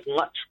being as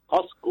much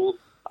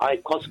I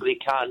possibly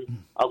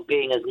can of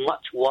being as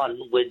much one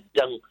with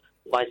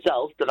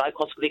myself that I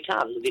possibly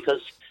can,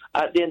 because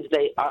at the end of the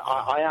day,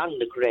 I am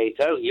the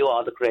creator, you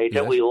are the creator,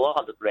 yes. We all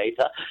are the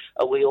creator,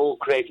 we all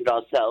created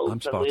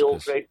ourselves, and we all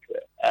create...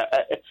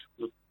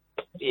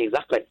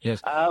 exactly.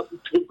 Yes.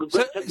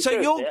 So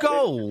your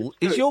goal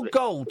is your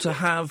goal to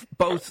have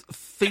both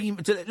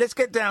let's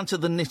get down to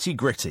the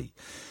nitty-gritty.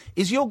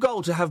 Is your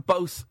goal to have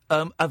both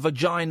a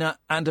vagina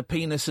and a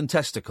penis and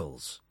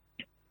testicles?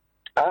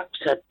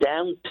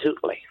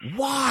 Absolutely.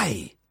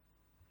 Why?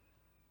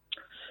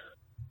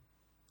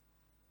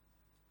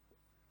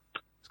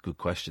 It's a good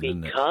question,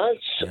 isn't it? Because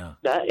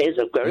that is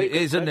a very good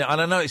isn't it? I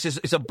don't know.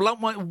 It's a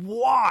blunt one.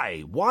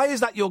 Why? Why is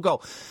that your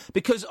goal?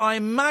 Because I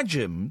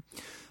imagine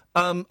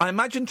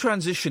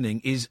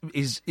transitioning is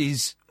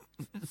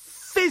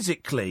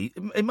physically,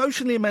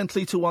 emotionally and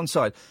mentally to one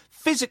side,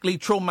 physically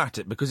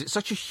traumatic because it's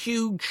such a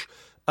huge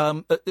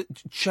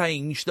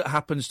change that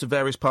happens to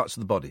various parts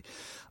of the body.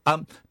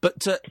 But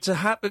to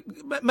have,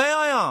 may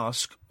I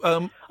ask?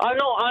 I'm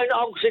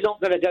obviously not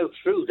going to go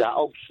through that.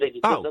 Obviously,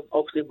 because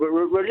obviously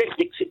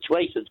realistic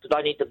situations. Because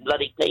I need to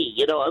bloody pee.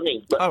 You know what I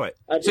mean? But, all right.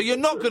 So you're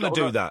not going to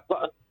do that.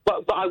 But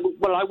I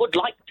would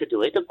like to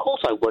do it. Of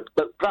course I would.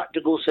 But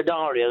practical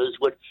scenarios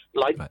would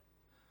like. Right.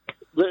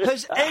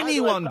 Has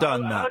anyone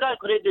done that? How do I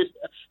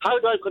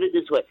put it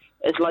this way?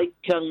 It's like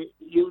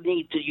you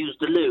need to use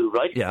the loo,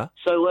 right? Yeah.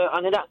 So at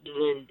the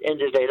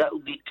end of the day, that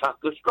would be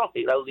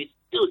catastrophic. That would be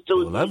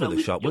all over the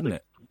shop, wouldn't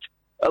it?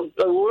 All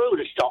over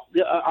the shop.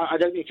 I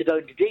don't need to go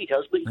into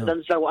details, but you can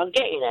understand what I'm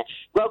getting at.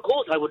 Well, of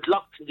course, I would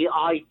love to be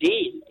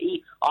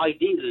ideally,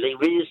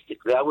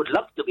 realistically, I would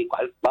love to be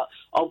both, but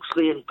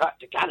obviously in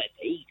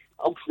practicality,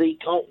 obviously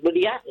can't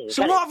really happen.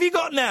 So what have you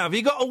got now? Have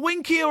you got a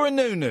winky or a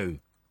noo-noo?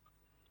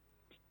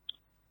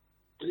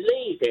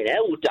 Leave it,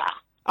 elder.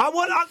 I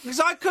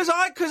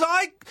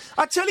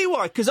tell you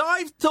why, because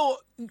I thought,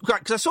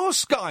 because I saw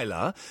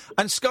Skylar,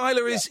 and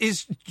Skylar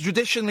is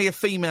traditionally a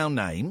female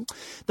name.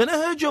 Then I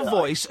heard your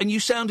voice, and you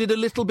sounded a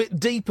little bit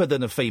deeper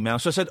than a female.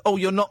 So I said, "Oh,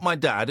 you're not my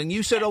dad," and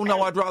you said, "Oh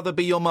no, I'd rather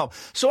be your mum."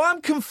 So I'm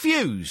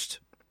confused.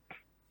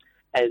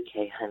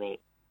 Okay,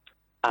 honey,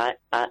 I'm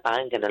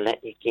going to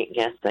let you keep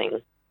guessing.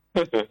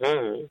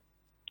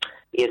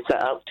 it's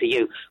up to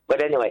you.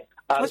 But anyway,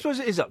 I suppose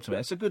it is up to me.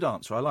 It's a good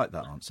answer. I like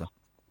that answer.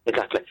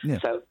 Exactly. Yeah.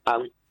 So,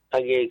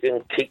 you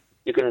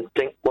can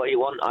think what you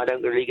want. I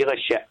don't really give a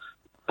shit.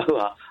 I've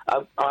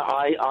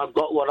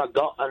got what I've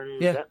got,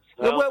 and yeah.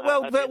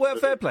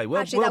 Fair play.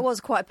 Actually, that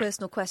was quite a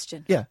personal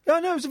question. Yeah,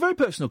 no, it was a very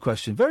personal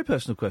question. Very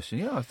personal question.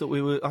 Yeah, I thought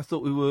we were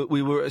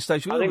at a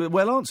stage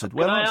well answered.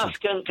 Can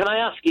I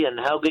ask Ian,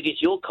 how big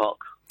is your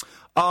cock?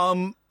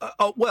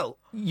 Well,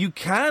 you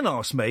can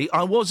ask me.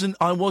 I wasn't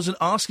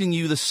asking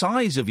you the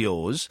size of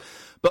yours,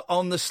 but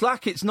on the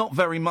Slack, it's not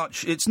very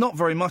much. It's not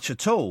very much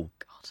at all.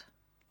 God.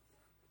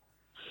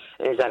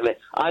 Exactly.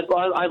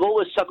 I've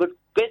always suffered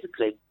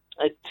physically.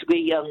 To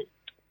be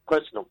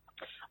personal,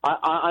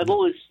 I've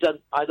always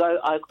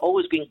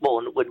been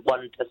born with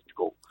one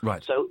testicle.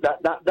 Right. So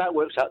that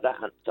works out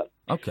that answer.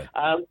 Okay.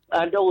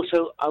 And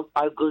also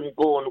I've been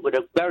born with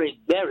a very,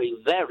 very,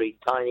 very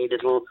tiny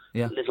little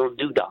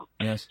doodah.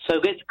 Yes.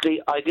 So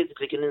basically, I can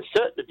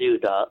insert the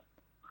doodah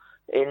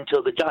into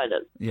a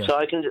vagina. Yeah. So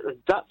I can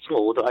that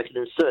small that I can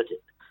insert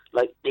it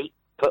like deep.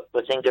 Put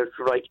my finger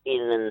right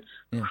in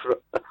and...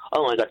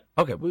 Oh, my God.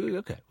 Okay, well,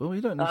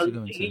 you don't need to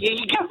go into...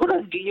 You get what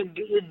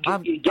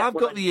I've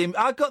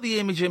got the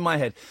image in my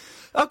head.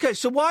 Okay,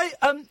 so why...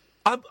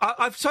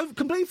 I've so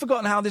completely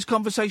forgotten how this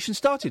conversation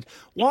started.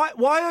 Why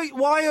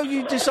are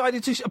you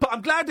decided to... But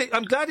I'm glad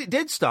it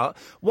did start.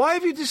 Why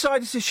have you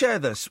decided to share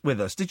this with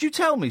us? Did you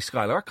tell me,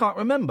 Skylar? I can't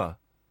remember.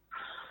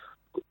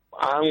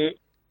 I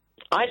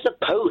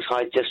suppose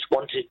I just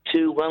wanted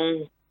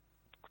to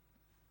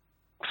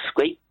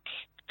speak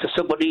to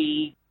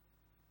somebody.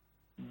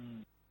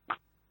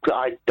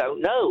 I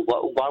don't know.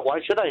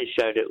 Why should I have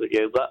shared it with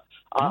you? But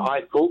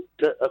I thought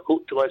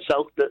to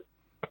myself that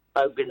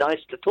it would be nice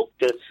to talk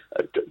to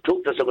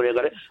somebody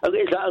about it.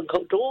 Is that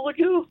uncomfortable with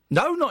you?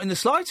 No, not in the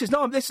slightest.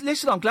 No, listen.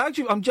 I'm glad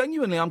I'm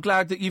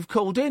glad that you've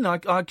called in.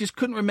 I just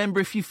couldn't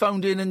remember if you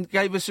phoned in and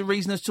gave us a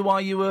reason as to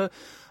why you were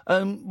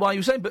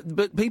saying.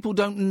 But people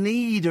don't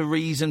need a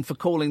reason for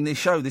calling this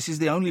show. This is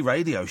the only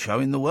radio show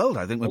in the world,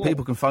 I think, where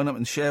people can phone up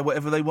and share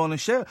whatever they want to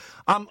share.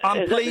 I'm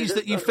pleased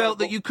that you felt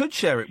that you could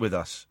share it with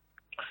us.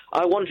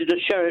 I wanted to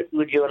share it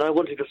with you, and I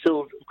wanted to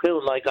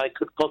feel like I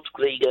could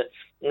possibly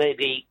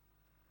maybe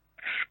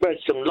spread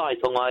some light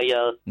on my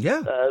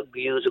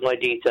views and my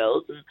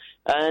details,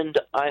 and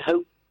I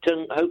hope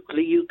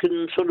hopefully you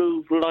can sort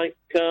of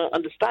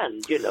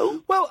understand.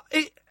 Well,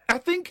 I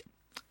think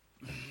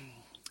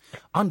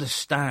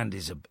understand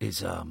is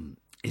a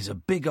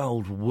big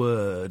old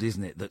word,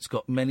 isn't it? That's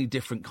got many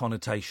different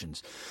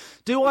connotations.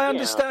 Do I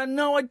understand?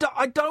 No, I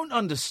don't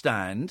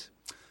understand,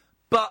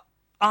 but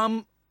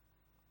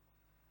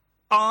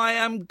I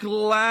am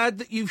glad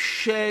that you've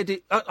shared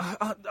it.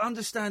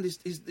 Understand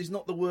is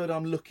not the word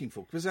I'm looking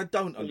for, because I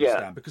don't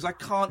understand, because I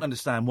can't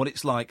understand what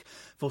it's like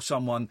for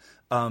someone.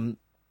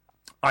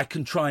 I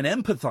can try and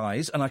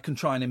empathise and I can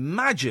try and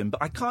imagine,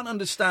 but I can't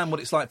understand what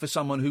it's like for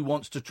someone who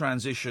wants to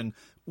transition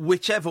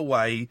whichever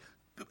way,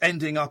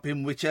 ending up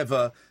in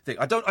whichever thing.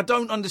 I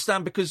don't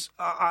understand, because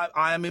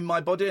I am in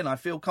my body and I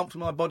feel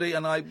comfortable in my body,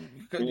 and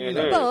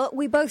But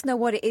we both know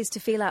what it is to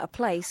feel out of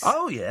place.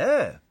 Oh,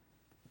 yeah.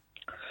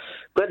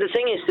 But the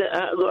thing is,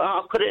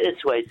 I'll put it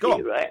this way to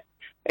you, right?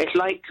 It's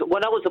like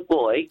when I was a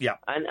boy,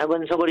 and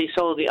when somebody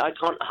told me I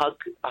can't hug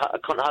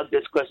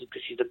this person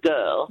because she's a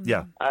girl,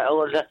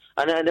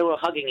 and then they were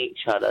hugging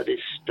each other, the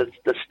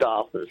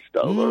staff and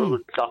stuff,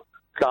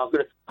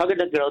 hugging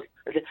the girls.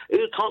 I said,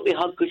 you can't be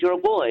hugged because you're a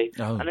boy.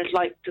 Oh. And it's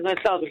like, to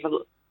myself, it's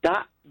like,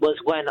 that was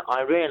when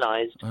I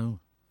realised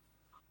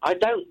I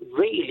don't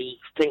really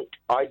think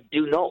I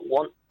do not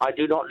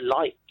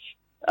like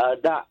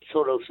that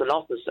sort of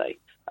synopsis.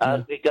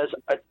 Because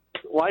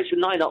why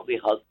shouldn't I not be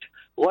hugged?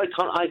 Why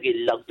can't I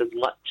be loved as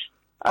much?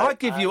 I'd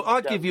give you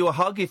a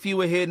hug if you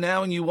were here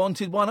now and you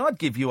wanted one. I'd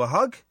give you a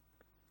hug.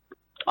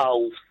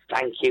 Oh,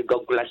 thank you.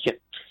 God bless you.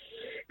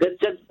 But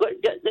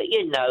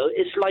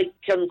it's like,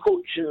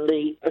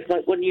 unfortunately, it's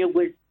like when you're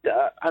with,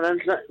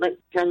 unfortunately,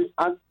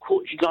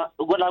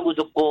 when I was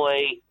a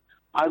boy,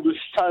 I was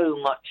so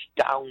much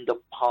down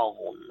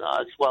upon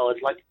as well.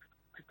 It's like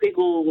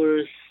people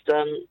were,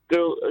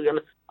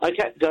 I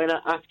kept going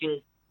out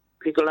asking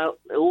people out,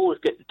 they're always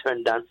getting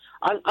turned down.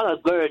 I'm a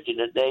virgin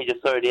at the age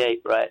of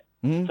 38, right?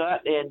 Mm-hmm. So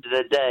at the end of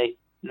the day,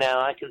 now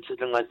I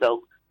consider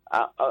myself,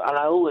 and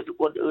I always, it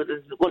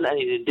wasn't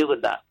anything to do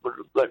with that, but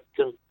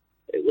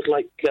it was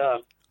like,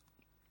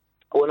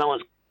 when I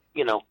was,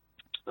 I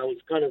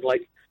was kind of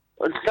like,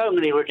 so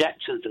many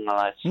rejections in my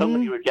life,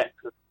 many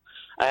rejections.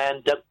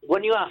 And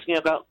when you ask me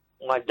about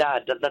my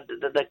dad,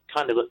 that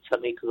kind of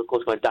upset me, because of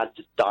course my dad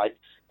just died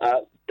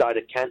of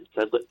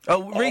cancer. But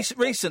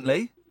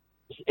recently?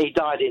 He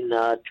died in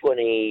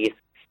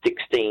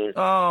 2016.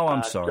 Oh,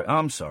 I'm sorry.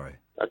 I'm sorry.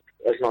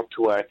 It's not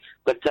to worry.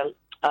 But, so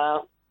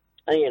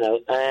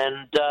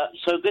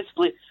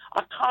basically,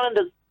 I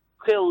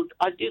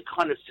do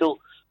kind of feel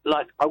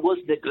like I was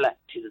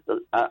neglected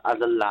as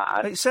a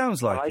lad. It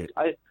sounds like it.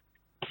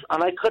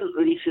 And I couldn't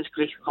really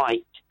physically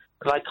fight,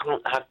 because I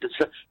can't have the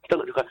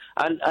stomach to fight.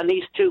 And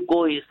these two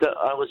boys that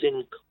I was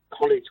in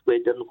college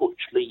with,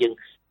 unfortunately,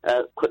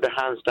 put their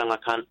hands down my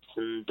pants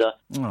and,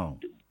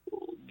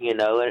 you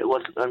know,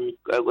 and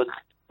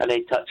and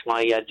they touched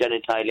my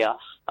genitalia,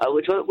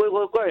 which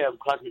were very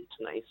unpleasant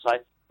to me. So,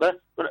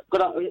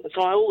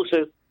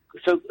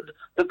 so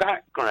the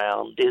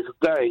background is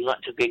very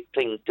much a big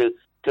thing to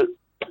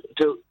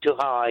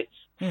how I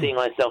see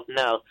myself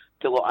now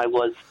to what I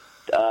was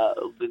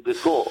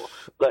before.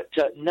 But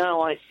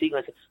now I see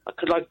myself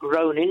because I've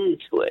grown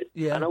into it.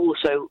 Yeah. And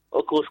also,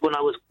 of course, when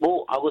I was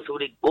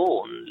already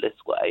born this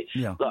way.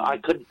 Yeah. But I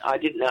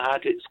didn't know how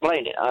to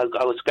explain it. I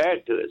was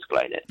scared to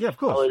explain it. Yeah, of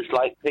course. I was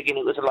like thinking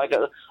it was like,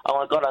 oh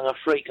my God, I'm a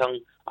freak.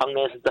 I'm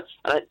this and that.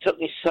 And it took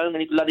me so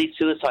many bloody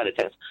suicide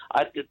attempts.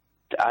 I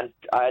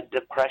had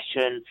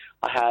depression.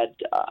 I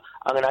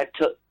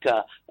took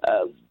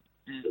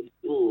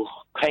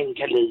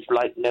painkillers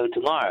like no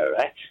tomorrow,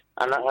 right?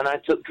 And I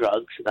took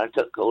drugs and I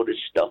took all this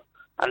stuff.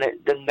 And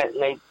it didn't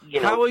make, you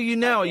know. How are you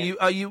now?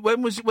 Are you?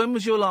 When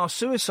was your last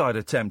suicide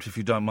attempt, if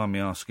you don't mind me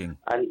asking?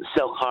 And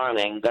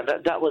self-harming.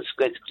 That was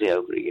basically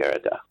over a year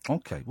ago.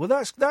 Okay. Well,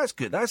 that's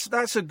good.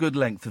 That's a good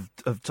length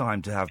of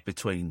time to have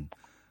between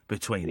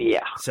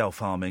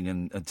self-harming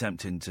and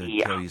attempting to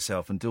kill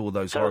yourself and do all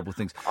those horrible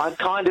things. I've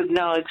kind of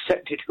now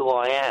accepted who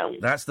I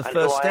am. That's the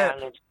first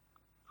step.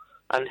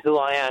 And who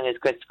I am is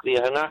basically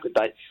a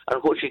hermaphrodite. And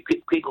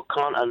unfortunately, people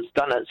can't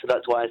understand it, so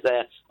that's why I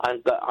say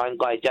I'm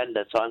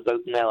bi-gender, so I'm both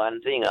male and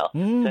female.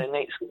 So it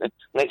makes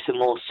it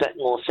more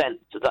sense.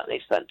 Does that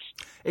make sense?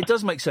 It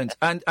does make sense.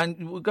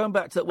 And going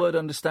back to that word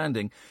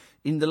understanding,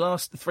 in the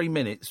last 3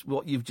 minutes,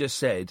 what you've just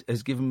said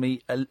has given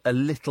me a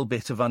little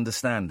bit of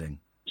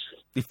understanding.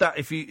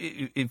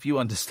 If you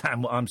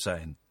understand what I'm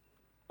saying,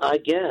 I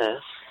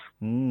guess.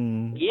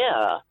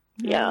 Yeah.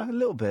 Yeah, a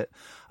little bit.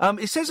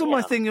 It says on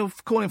my thing you're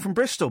calling from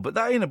Bristol, but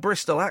that ain't a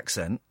Bristol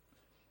accent.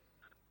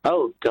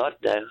 Oh, God,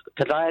 no.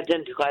 Because I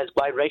identify as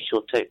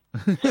biracial, too.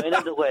 So in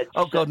other words...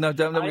 Oh, God, no,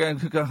 don't. We're going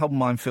to hold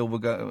minefield. We're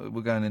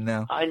going in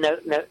now. I know,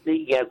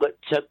 but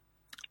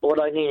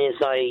what I mean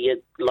is I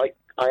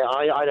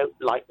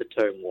don't like the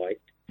term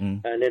white.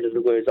 And in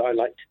other words, I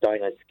like to dye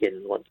my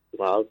skin once in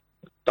a while,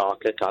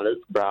 darker colours,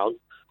 brown.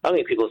 I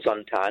mean, people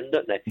suntan,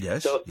 don't they?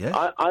 Yes. So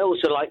I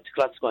also like to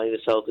classify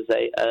myself as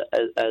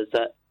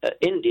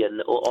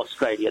Indian or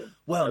Australian.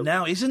 Well,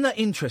 now, isn't that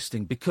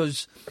interesting?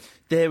 Because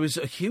there was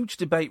a huge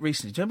debate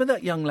recently. Do you remember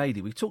that young lady?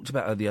 We talked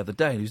about her the other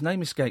day, whose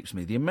name escapes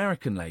me, the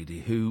American lady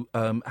who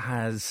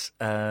has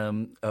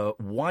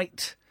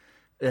white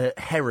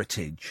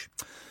heritage,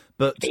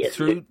 but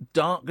through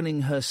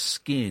darkening her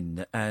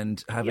skin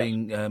and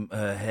having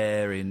her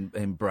hair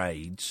in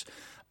braids...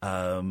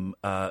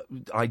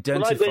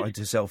 identified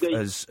herself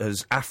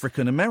as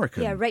African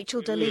American. Yeah,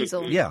 Rachel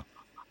Dolezal. Yeah,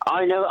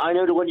 I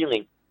know the one you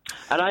mean,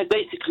 and I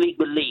basically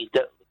believe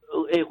that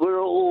if we're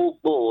all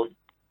born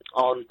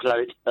on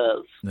planet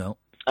Earth,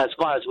 as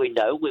far as we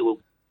know,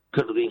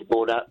 could have been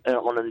born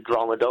on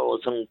Andromeda or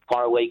some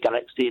faraway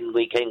galaxy, and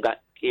we came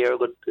back here.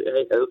 But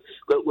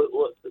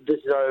this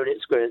is our own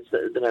experience.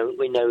 At the moment,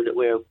 we know that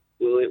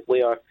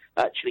we are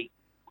actually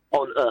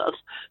on Earth,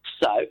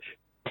 so.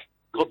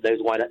 God knows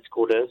why that's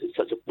called Earth. It's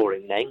such a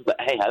boring name. But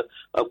hey-ho,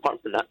 apart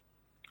from that,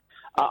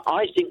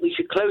 I think we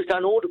should close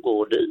down all the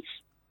borders.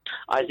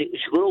 I think we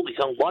should all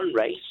become one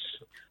race.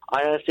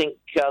 I think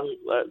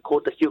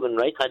called the human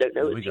race. I don't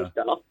know. It's just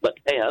off, but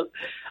hey-ho.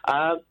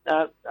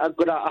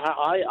 But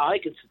I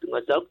consider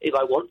myself, if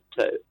I want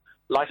to,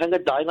 like I'm going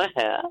to dye my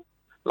hair,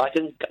 like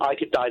I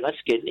could dye my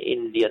skin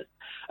Indian.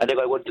 And if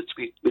I want to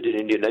speak with an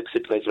Indian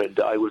accent, my friend,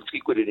 I will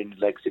speak with an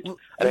Indian accent.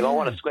 And if I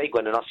want to speak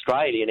with an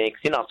Australian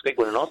accent, I'll speak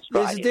with an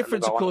Australian. There's a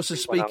difference, of course, of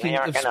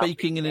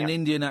speaking in an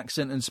Indian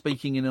accent and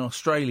speaking in an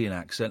Australian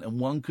accent, and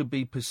one could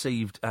be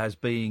perceived as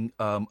being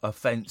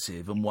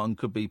offensive, and one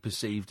could be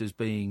perceived as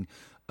being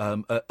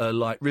a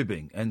light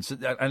ribbing, and so,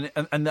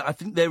 and I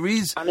think there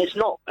is, and it's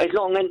not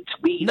meant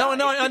to be. No,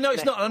 I know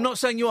it's not. I'm not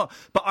saying you are,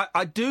 but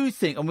I do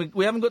think, and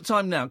we haven't got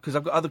time now because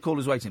I've got other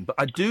callers waiting. But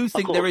I do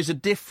think there is a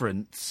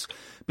difference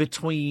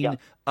between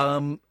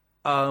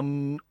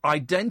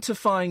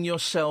identifying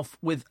yourself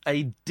with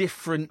a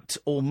different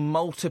or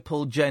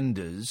multiple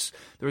genders.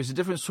 There is a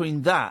difference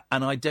between that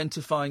and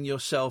identifying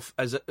yourself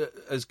as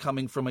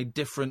coming from a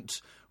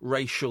different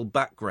racial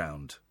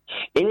background.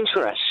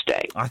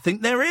 Interesting. I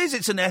think there is.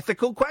 It's an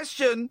ethical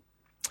question.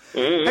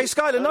 Hey,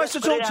 Skylar, nice to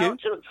talk to you.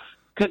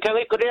 Can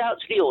we put it out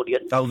to the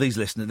audience? Oh, these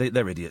listeners,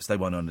 they're idiots. They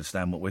won't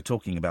understand what we're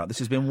talking about. This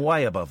has been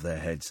way above their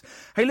heads.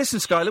 Hey, listen,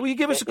 Skylar, will you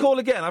give us a call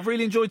again? I've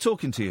really enjoyed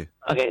talking to you.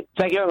 Okay,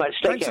 thank you very much.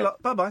 Thanks a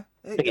lot. Bye-bye.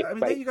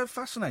 There you go.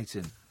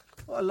 Fascinating.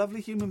 What a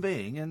lovely human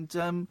being,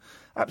 and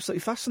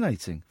absolutely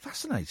fascinating.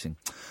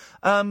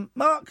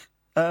 Mark...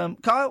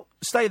 Kyle,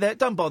 stay there.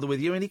 Don't bother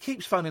with you. And he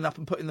keeps phoning up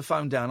and putting the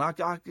phone down. I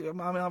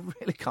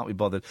really can't be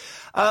bothered.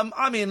 I'm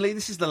Iain Lee.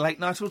 This is the Late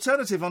Night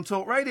Alternative on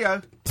Talk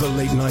Radio. The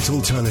Late Night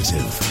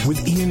Alternative with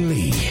Iain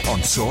Lee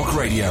on Talk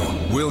Radio.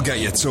 We'll get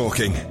you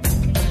talking.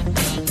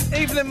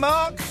 Evening,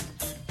 Mark.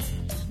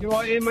 You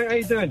all right, Iain, mate? How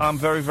you doing? I'm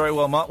very, very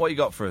well, Mark. What you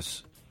got for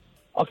us?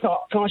 Can I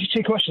ask you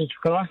two questions?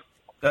 Can I?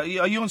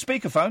 Are you on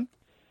speakerphone?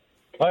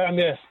 I am,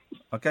 yes.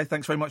 OK,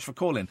 thanks very much for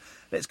calling.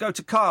 Let's go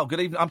to Kyle. Good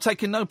evening. I'm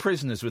taking no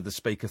prisoners with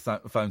the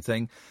phone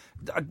thing.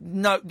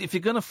 No, if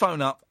you're going to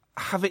phone up,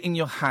 have it in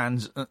your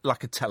hands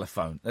like a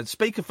telephone. A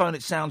speakerphone,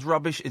 it sounds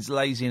rubbish, it's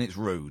lazy and it's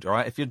rude, all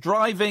right? If you're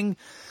driving...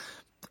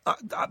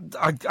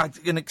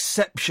 an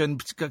exception,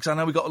 because I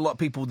know we've got a lot of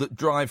people that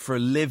drive for a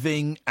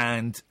living,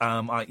 and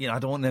I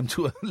don't want them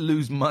to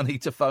lose money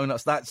to phone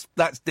us. That's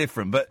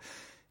different. But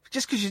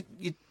just because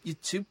you're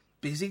too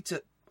busy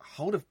to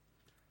hold a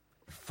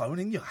phone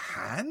in your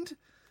hand,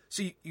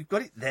 so you've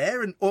got it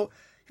there, or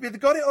you've either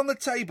got it on the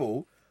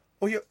table,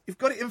 or you've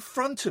got it in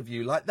front of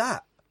you like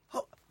that.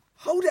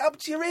 Hold it up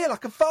to your ear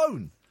like a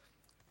phone.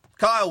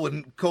 Kyle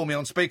wouldn't call me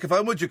on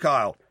speakerphone, would you,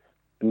 Kyle?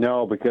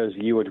 No, because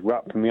you would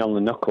rap me on the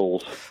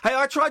knuckles. Hey,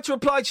 I tried to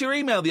reply to your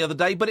email the other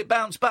day, but it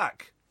bounced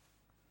back.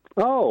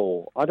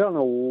 Oh, I don't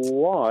know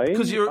why.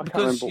 Because you're.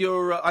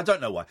 I don't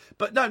know why.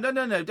 But no.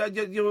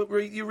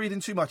 You're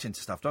reading too much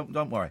into stuff.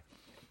 Don't worry.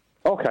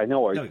 Okay,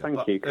 no worries.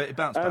 Thank you. It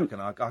bounced back,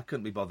 and I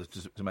couldn't be bothered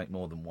to make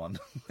more than one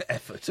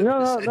effort.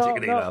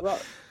 No.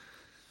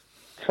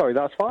 Sorry,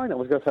 that's fine. I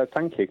was going to say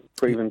thank you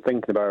for even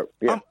thinking about...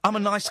 Yeah. I'm a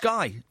nice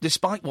guy,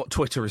 despite what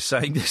Twitter is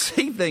saying this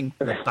evening.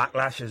 The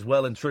backlash has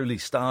well and truly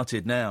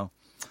started now.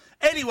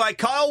 Anyway,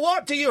 Kyle,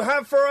 what do you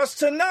have for us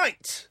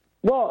tonight?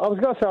 Well, I was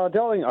going to say, I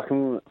don't think I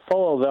can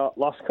follow that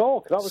last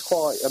call, because that was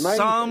quite amazing.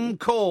 Some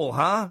call,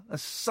 huh?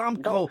 Some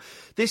call.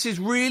 This is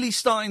really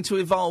starting to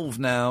evolve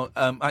now.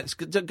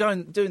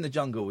 Doing the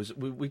jungle,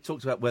 we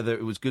talked about whether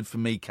it was good for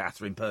me,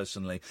 Catherine,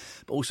 personally,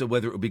 but also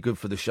whether it would be good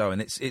for the show,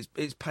 and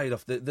it's paid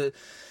off.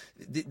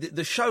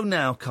 The show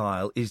now,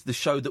 Kyle, is the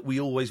show that we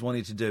always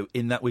wanted to do,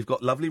 in that we've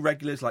got lovely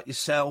regulars like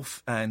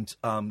yourself and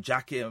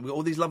Jackie, and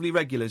all these lovely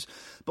regulars,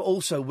 but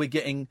also we're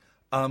getting...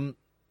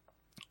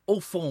 all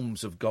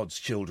forms of God's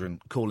children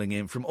calling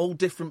in from all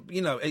different,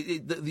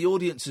 the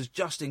audience has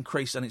just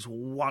increased, and it's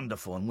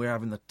wonderful, and we're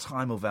having the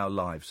time of our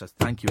lives. So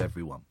thank you,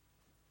 everyone.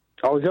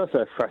 I was going to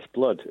say fresh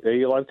blood. Are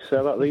you allowed to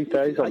say that these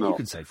days or not? You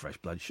can say fresh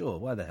blood, sure.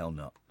 Why the hell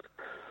not?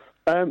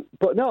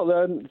 But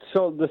no,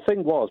 so the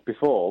thing was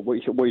before,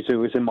 which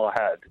was in my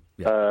head,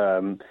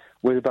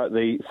 was about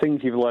the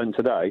things you've learned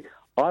today.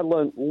 I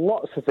learned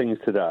lots of things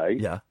today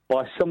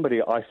by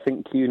somebody I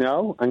think you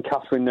know, and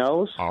Catherine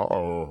knows.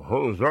 Oh,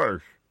 who's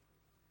this?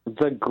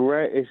 The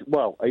greatest,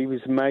 well, he was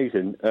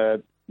amazing,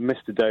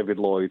 Mr. David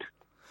Lloyd.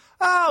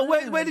 Oh,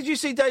 where did you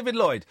see David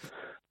Lloyd?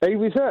 He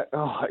was it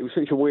was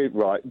such a weird,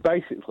 right?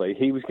 Basically,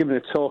 he was giving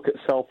a talk at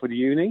Salford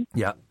Uni.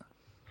 Yeah.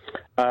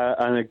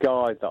 And a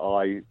guy that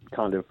I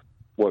kind of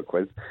work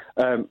with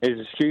is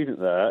a student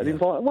there. And he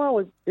was like,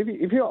 well, if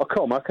you want to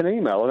come, I can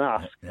email and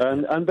ask.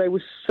 And they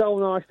were so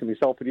nice to me,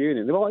 Salford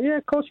Uni. They were like, yeah,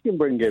 of course you can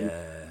bring him.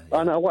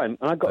 And I went,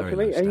 and I got to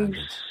meet him.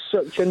 He's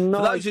such a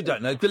nice... For those who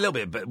don't know,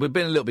 we've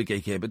been a little bit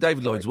geeky here, but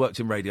David Lloyd's worked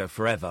in radio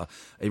forever.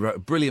 He wrote a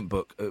brilliant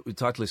book, the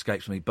title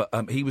escapes me, but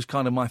he was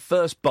kind of my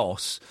first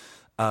boss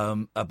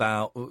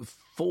about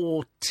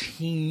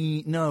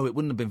 14... No, it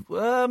wouldn't have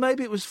been...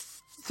 maybe it was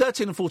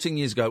 13 or 14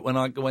 years ago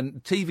when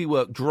TV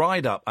work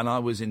dried up and I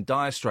was in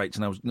dire straits,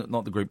 and I was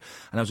not the group,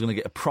 and I was going to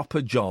get a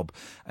proper job,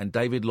 and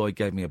David Lloyd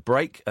gave me a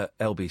break at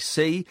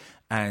LBC,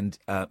 and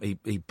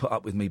he put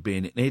up with me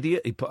being an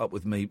idiot, he put up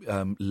with me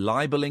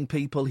libelling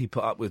people, he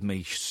put up with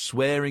me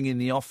swearing in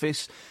the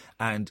office,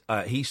 and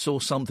he saw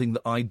something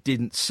that I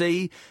didn't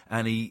see,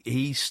 and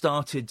he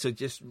started to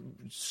just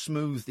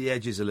smooth the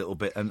edges a little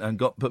bit and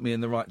put me in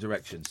the right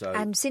direction. So,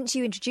 and since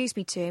you introduced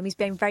me to him, he's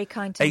been very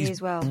kind to me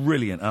as well.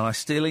 Brilliant, and I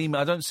still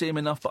email. I don't see him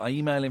enough, but I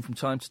email him from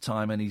time to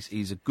time, and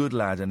he's a good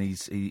lad, and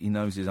he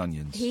knows his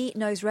onions. He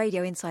knows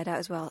radio inside out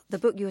as well. The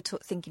book you were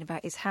thinking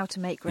about is How to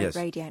Make Great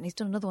Radio, and he's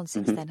done another one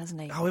since then,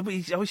 hasn't he? Oh, I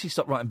wish he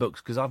stopped writing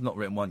books, because I've not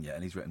written one yet,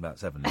 and he's written about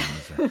 7.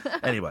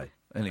 Anyway,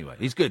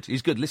 he's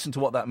good. Listen to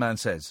what that man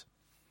says.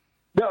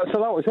 No, so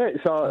that was it.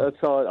 So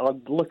I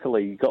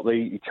luckily got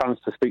the chance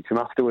to speak to him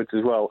afterwards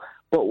as well.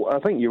 But I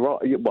think you're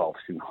right. Well,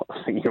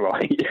 I think you're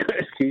right.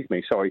 Excuse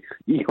me, sorry.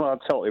 You are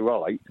totally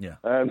right. Yeah.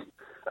 Really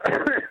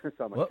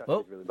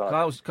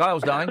bad.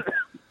 Kyle's dying.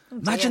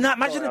 Imagine that.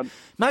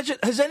 Imagine.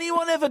 Has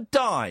anyone ever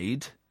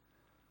died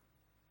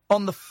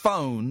on the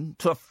phone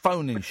to a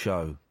phone-in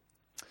show?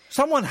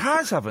 Someone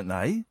has, haven't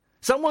they?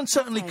 Someone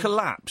certainly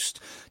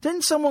collapsed.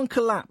 Didn't someone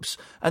collapse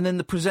and then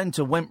the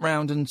presenter went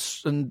round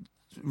and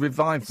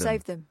revived them?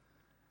 Saved them.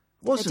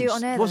 Wasn't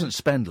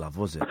Spendlove,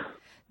 was it?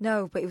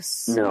 No, but it was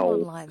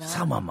someone like that.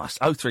 Someone must.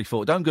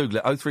 034. Don't Google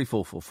it.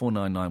 0344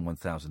 499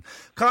 1000.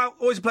 Kyle,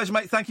 always a pleasure,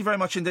 mate. Thank you very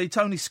much indeed.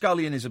 Tony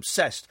Scullion is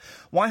obsessed.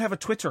 Why have a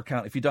Twitter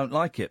account if you don't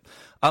like it?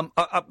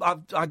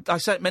 I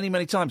say it many,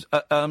 many times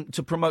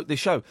to promote this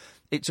show.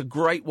 It's a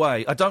great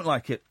way. I don't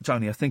like it,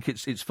 Tony. I think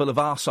it's full of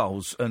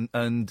arseholes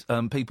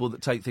and people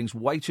that take things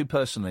way too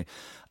personally.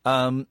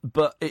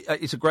 But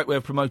it's a great way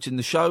of promoting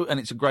the show, and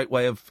it's a great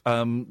way of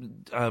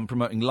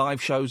promoting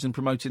live shows and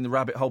promoting the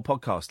Rabbit Hole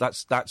podcast.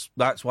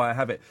 That's why I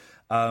have it.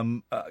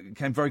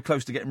 Came very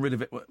close to getting rid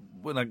of it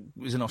when I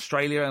was in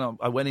Australia, and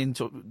I went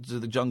into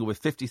the jungle with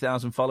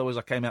 50,000 followers.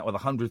 I came out with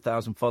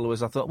 100,000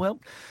 followers. I thought,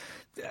 well,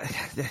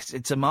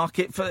 it's a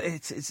market for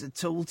it's a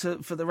tool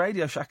for the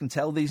radio show. I can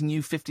tell these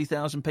new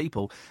 50,000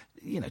 people,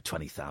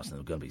 20,000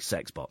 are going to be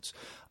sex bots,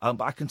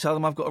 but I can tell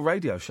them I've got a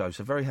radio show.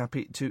 So very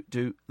happy to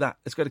do that.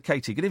 Let's go to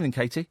Katie. Good evening,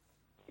 Katie.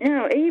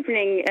 Oh,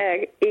 evening,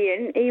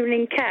 Iain.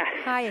 Evening, Kath.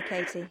 Hiya,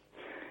 Katie.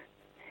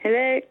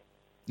 Hello.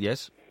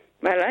 Yes.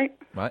 Hello.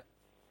 Right.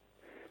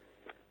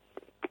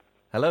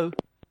 Hello.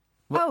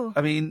 What, Oh.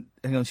 I mean,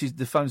 hang on.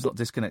 The phone's not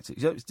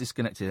disconnected. It's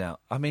disconnected out.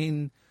 I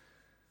mean.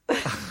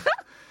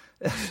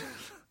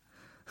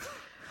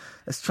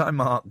 Let's try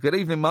Mark. Good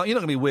evening, Mark. You're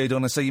not going to be weird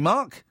on a see,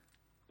 Mark?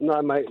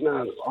 No, mate,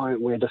 no, I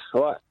ain't weird.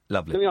 All right.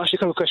 Lovely. Let me ask you a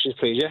couple of questions,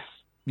 please, yeah?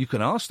 You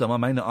can ask them. I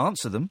may not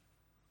answer them.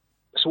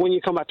 So when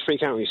you come back to Three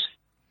Counties?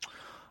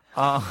 It's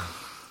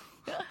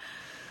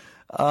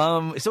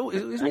all...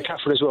 And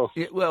Catherine as well?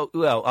 Yeah,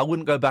 well, I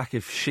wouldn't go back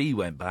if she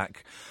went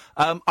back.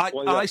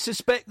 I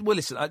suspect... Well,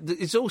 listen,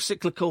 it's all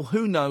cyclical.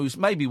 Who knows?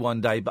 Maybe one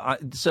day,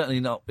 but certainly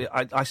not.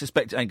 I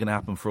suspect it ain't going to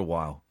happen for a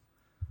while.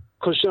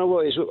 Because you know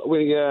what is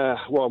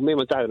me and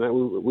my dad,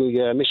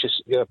 we miss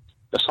the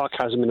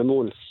sarcasm in the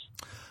morning.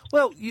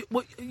 Well,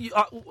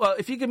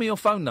 if you give me your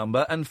phone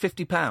number and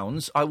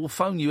 £50, I will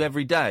phone you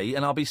every day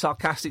and I'll be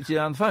sarcastic to you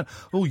on the phone.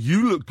 Oh,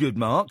 you look good,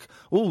 Mark.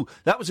 Oh,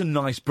 that was a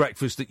nice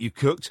breakfast that you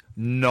cooked.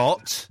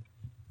 Not.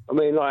 I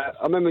mean, I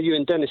remember you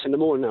and Dennis in the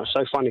morning. That was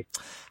so funny.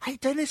 Hey,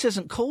 Dennis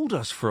hasn't called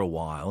us for a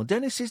while.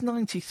 Dennis is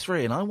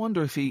 93, and I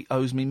wonder if he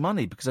owes me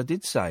money, because I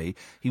did say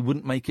he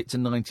wouldn't make it to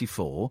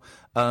 94,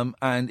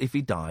 and if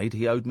he died,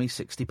 he owed me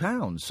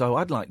 £60. So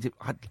I'd like to.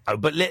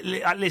 But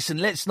listen,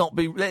 let's not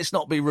be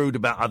rude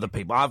about other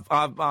people.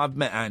 I've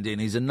met Andy,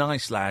 and he's a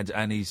nice lad,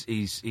 and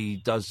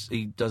he does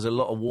a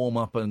lot of warm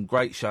up and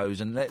great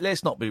shows, and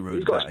let's not be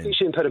rude about him. He's got a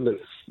speech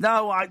impediment.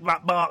 No,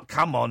 Mark,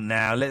 come on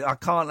now. I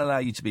can't allow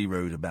you to be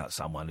rude about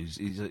someone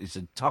it's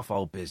a tough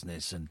old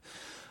business, and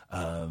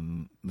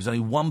there's only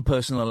one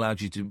person allow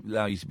you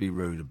to be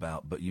rude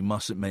about, but you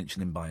mustn't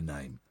mention him by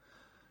name.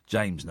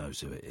 James knows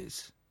who it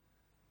is.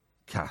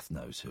 Kath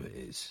knows who it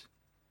is.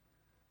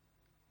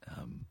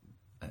 And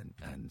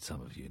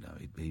some of you know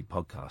he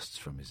podcasts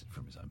from his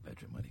own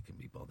bedroom when he can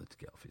be bothered to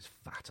get off his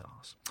fat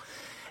arse.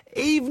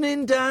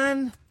 Evening,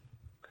 Dan.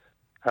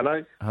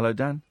 Hello. Hello,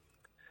 Dan.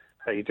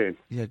 How you doing?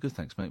 Yeah, good,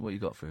 thanks, mate. What you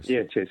got for us?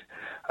 Yeah, cheers.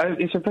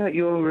 It's about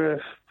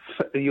your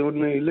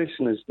new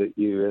listeners that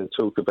you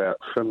talk about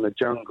from the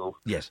jungle.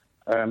 Yes.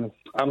 I'm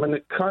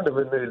kind of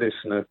a new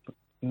listener.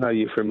 Know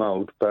you from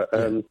old, but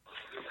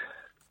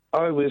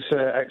I was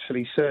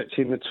actually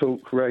searching the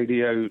talk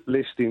radio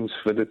listings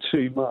for the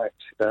 2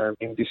 nights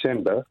in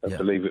December, I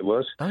believe it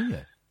was. Oh,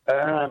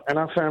 yeah. And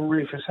I found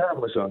Rufus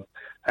Hound was on.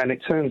 And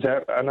it turns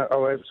out, and I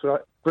was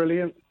like,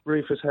 brilliant,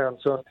 Rufus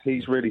Hound's on.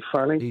 He's really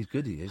funny. He's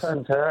good, he is.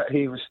 Turns out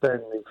he was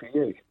standing in for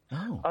you.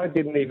 Oh. I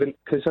didn't even,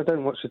 because I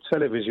don't watch the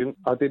television,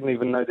 I didn't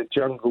even know the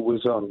jungle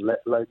was on, let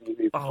alone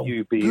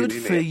you being in it.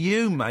 Good for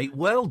you, mate.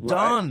 Well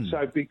done.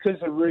 So because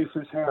of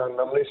Rufus Hound,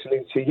 I'm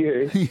listening to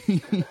you.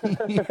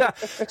 Yeah.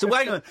 So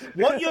wait a minute.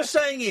 What you're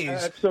saying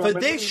is, for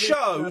this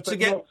show to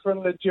get... Not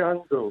from the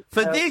jungle.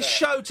 For this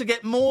show to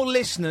get more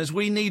listeners,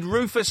 we need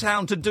Rufus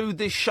Hound to do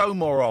this show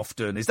more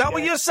often. Is that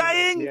what you're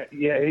saying?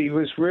 Yeah, he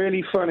was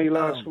really funny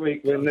last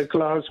week when the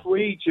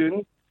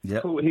Glaswegian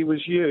thought he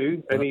was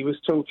you, and he was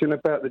talking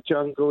about the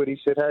jungle, and he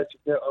said, how'd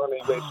you get on?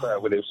 He went,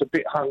 well, it was a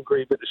bit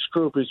hungry, but the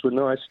strawberries were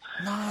nice.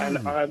 No.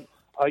 And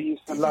I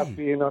used to love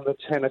being on the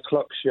 10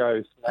 o'clock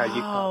show.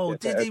 Oh,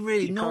 did he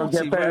really? You can't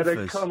get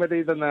better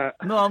comedy than that.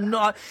 No, I'm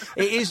not.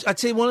 It is. I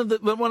tell you,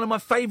 one of my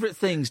favourite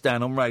things,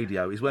 Dan, on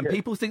radio is when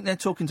people think they're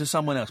talking to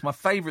someone else. My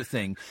favourite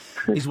thing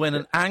is when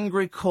an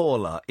angry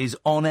caller is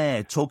on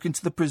air talking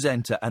to the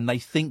presenter and they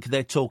think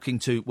they're talking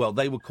to, well,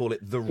 they would call it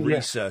the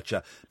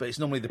researcher, but it's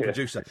normally the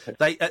producer.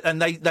 They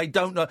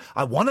don't know.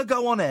 I want to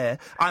go on air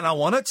and I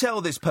want to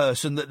tell this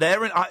person that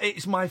they're in.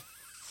 It's my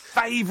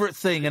favourite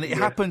thing, and it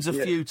happens a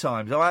few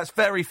times. Oh, that's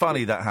very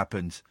funny that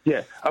happens.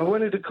 Yeah, I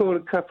wanted to call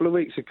a couple of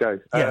weeks ago.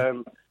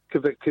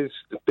 Because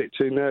a bit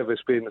too nervous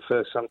being the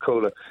first time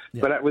caller.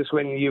 But that was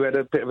when you had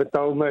a bit of a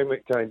dull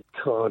moment going,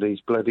 God,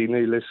 these bloody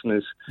new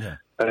listeners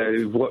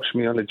who watched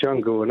me on the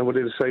jungle. And I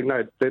wanted to say,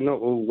 no, they're not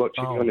all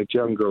watching you on the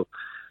jungle.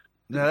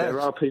 No,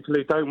 there are people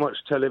who don't watch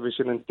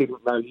television and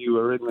didn't know you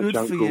were in the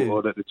jungle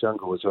or that the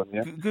jungle was on,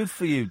 Good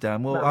for you,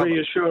 Dan. Well,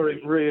 reassuring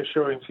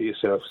for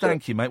yourself. So.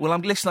 Thank you, mate. Well, I'm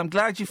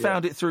glad you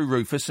found it through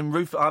Rufus. And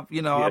Rufus,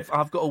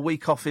 I've got a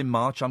week off in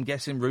March. I'm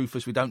guessing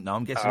Rufus, we don't know.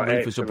 I'm guessing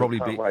Rufus will probably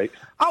be... Wait.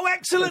 Oh,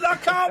 excellent, I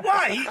can't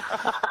wait!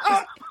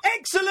 Oh,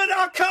 excellent,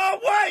 I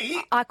can't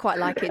wait! I quite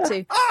like it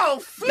too.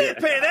 Oh,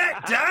 flipping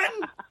heck, Dan!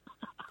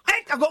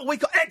 I've got a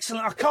week off.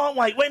 Excellent, I can't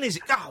wait. When is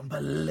it? Oh,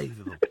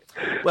 unbelievable.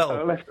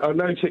 Well, I'll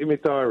note it in my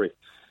diary.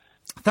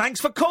 Thanks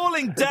for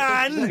calling,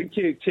 Dan. Thank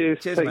you. Cheers.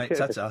 Cheers, mate.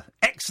 Ta-ta.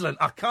 Excellent.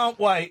 I can't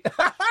wait.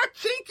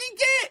 Cheeky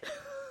git.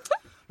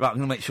 Right, I'm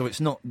going to make sure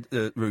it's not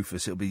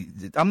Rufus. It'll be.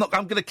 I'm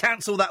going to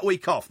cancel that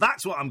week off.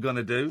 That's what I'm going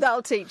to do.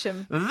 That'll teach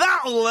him.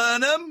 That'll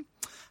learn him.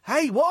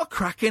 Hey, what a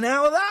cracking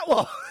hour that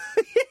was.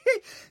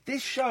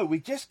 This show, we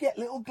just get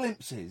little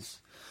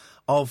glimpses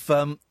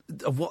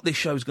of what this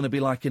show is going to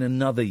be like in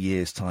another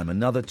year's time,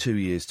 another 2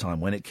 years' time,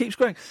 when it keeps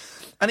growing.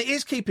 And it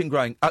is keeping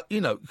growing,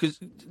 because,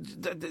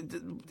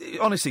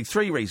 honestly,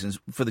 3 reasons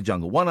for the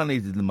jungle. 1, I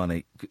needed the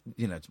money,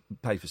 to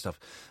pay for stuff.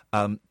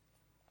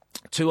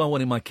 2, I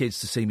wanted my kids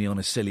to see me on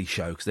a silly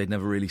show, because they'd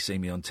never really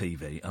seen me on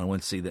TV. And I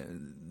wanted to see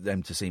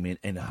them to see me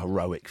in a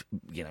heroic,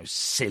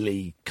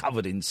 silly,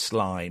 covered in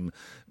slime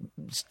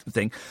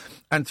thing.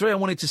 And 3, I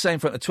wanted to say in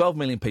front of 12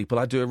 million people,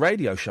 I'd do a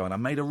radio show. And I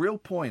made a real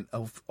point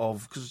of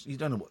because you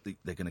don't know what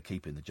they're going to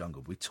keep in the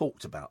jungle. We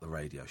talked about the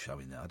radio show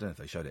in there. I don't know if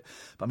they showed it.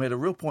 But I made a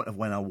real point of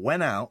when I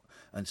went out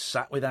and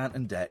sat with Ant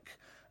and Dec,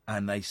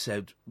 and they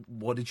said,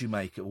 what did you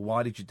make it?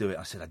 Why did you do it?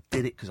 I said, I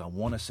did it because I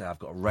want to say I've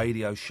got a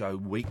radio show,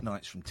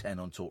 weeknights from 10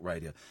 on Talk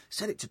Radio.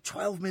 Said it to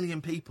 12 million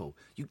people.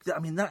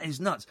 That is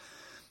nuts.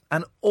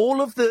 And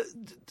all of the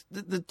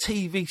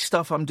TV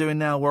stuff I'm doing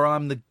now where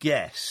I'm the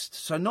guest,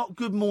 so not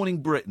Good Morning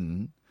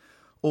Britain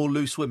or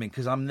Loose Women,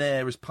 because I'm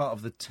there as part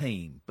of the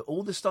team, but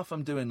all the stuff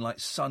I'm doing, like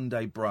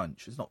Sunday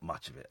Brunch, there's not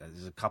much of it.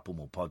 There's a couple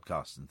more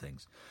podcasts and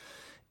things.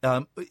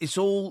 It's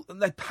all,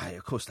 they pay,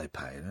 of course they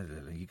pay.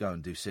 You go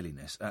and do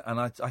silliness. And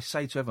I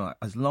say to everyone,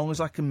 as long as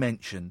I can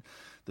mention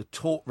the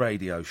Talk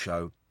Radio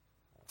show,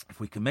 if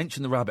we can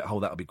mention the rabbit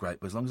hole, that'll be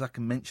great. But as long as I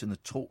can mention the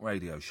Talk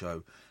Radio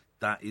show,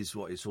 that is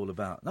what it's all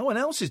about. No one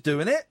else is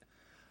doing it.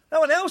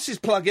 No one else is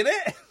plugging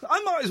it.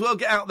 I might as well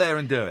get out there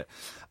and do it.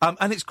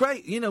 And it's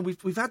great.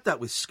 We've had that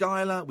with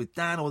Skylar, with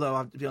Dan, although,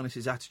 I'll be honest,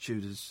 his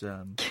attitude has...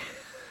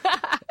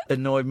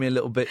 annoyed me a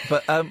little bit,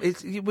 but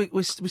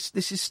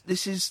this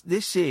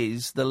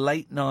is the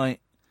late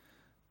night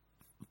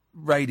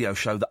radio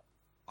show that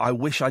I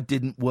wish I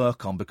didn't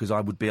work on, because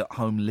I would be at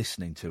home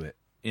listening to it.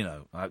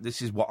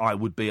 This is what I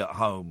would be at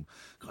home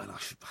going, I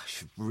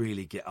should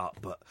really get up,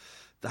 but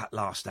that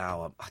last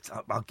hour,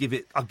 I'll give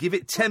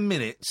it 10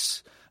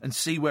 minutes and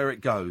see where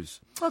it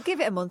goes. Well, give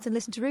it a month and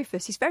listen to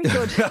Rufus. He's very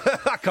good.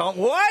 I can't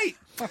wait.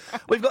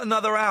 We've got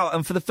another hour,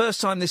 and for the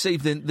first time this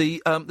evening,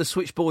 the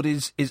switchboard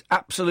is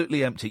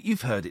absolutely empty.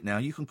 You've heard it now.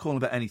 You can call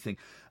about anything.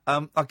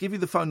 I'll give you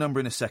the phone number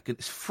in a second.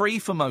 It's free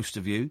for most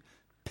of you,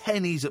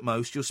 pennies at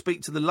most. You'll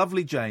speak to the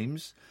lovely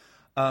James,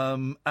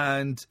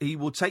 and he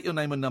will take your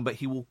name and number.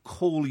 He will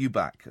call you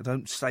back. I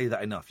don't say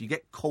that enough. You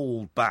get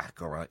called back,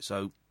 all right?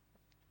 So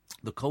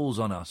the call's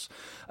on us.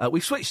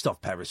 We've switched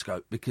off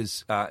Periscope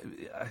because,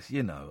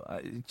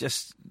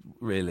 just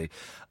really.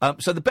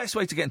 So the best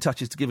way to get in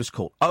touch is to give us a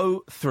call.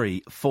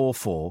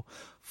 0344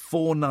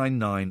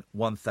 499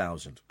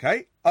 1000.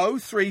 Okay?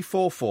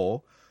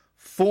 0344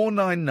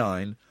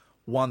 499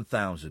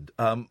 1000.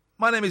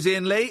 My name is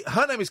Iain Lee.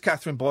 Her name is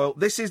Catherine Boyle.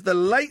 This is the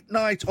Late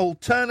Night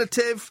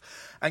Alternative,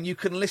 and you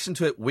can listen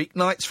to it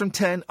weeknights from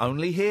 10,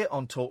 only here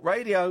on Talk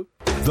Radio.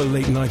 The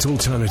Late Night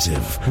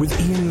Alternative with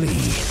Iain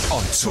Lee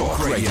on Talk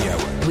Radio.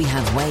 We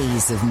have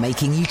ways of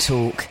making you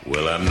talk.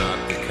 Well, I'm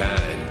not the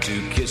kind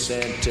to kiss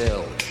and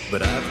tell,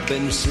 but I've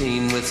been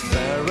seen with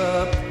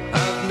PaRappa.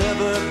 I've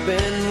never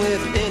been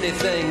with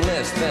anything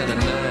less than a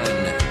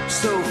 9.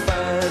 So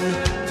fine,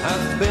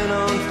 I've been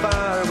on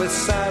fire with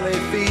Sally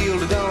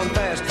Field, gone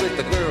past with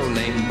a girl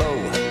named Bo,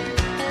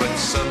 but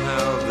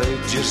somehow they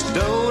just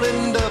don't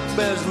end up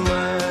as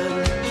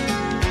mine.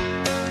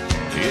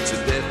 It's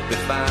a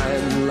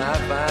death-defying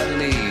life I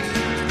lead.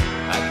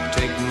 I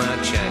take my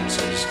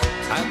chances.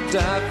 I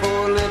die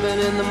for living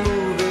in the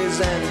movies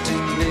and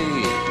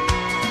TV.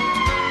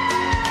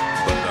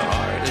 But the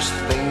hardest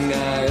thing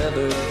I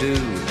ever do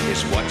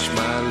is watch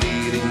my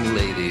leading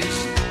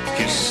ladies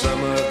kiss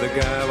some other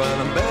guy while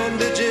I'm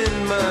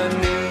bandaging my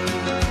knee.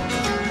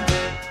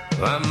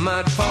 I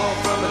might fall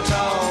from a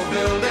tall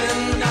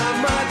building, I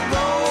might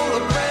roll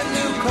a brand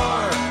new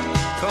car,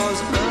 'cause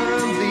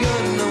I'm the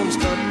unknown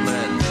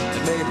stuntman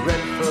that made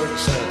Redford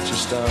such a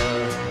star.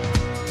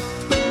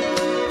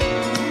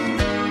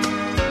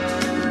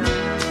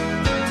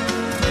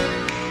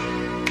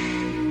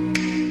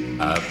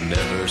 I've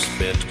never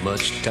spent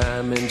much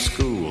time in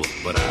school,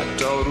 but I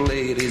taught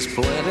ladies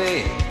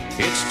plenty.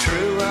 It's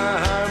true, I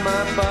hire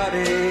my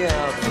body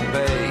out for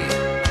pay.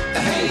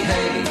 Hey,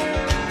 hey,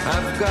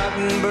 I've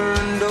gotten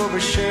burned over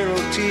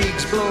Cheryl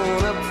Teague's,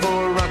 blown up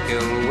for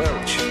Raquel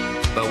Welch.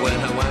 But when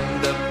I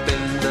wind up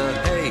in the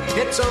hay,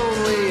 it's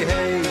only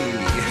hay.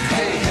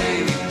 Hey,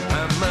 hey,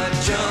 I might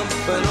jump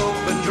an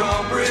open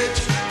drawbridge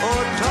or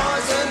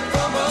Tarzan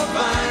from a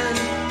vine,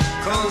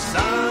 'cause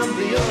I'm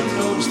the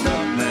unknown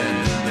stuntman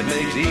that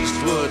makes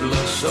Eastwood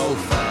look so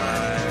fine.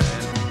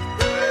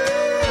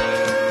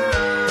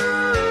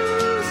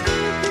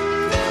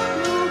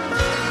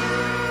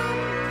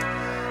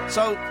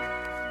 So,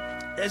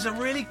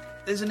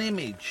 there's an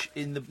image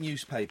in the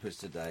newspapers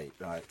today,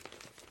 right,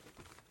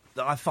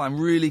 that I find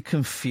really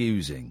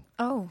confusing.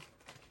 Oh.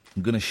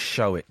 I'm going to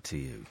show it to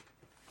you.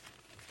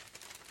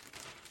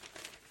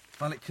 I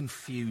find it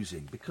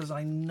confusing because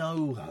I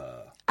know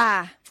her.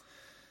 Ah.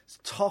 It's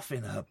Toff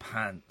in her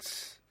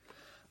pants.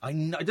 I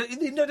know it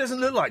doesn't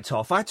look like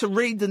Toff. I had to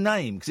read the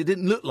name because it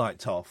didn't look like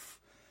Toff.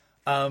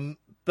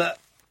 But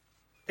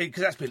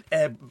because that's been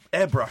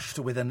airbrushed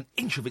to within an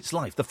inch of its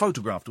life. The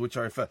photograph to which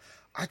I refer.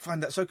 I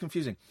find that so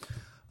confusing.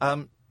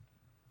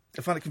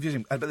 I find it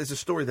confusing. But there's a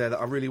story there that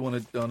I really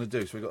want to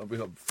do, so we've got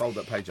to fold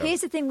that page over.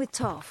 Here's the thing with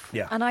Toff.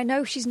 Yeah. And I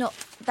know she's not...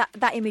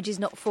 That image is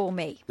not for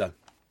me. No.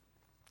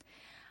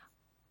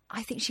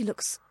 I think she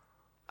looks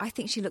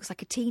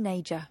like a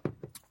teenager.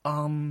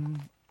 I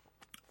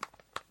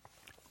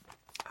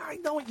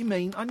know what you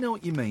mean. I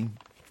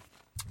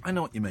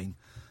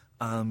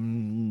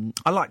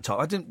like Toff.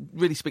 I didn't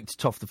really speak to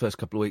Toff the first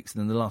couple of weeks,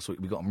 and then the last week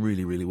we got on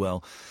really, really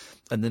well.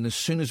 And then as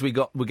soon as we're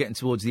getting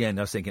towards the end,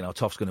 I was thinking, oh,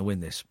 Toff's going to win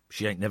this.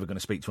 She ain't never going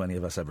to speak to any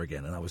of us ever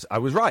again. And I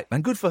was right,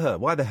 and good for her.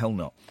 Why the hell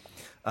not?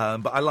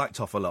 But I like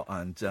Toff a lot,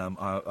 and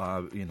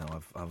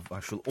I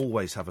shall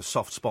always have a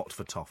soft spot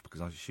for Toff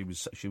because she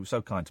was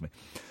so kind to me.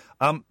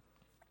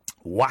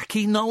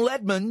 Wacky Noel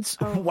Edmonds,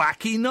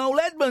 Wacky Noel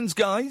Edmonds,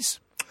 guys.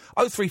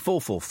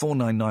 0344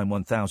 499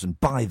 1000.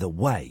 By the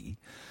way,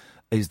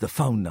 is the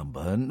phone number.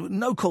 And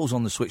no calls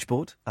on the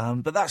switchboard,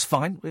 but that's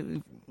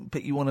fine.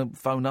 If you want to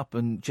phone up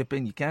and chip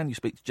in, you can. You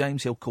speak to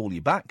James, he'll call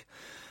you back,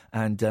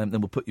 and then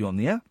we'll put you on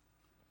the air.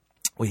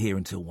 We're here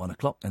until 1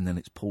 o'clock, and then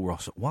it's Paul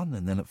Ross at 1,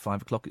 and then at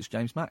 5 o'clock it's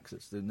James Max.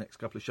 It's the next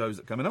couple of shows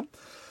that are coming on.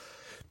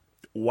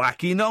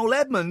 Wacky Noel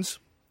Edmonds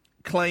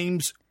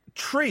claims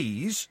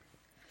trees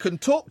can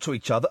talk to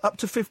each other up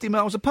to 50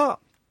 miles apart.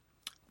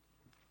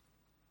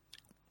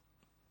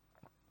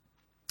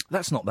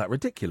 That's not that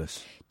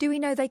ridiculous. Do we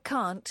know they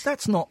can't?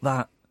 That's not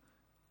that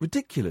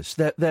ridiculous.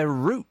 Their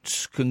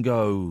roots can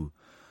go,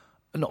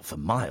 not for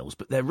miles,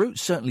 but their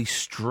roots certainly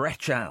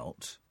stretch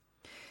out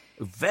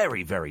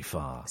very, very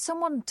far.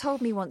 Someone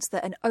told me once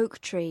that an oak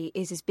tree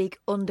is as big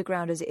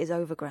underground as it is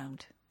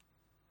overground.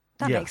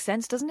 That makes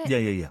sense, doesn't it?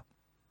 Yeah.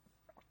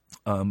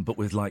 But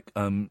with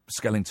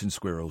skeleton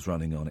squirrels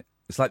running on it.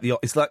 It's like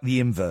the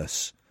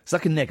inverse. It's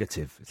like a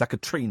negative. It's like a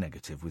tree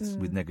negative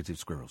with negative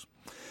squirrels.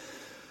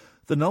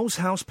 The Knowles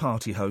House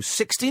party host,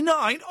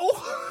 69,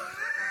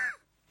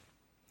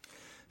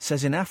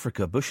 says in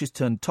Africa, bushes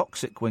turn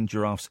toxic when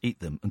giraffes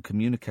eat them and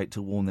communicate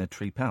to warn their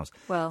tree pals.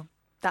 Well,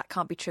 that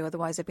can't be true,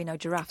 otherwise there'd be no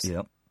giraffes.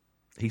 Yeah.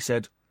 He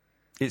said,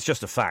 it's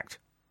just a fact.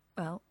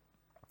 Well.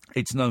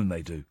 It's known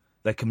they do.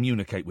 They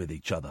communicate with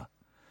each other.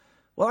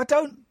 Well, I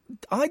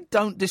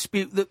don't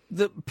dispute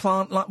that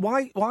plant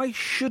life... Why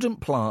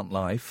shouldn't plant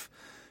life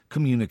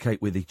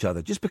communicate with each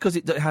other? Just because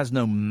it has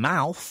no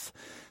mouth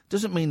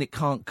doesn't mean it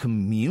can't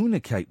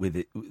communicate with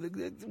it.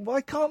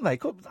 Why can't they?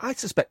 I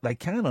suspect they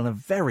can on a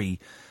very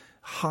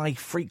high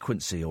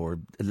frequency or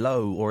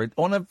low, or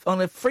on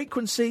a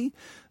frequency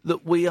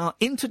that we are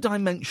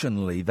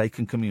interdimensionally, they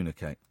can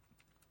communicate.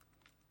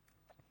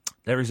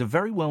 There is a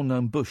very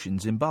well-known bush in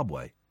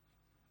Zimbabwe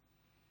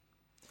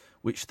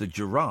which the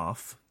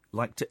giraffe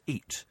like to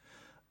eat,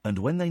 and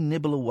when they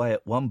nibble away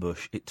at one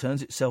bush, it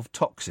turns itself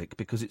toxic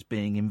because it's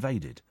being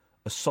invaded,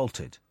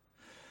 assaulted.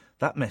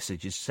 That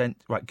message is sent...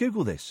 Right,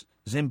 Google this.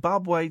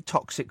 Zimbabwe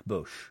toxic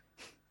bush.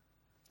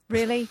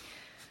 Really?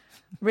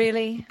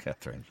 Really?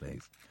 Catherine,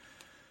 please.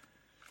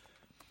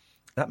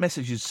 That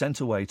message is sent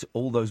away to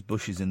all those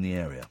bushes in the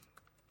area.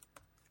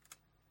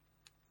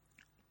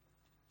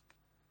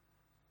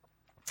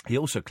 He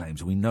also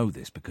claims, we know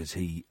this because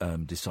he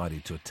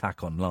decided to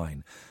attack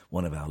online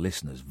one of our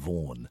listeners,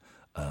 Vaughan,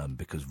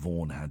 because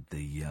Vaughan had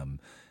the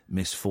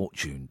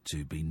misfortune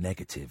to be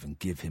negative and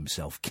give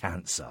himself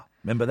cancer.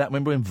 Remember that?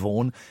 Remember when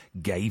Vaughan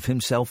gave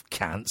himself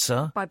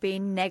cancer? By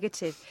being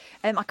negative.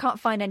 I can't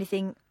find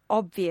anything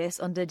obvious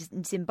under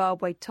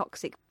Zimbabwe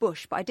toxic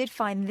bush, but I did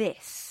find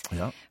this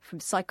from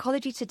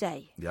Psychology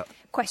Today. Yep.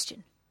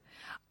 Question.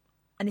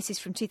 And this is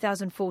from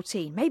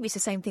 2014. Maybe it's the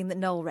same thing that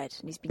Noel read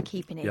and he's been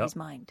keeping it in his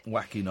mind.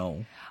 Wacky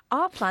Noel.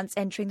 Are plants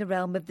entering the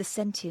realm of the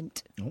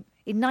sentient? Oh.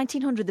 In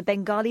 1900, the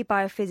Bengali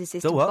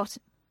biophysicist... The what?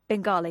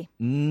 Bengali.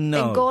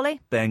 No.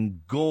 Bengali?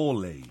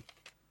 Bengali.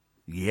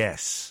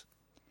 Yes.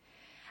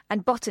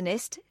 And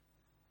botanist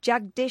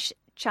Jagdish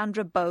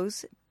Chandra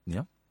Bose...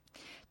 Yeah.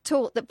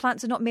 Taught that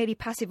plants are not merely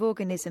passive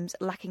organisms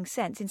lacking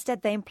sense.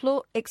 Instead, they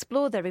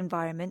explore their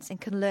environments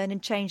and can learn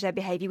and change their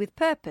behaviour with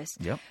purpose.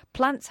 Yep.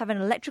 Plants have an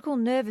electrical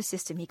nervous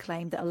system, he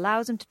claimed, that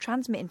allows them to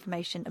transmit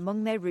information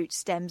among their roots,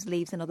 stems,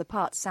 leaves and other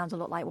parts. Sounds a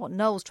lot like what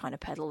Noel's trying to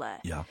peddle there.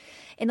 Yeah.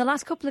 In the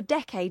last couple of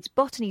decades,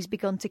 botany's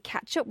begun to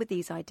catch up with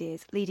these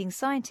ideas, leading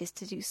scientists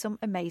to do some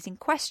amazing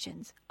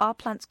questions. Are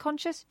plants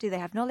conscious? Do they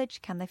have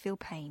knowledge? Can they feel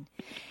pain?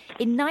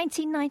 In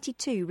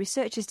 1992,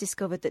 researchers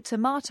discovered that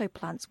tomato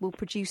plants will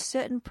produce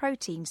certain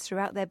proteins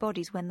throughout their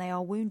bodies when they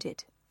are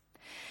wounded.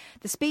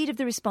 The speed of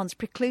the response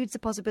precludes the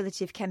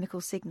possibility of chemical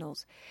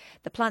signals.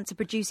 The plants are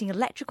producing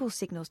electrical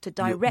signals to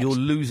direct You're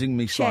losing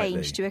me slightly.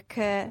 Change to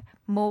occur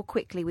more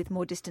quickly with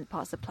more distant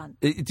parts of the plant.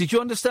 Did you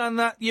understand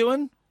that,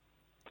 Ewan?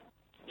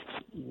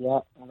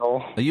 Yeah,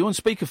 no. Are you on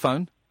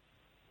speakerphone?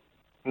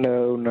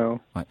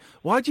 No. Right.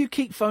 Why do you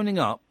keep phoning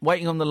up,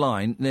 waiting on the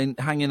line, then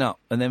hanging up,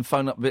 and then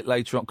phone up a bit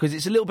later on? Because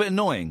it's a little bit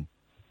annoying.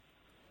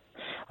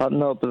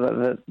 No, but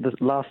the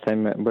last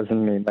time it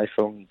wasn't me. My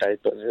phone died,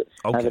 but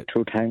I had it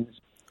 2 times.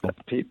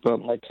 People,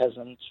 my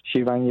cousin,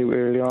 she rang you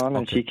early on,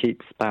 and she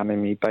keeps spamming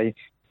me by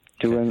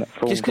doing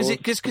phone calls.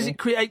 Just because it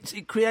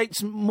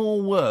creates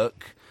more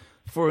work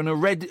for an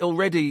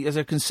already, as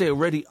I can see,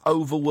 already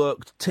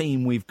overworked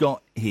team we've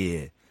got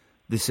here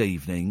this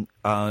evening.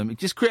 It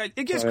just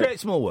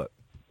creates more work.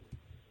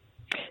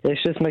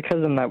 It's just my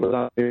cousin that was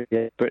on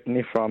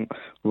Brittany from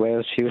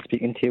Wales. She was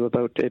speaking to you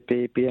about a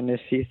baby in a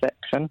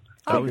C-section.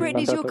 Oh,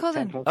 Brittany's your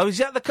cousin. Oh, is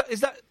that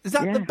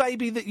the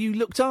baby that you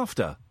looked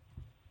after?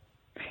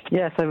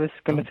 Yes, I was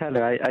going to tell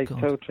her. I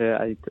told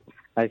her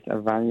I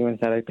rang you and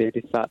said I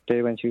babysat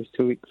her when she was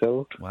 2 weeks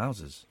old.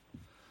 Wowzers.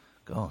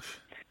 Gosh.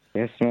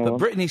 Yes, but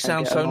Brittany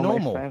sounds so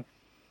normal.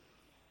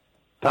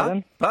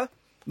 Pardon?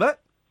 What?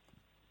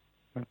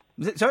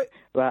 Is it, sorry?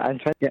 Well,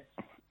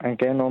 I'm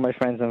getting all my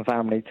friends and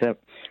family to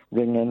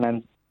ring in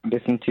and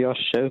listen to your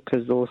show,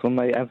 because also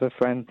my other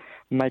friend,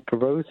 Mike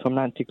Rose from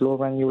Nancy Glow,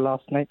 rang you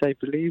last night, I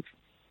believe.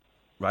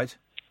 Right.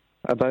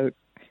 About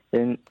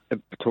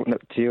talking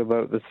up to you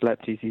about the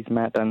celebrities he's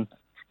met and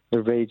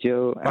the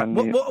radio. Right.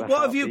 And what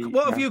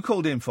have you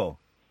called in for?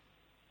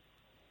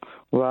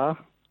 Well,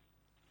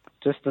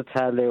 just to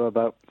tell you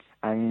about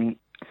me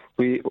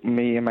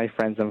and my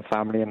friends and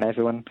family and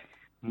everyone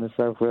in the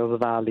South Wales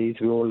Valleys,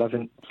 we all like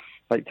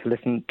to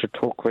listen to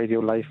Talk Radio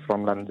Live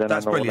from London.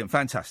 That's brilliant,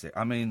 fantastic.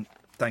 I mean,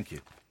 thank you.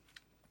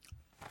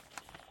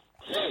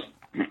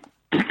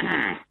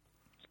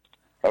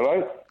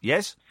 Hello?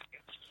 Yes?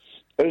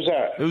 Who's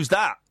that? Who's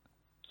that?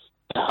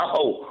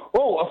 Oh,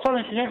 a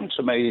funny thing happened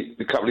to me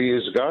a couple of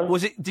years ago.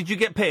 Did you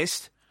get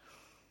pissed?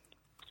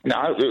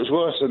 No, it was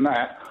worse than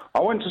that. I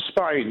went to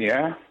Spain,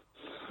 yeah?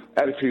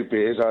 Had a few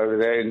beers over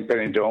there in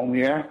Benidorm,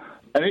 yeah?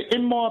 And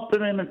in my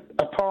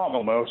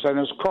apartment where I was saying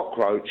there was a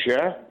cockroach,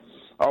 yeah?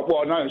 I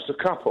noticed a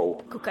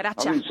couple.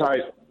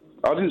 Cucaracha.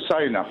 I didn't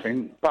say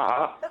nothing, but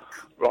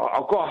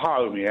I got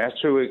home,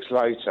 2 weeks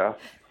later,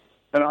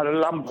 and I had a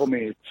lump on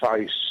my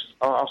face.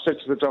 I said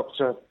to the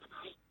doctor,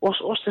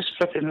 what's this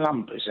flipping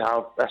lump? He said,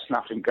 oh, that's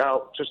nothing.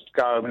 Just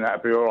go home and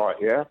that'll be all right,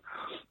 yeah?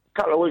 A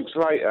couple of weeks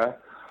later,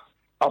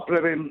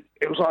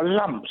 it was like a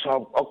lump,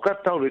 so I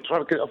grabbed hold of it, tried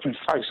to get it off my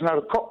face, and now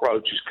the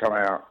cockroaches come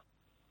out.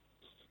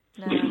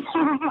 No.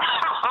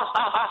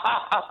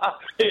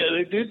 Yeah,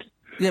 they did.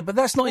 Yeah, but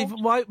that's not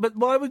even... Why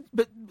would...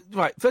 But,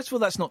 right, first of all,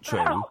 that's not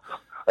true.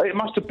 It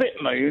must have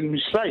bit me in my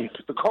sleep,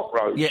 the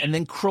cockroach. Yeah, and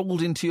then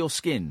crawled into your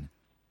skin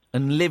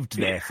and lived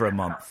there for a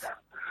month.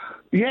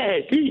 Yeah,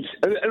 it did.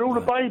 And all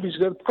the babies,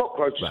 the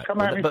cockroaches come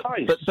out of my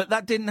face. But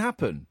that didn't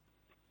happen.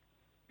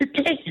 It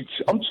did.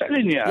 I'm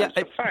telling you. It's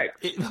a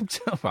fact.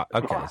 Right,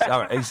 okay.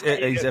 All right,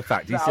 he's a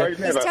fact. He's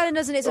telling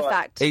us and it's a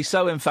fact. He's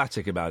so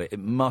emphatic about it. It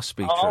must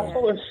be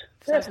true.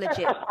 Sounds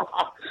legit.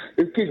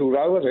 It giggled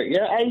though, wasn't it?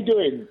 Yeah, how you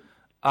doing?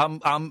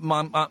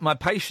 My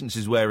patience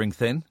is wearing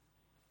thin.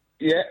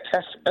 Yeah,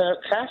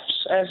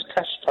 calves as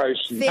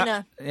castration.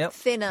 Thinner. Yep.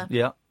 Thinner.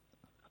 Yeah.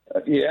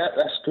 Yeah,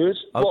 that's good.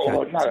 Okay.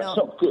 Well, no, that's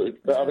not good.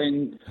 But I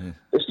mean,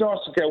 it's nice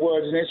to get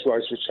words in this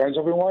race for change.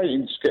 I've been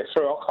waiting to get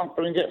through. I can't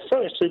even get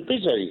through. It's too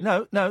busy.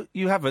 No,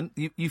 you haven't.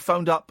 You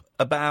phoned up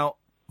about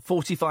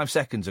 45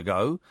 seconds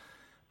ago,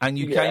 and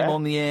you came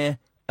on the air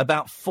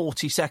about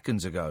 40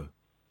 seconds ago.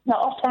 No,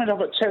 I phoned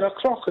up at 10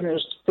 o'clock and it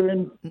was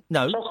doing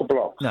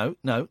chock-a-block. No.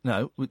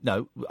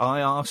 I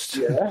asked.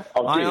 Yeah,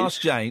 I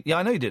asked James. Yeah,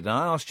 I know you did.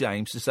 I asked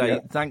James to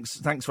say thanks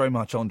very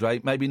much, Andre.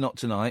 Maybe not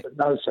tonight.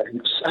 No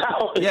thanks.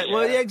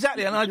 Yeah,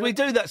 exactly. And we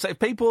do that. So if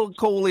people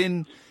call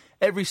in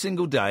every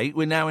single day,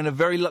 we're now in a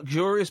very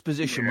luxurious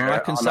position where I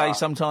can say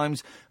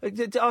sometimes,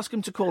 ask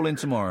them to call in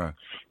tomorrow.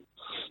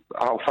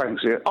 Oh,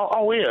 thanks. Yeah.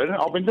 Oh, Ian,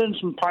 I've been doing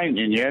some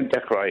painting, and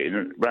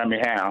decorating around my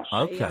house.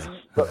 Okay.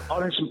 But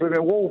I need some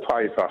brilliant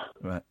wallpaper.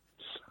 Right.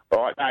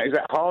 All right. Now, is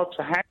that hard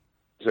to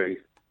hang?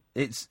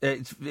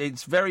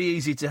 It's very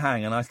easy to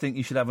hang, and I think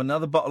you should have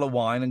another bottle of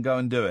wine and go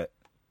and do it.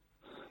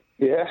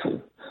 Yeah.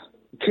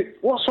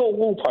 What sort of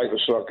wallpaper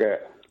should I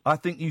get? I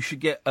think you should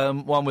get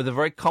one with a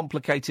very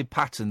complicated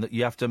pattern that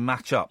you have to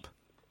match up.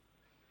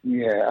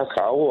 Yeah,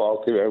 okay. Well,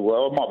 I'll give it a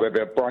whirl. It might be a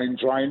bit of brain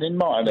draining,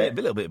 mightn't it? A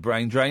little bit of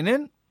brain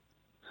draining.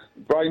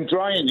 Brain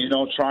draining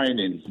or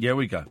training? Here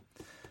we go.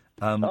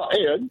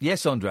 Ian?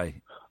 Yes, Andre.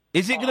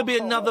 Is it going to be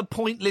another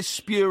pointless,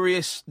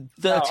 spurious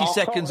 30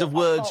 seconds of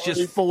words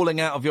just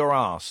falling out of your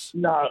arse?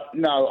 No,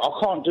 I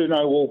can't do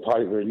no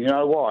wallpapering. You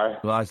know why?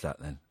 Why is that,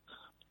 then?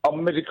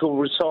 I'm medical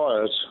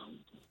retired.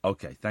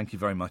 OK, thank you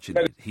very much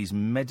indeed. He's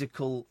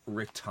medical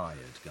retired,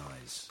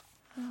 guys.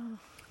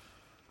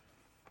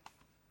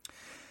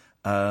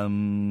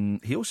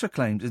 He also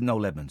claims,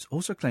 Noel Edmonds,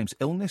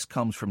 illness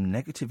comes from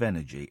negative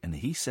energy, and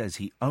he says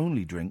he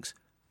only drinks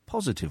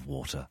positive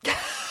water.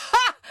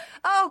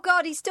 Oh,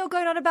 God, he's still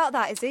going on about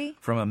that, is he?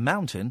 From a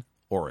mountain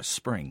or a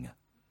spring.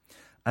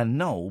 And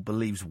Noel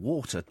believes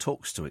water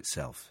talks to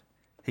itself.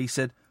 He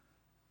said,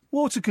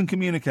 water can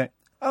communicate.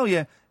 Oh,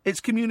 yeah, it's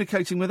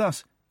communicating with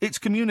us. It's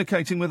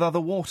communicating with other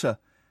water.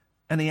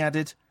 And he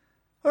added,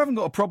 I haven't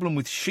got a problem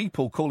with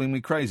sheeple calling me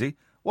crazy.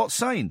 What's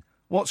sane?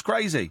 What's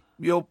crazy?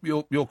 You're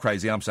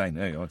crazy, I'm saying.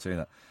 There you go, I'll tell you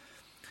that.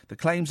 The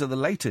claims are the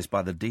latest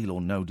by the Deal or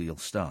No Deal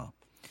star.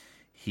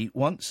 He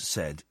once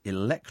said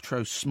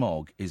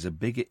electro-smog is a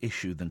bigger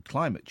issue than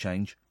climate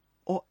change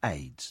or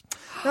AIDS.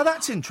 Now,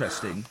 that's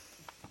interesting.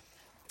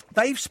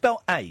 They've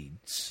spelt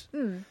AIDS.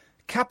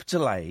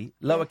 capital A,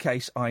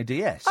 lowercase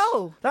IDS.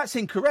 Oh. That's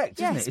incorrect,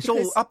 isn't Yes, it? It's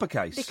because- all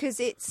uppercase. Because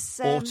it's...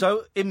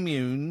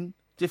 Autoimmune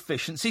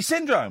deficiency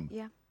syndrome.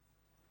 Yeah.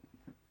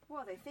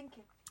 What are they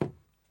thinking?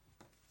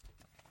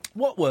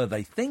 What were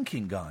they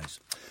thinking,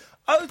 guys?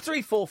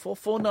 0344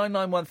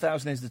 499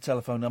 1000 is the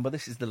telephone number.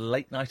 This is the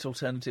Late Night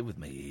Alternative with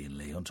me, Iain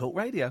Lee, on Talk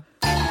Radio.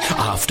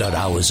 After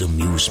hours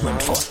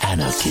amusement for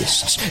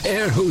anarchists,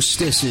 air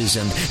hostesses,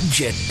 and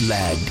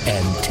jet-lagged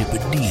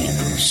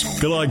Antipodeans.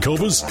 G'day,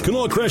 coppers. Can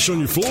I crash on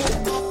your floor?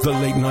 The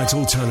Late Night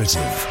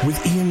Alternative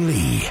with Iain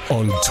Lee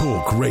on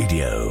Talk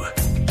Radio.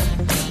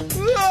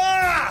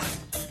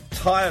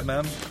 Tired,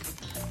 man.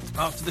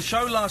 After the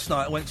show last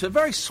night, I went to a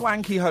very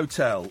swanky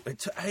hotel. It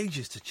took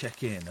ages to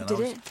check in. And Did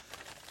it?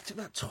 It took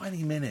about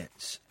 20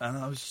 minutes. And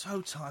I was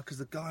so tired because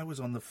the guy was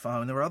on the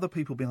phone. There were other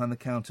people behind the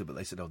counter, but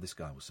they said, this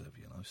guy will serve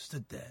you. And I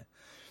stood there.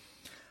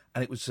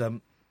 And it was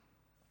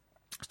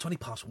 20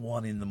 past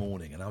 1 in the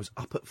morning, and I was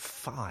up at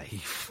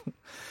 5.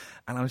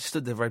 And I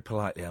stood there very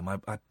politely, and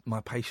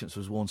my patience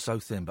was worn so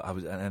thin, but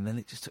and then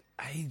it just took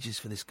ages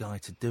for this guy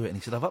to do it. And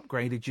he said, I've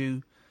upgraded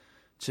you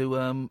to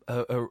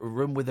a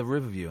room with a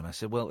river view. And I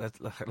said, well,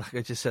 like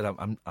I just said,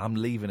 I'm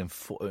leaving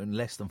in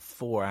less than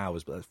 4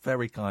 hours, but that's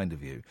very kind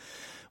of you.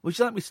 Would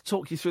you like me to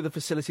talk you through the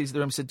facilities of the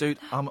room? I said, dude,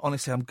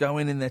 honestly, I'm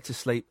going in there to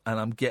sleep,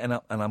 and I'm getting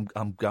up, and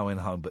I'm going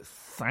home, but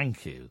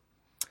thank you.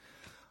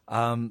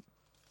 They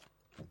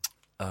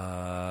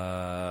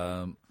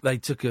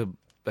took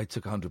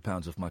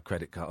 £100 off my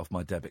credit card, off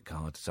my debit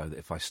card, so that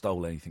if I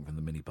stole anything from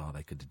the minibar,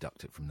 they could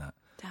deduct it from that.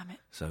 Damn it.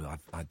 So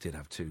I did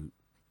have 2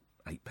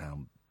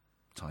 £8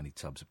 tiny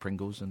tubs of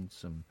Pringles and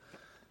some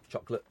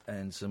chocolate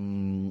and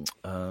some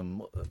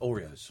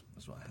Oreos.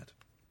 That's what I had.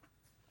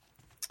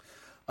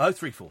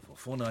 0344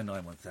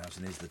 499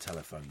 1000 is the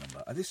telephone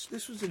number. This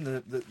was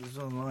was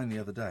online the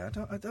other day.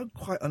 I don't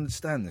quite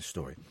understand this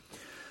story.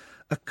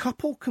 A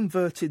couple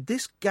converted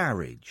this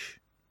garage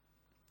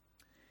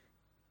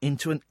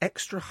into an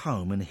extra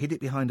home and hid it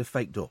behind a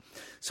fake door.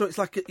 So it's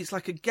like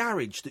a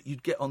garage that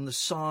you'd get on the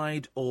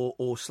side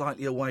or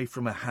slightly away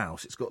from a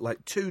house. It's got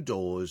like 2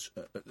 doors,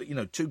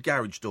 2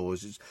 garage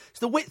doors. It's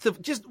the width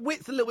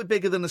a little bit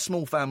bigger than a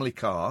small family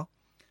car,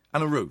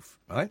 and a roof,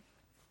 right?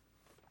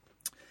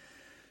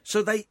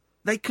 So they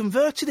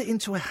converted it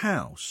into a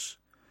house,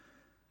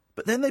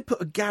 but then they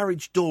put a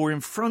garage door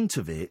in front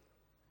of it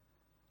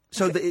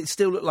so that it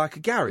still looked like a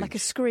garage. Like a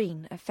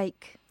screen, a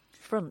fake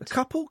front. The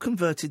couple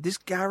converted this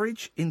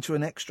garage into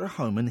an extra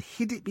home and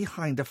hid it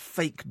behind a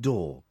fake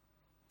door.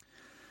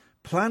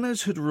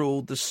 Planners had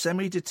ruled the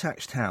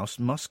semi-detached house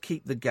must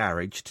keep the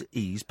garage to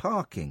ease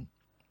parking.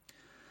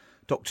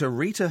 Dr.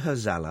 Rita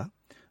Hazala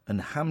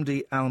and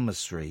Hamdi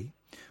Al-Masri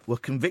were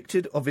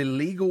convicted of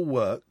illegal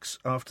works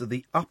after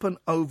the up and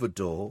over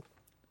door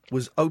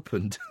was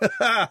opened.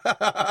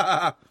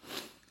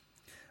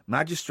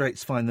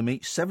 Magistrates fined them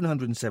each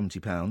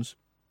 £770.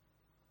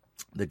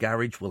 The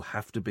garage will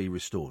have to be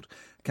restored.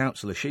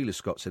 Councillor Sheila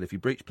Scott said, if you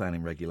breach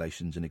planning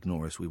regulations and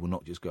ignore us, we will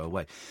not just go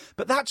away.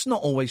 But that's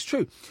not always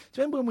true. Do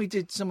you remember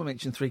when someone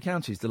mentioned 3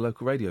 Counties, the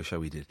local radio show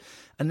we did,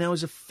 and there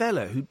was a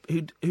fella who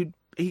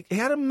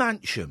had a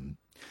mansion,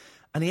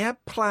 and he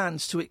had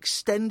plans to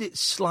extend it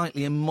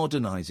slightly and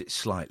modernise it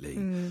slightly.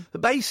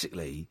 But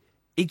basically,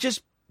 he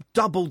just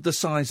doubled the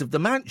size of the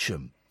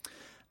mansion.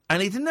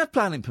 And he didn't have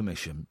planning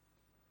permission.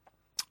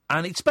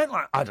 And he'd spent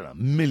 £1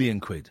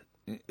 million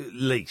at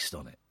least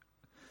on it.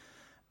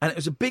 And it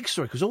was a big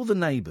story because all the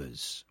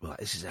neighbours were like,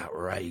 this is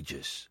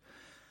outrageous.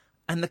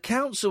 And the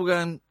council were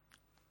going...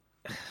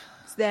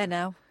 It's there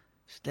now.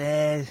 It's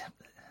there.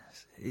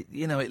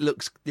 It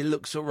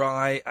looks all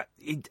right.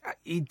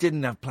 He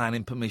didn't have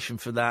planning permission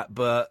for that,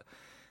 but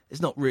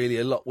there's not really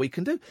a lot we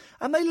can do.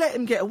 And they let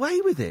him get away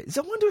with it.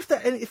 So I wonder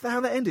if how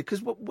that ended,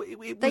 because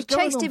they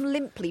chased him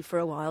limply for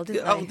a while,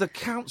 didn't they? Oh, the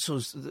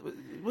councils.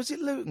 Was it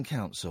Luton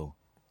Council?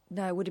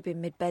 No, it would have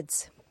been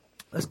Mid-Beds.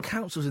 Those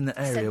councils in the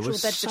area were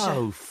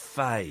so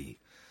fey.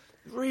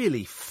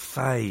 Really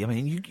fey. I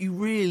mean, you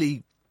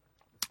really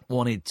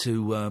wanted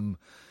to...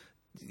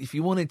 if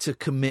you wanted to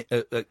commit,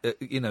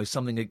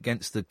 something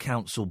against the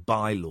council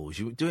bylaws,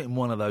 you would do it in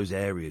one of those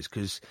areas,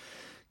 because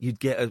you'd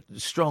get a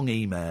strong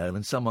email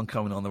and someone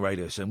coming on the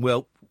radio saying,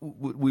 well,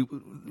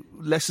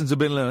 lessons have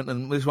been learnt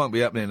and this won't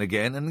be happening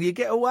again, and you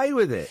get away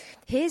with it.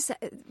 Here's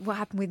what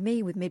happened with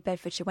me with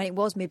Mid-Bedfordshire, when it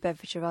was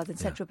Mid-Bedfordshire rather than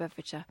Central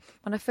Bedfordshire.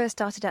 When I first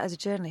started out as a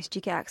journalist,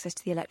 you get access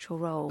to the electoral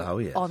roll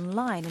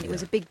online, and it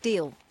was a big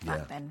deal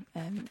back then.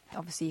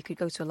 Obviously, you could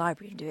go to a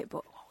library and do it,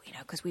 but...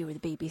 because we were the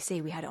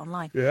BBC, we had it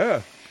online.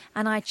 Yeah.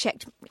 And I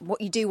checked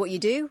what you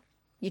do.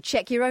 You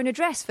check your own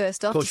address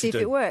first off to see if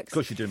it works. Of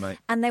course you do, mate.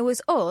 And there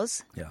was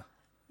us. Yeah.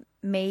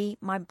 Me,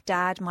 my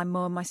dad, my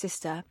mum, my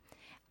sister.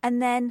 And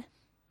then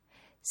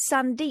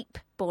Sandeep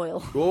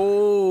Boyle.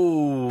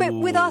 Oh. But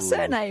with our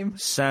surname.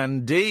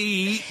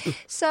 Sandeep.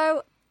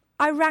 So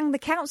I rang the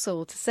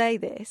council to say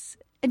this.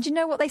 And do you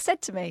know what they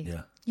said to me?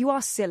 Yeah. You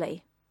are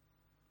silly.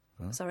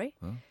 Huh? Sorry?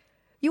 Huh?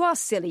 You are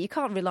silly. You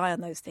can't rely on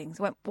those things.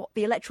 I went, what,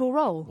 the electoral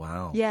roll?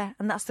 Wow. Yeah,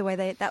 and that's the way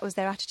that was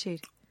their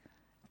attitude.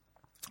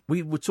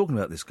 We were talking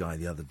about this guy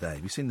the other day.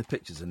 Have you seen the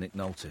pictures of Nick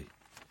Nolte?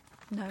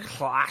 No.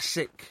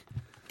 Classic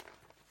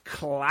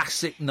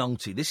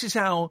Nolte. This is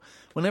how,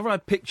 whenever I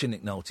picture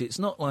Nick Nolte, it's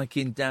not like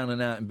in Down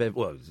and Out in Bed.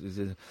 Well,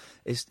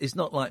 it's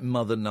not like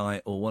Mother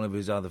Night or one of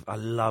his other. I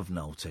love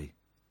Nolte.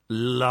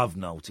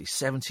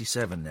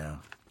 77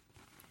 now.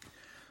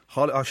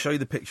 I'll show you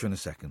the picture in a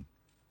second.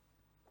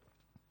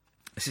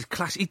 This is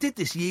classic. He did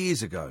this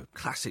years ago.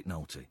 Classic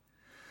Nolte.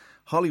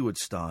 Hollywood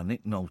star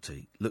Nick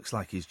Nolte looks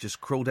like he's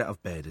just crawled out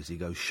of bed as he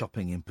goes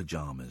shopping in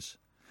pyjamas.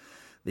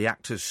 The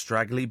actor's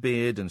straggly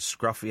beard and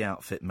scruffy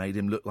outfit made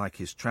him look like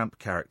his tramp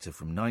character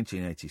from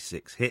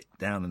 1986 hit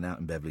Down and Out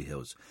in Beverly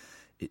Hills.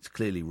 It's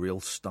clearly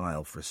real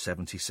style for a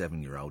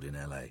 77-year-old in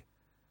L.A.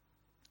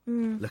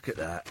 Look at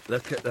that.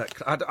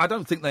 I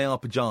don't think they are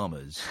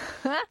pyjamas,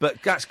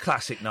 but that's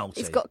classic Nolte.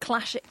 It's got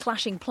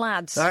clashing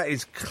plaids. That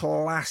is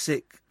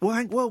classic.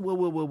 Whoa.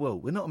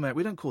 We're not American.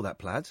 We don't call that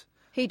plaid.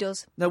 He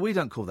does. No, we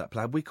don't call that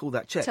plaid. We call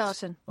that checked.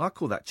 Tartan. I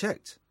call that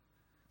checked.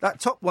 That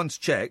top one's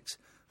checked.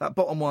 That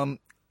bottom one,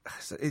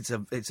 it's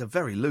a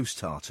very loose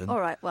tartan. All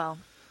right, well.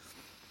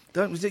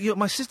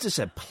 My sister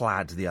said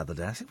plaid the other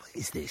day. I said, "What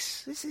is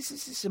this? This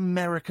is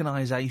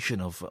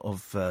Americanisation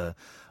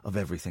of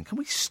everything. Can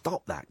we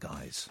stop that,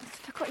 guys?" I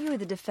forgot you were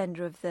the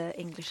defender of the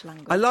English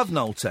language. I love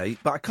Nolte,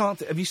 but I can't.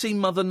 Have you seen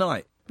Mother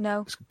Night?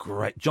 No. It's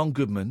great. John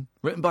Goodman,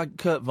 written by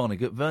Kurt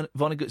Vonnegut.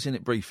 Vonnegut's in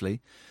it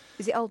briefly.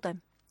 Is it old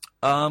then?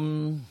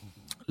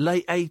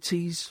 Late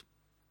 80s.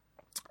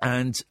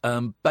 And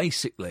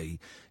basically,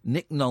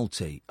 Nick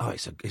Nolte. Oh,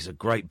 it's a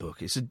great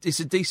book. It's a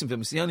decent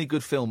film. It's the only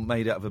good film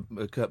made out of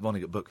a Kurt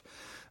Vonnegut book,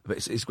 but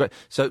it's great.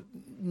 So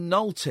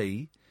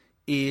Nolte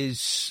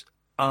is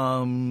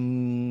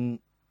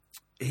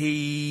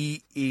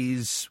he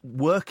is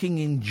working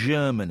in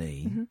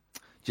Germany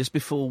just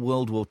before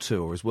World War II,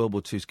 or as World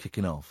War II's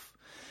kicking off,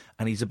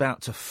 and he's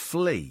about to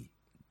flee,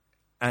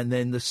 and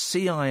then the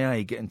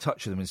CIA get in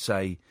touch with him and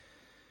say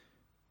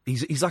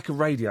he's like a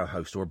radio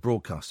host or a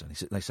broadcaster, and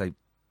they say,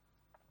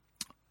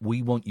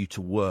 "We want you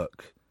to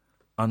work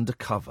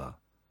undercover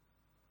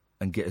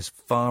and get as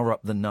far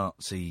up the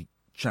Nazi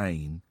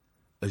chain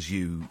as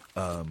you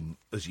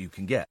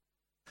can get."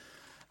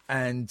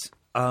 And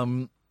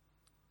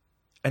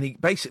he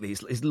basically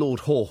is Lord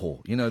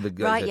Haw-Haw, you know,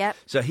 right? Yeah.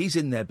 So he's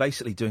in there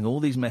basically doing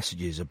all these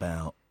messages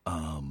about,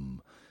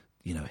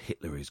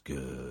 Hitler is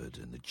good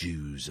and the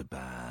Jews are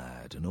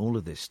bad and all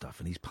of this stuff,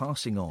 and he's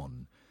passing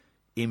on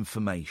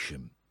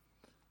information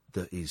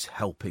that is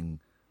helping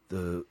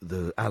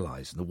the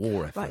Allies and the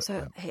war effort. Right,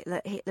 so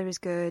Hitler is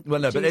good. Well,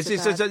 no, but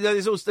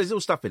there's all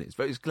stuff in it.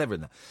 It's clever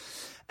in that.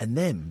 And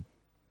then,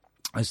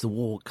 as the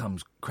war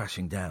comes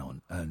crashing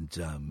down,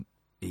 and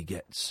he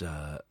gets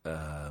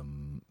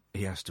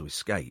he has to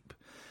escape,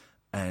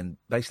 and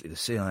basically the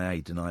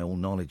CIA deny all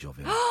knowledge of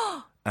him.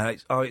 And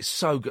it's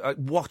so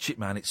good. Watch it,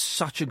 man. It's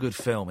such a good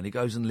film. And he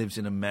goes and lives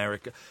in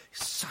America.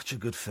 It's such a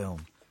good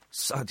film.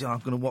 I'm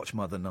going to watch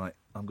Mother Night.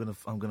 I'm going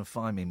to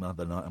find me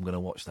Mother Night. I'm going to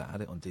watch that. I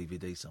had it on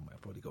DVD somewhere. I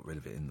probably got rid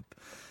of it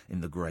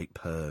in the Great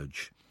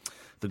Purge.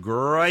 The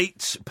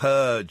Great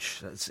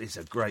Purge. It's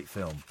a great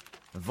film.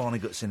 And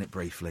Vonnegut's in it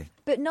briefly.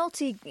 But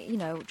Nolte,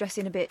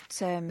 dressing a bit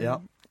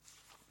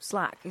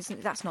slack,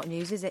 that's not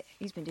news, is it?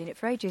 He's been doing it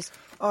for ages.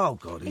 Oh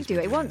God, he'll do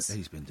it once.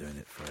 He's been doing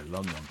it for a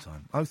long, long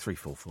time.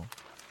 0344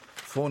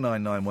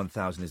 499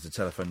 1000 is the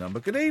telephone number.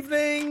 Good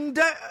evening.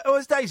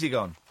 Where's Daisy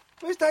gone?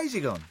 Where's Daisy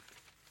gone?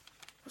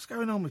 What's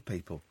going on with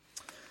people?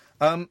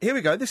 Here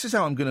we go. This is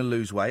how I'm going to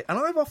lose weight. And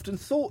I've often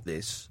thought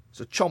this. It's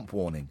a chomp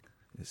warning.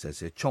 It says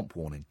here, chomp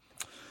warning.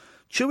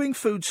 Chewing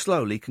food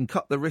slowly can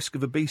cut the risk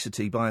of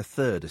obesity by a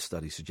third, a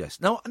study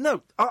suggests. No,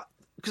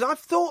 because I've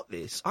thought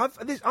this.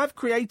 I've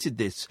created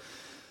this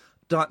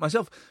diet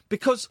myself.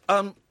 Because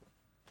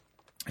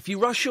if you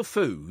rush your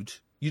food,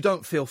 you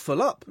don't feel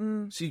full up.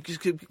 So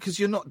because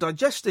you're not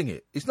digesting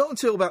it. It's not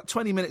until about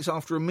 20 minutes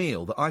after a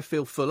meal that I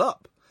feel full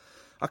up.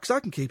 Because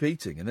I can keep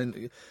eating. And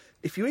then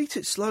if you eat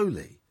it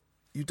slowly,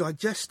 you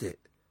digest it.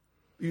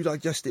 You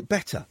digest it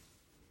better.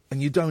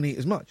 And you don't eat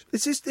as much.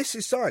 This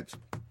is science.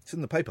 It's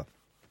in the paper.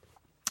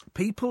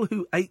 People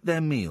who ate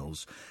their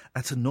meals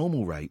at a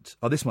normal rate,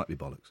 this might be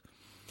bollocks,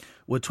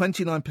 were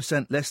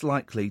 29% less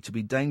likely to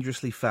be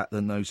dangerously fat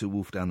than those who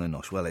wolf down their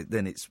nosh. Well,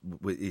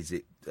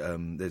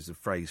 there's a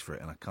phrase for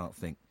it, and I can't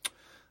think,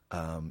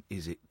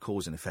 is it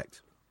cause and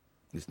effect?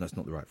 That's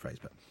not the right phrase,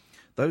 but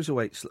those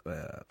who ate...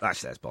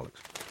 actually, that's bollocks.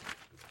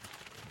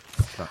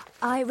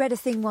 I read a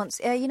thing once.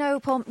 You know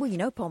Paul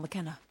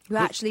McKenna. You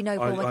actually know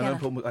Paul McKenna. I know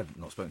Paul. I've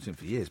not spoken to him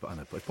for years, but I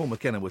know. If Paul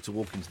McKenna were to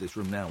walk into this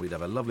room now, we'd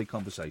have a lovely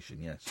conversation.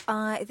 Yes.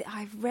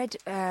 I've read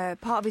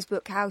part of his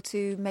book, How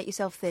to Make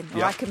Yourself Thin,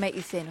 or I Can Make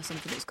You Thin, or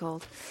something it's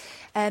called.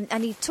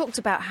 And he talked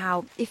about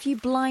how if you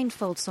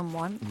blindfold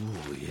someone,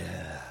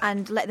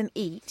 and let them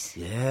eat,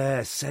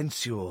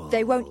 sensual,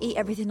 they won't eat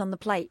everything on the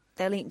plate.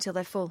 They'll eat until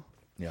they're full.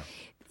 Yeah.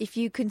 If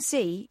you can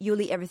see,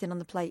 you'll eat everything on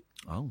the plate.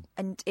 Oh.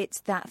 And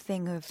it's that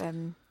thing of.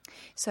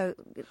 So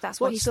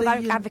that's why he sort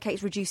of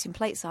advocates reducing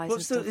plate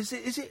size.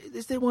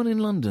 Is there one in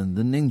London,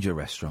 the Ninja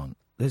restaurant?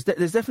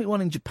 There's definitely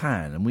one in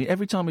Japan, and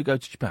every time we go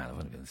to Japan, I've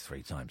only been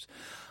 3 times,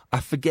 I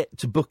forget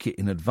to book it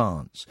in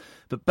advance.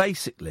 But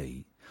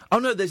basically... Oh,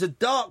 no, there's a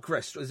dark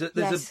restaurant.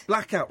 There's a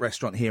blackout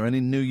restaurant here and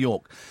in New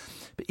York.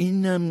 But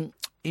in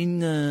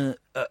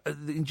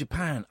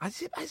Japan,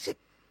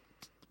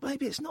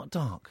 maybe it's not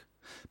dark.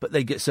 But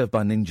they get served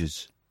by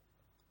ninjas.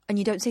 And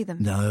you don't see them?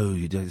 No,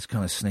 you do. Just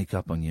kind of sneak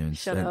up on you. And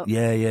Shut up.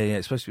 Yeah.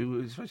 It's supposed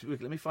to be...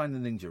 Let me find the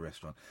ninja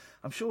restaurant.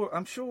 I'm sure...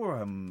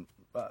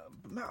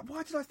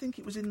 why did I think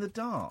it was in the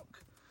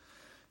dark?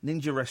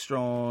 Ninja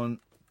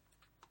restaurant...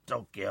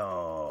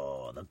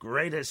 Tokyo, the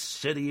greatest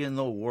city in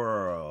the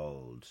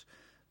world.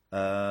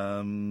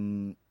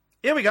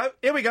 Here we go.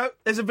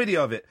 There's a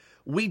video of it.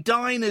 We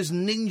dine as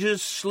ninjas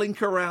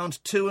slink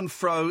around to and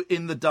fro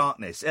in the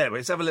darkness. Anyway,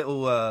 let's have a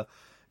little...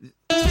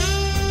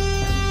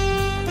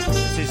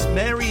 This is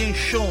Mary and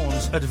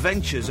Sean's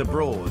Adventures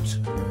Abroad.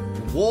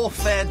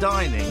 Warfare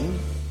Dining.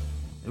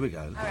 Here we go.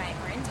 All right,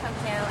 we're in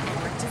Tokyo, and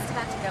we're just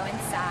about to go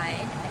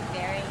inside a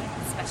very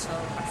special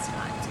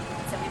restaurant.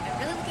 So we've been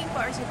really looking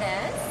forward to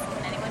this.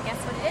 Can anyone guess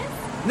what it is?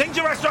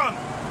 Ninja restaurant!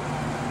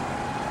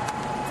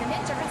 It's a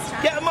ninja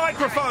restaurant. Get a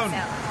microphone! All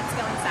right, so let's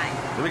go inside.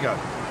 Here we go.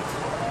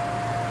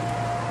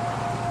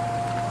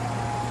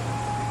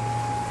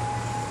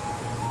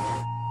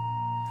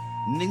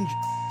 Ninja...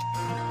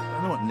 I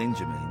don't know what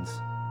ninja means.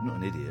 I'm not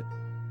an idiot.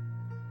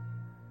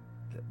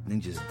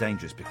 Ninjas are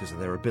dangerous because of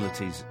their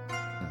abilities.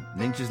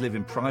 Ninjas live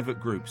in private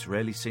groups,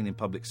 rarely seen in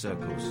public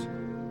circles.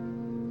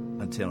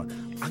 Until...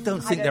 I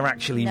don't think they're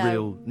actually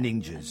real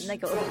ninjas. They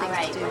got all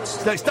right. No,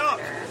 it's dark!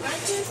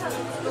 It's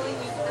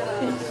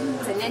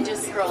a ninja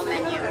scroll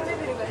menu.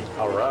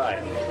 All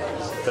right.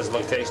 Does it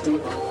look tasty?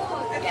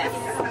 Yes.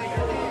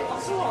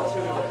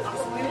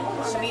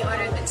 Should we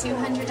order the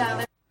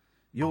 $200?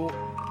 You're...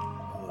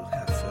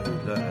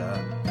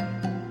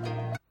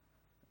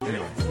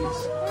 Anyway.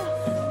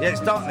 Yeah,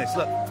 it's darkness,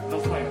 look.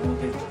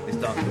 It's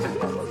darkness.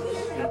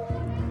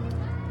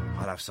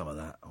 I'll have some of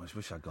that. I just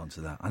wish I'd gone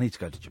to that. I need to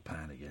go to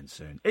Japan again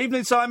soon.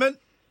 Evening, Simon.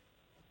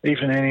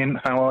 Evening, Ian.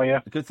 How are you?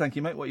 Good, thank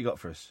you, mate. What you got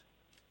for us?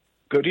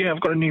 Good, yeah.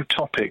 I've got a new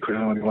topic. I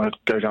really want to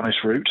go down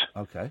this route.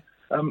 Okay.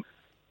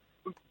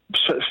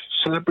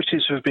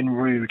 Celebrities who have been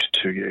rude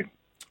to you.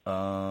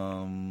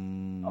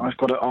 I've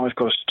got a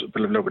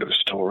little bit of a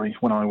story.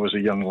 When I was a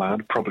young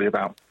lad, probably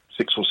about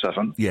 6 or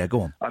 7. Yeah,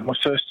 go on. I had my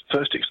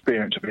first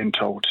experience of being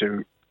told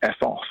to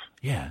F off.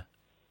 Yeah.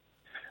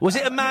 Was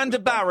it Amanda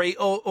Barry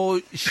or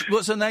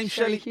what's her name?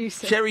 Sherry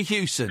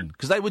Hewson.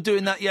 Because they were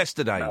doing that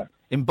yesterday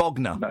in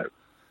Bognor. No.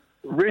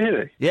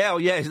 Really? Yeah,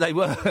 yes, they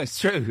were. It's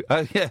true.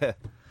 Oh, yeah.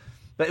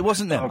 But it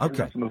wasn't them.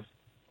 Okay.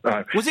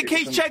 Was it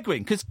Keith Chegwin?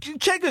 Because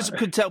Cheggers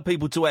could tell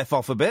people to F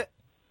off a bit.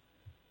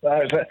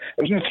 It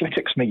was an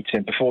athletics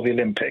meeting before the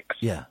Olympics.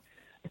 Yeah.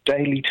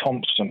 Daley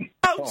Thompson.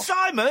 Oh,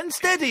 Simon,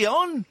 steady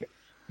on.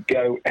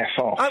 Go F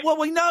off. Well,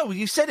 we know.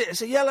 You said it.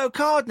 It's a yellow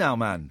card now,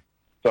 man.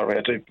 Sorry,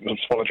 I do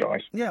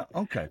apologise. Yeah,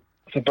 okay.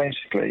 So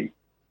basically,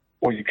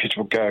 all you kids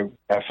will go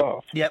F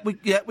off. Yeah, we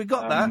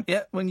got that.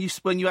 Yeah, when you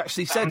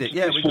actually said it.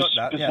 Yeah, we got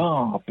that.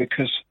 Bizarre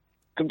because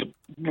we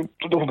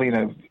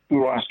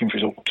were asking for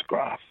his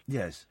autograph.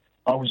 Yes.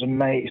 I was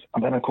amazed,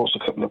 and then of course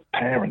a couple of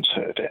parents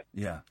heard it.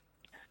 Yeah.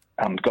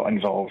 And got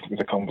involved with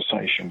the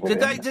conversation. With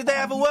Did they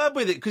have a word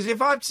with it? Because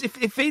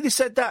if he'd have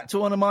said that to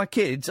one of my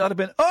kids, I'd have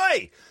been,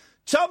 "Oi,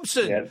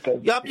 Thompson,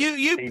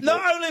 you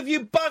not only have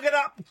you buggered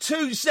up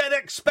 2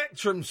 ZX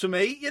Spectrums for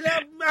me, you're now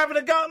having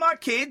a go at my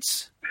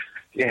kids."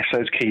 Yes,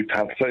 those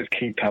keypads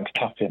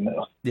tapping.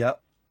 Yeah.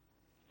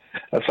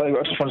 So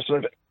I just wanted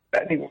to know,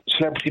 any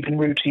celebrity been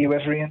rude to you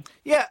ever, Ian?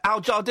 Yeah, Al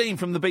Jardine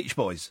from the Beach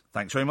Boys.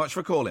 Thanks very much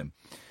for calling.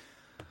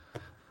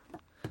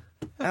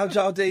 Al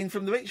Jardine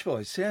from the Beach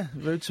Boys, yeah,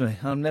 rude to me.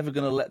 I'm never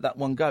going to let that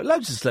one go.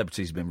 Loads of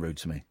celebrities have been rude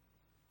to me.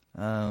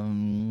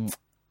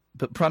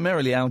 But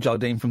primarily Al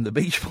Jardine from the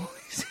Beach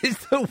Boys is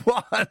the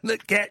one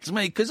that gets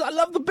me, because I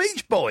love the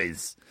Beach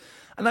Boys.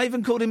 And I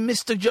even called him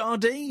Mr.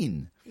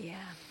 Jardine. Yeah.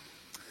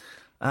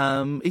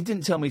 He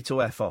didn't tell me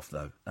to F off,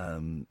 though.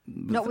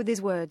 Not with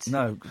his words.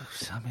 No,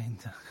 I mean...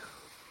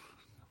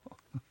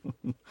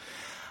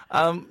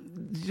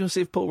 do you want to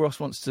see if Paul Ross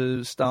wants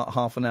to start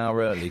half an hour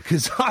early?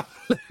 Because I'm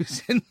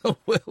losing the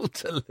will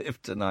to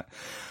live tonight.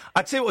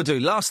 I tell you what we'll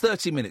do. Last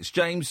 30 minutes.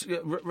 James,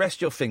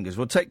 rest your fingers.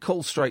 We'll take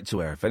calls straight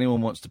to air if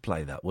anyone wants to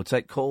play that. We'll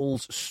take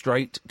calls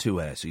straight to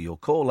air. So you'll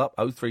call up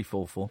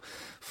 0344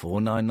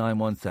 499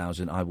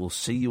 1000. I will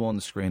see you on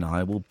the screen.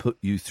 I will put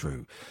you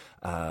through.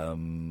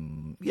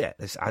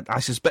 I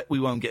suspect we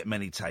won't get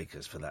many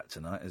takers for that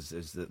tonight as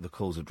the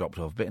calls have dropped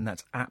off a bit, and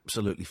that's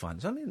absolutely fine.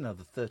 It's only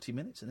another 30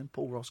 minutes, and then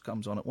Paul Ross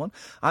comes on at 1.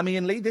 I'm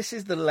Iain Lee. This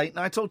is the Late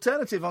Night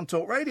Alternative on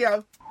Talk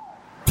Radio.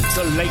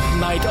 The Late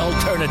Night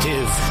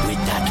Alternative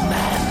with that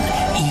man,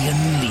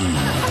 Iain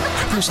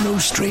Lee. There's no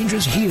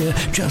strangers here,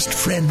 just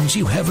friends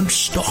you haven't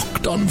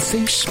stalked on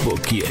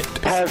Facebook yet.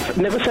 Have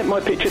never sent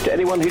my picture to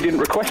anyone who didn't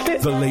request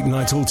it. The Late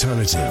Night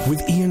Alternative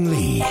with Iain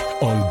Lee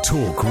on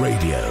Talk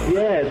Radio.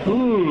 Yes.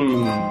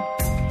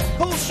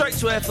 Pull straight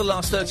to air for the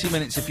last 30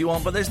 minutes if you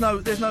want, but there's no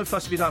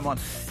fuss if you don't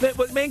mind.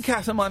 Me and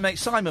Kath and my mate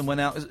Simon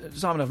went out.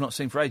 Simon I've not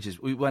seen for ages.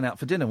 We went out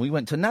for dinner. We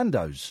went to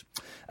Nando's.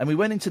 And we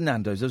went into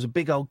Nando's. There was a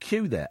big old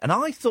queue there. And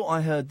I thought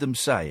I heard them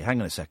say, hang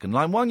on a second,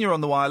 line 1, you're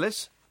on the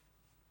wireless.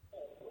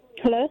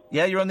 Hello?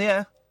 Yeah, you're on the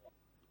air.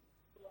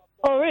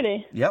 Oh,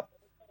 really? Yep.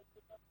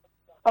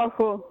 Oh,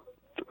 cool.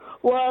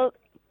 Well,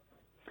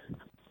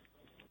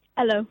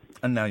 hello.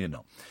 And now you're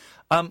not.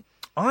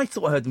 I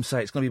thought I heard them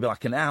say it's going to be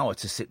like an hour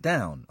to sit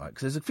down, right?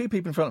 Because there's a few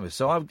people in front of us.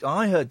 So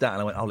I heard that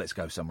and I went, oh, let's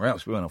go somewhere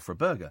else. We went off for a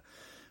burger.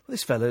 Well,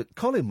 this fella,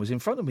 Colin, was in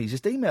front of me. He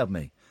just emailed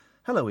me.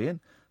 Hello, Ian.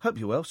 Hope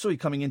you're well. Saw you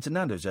coming into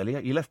Nando's earlier.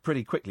 You left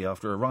pretty quickly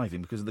after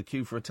arriving because of the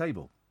queue for a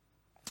table.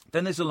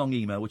 Then there's a long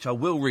email, which I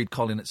will read,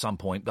 Colin, at some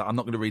point, but I'm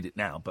not going to read it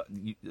now. But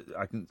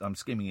I'm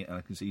skimming it and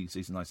I can see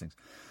some nice things.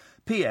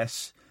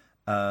 P.S.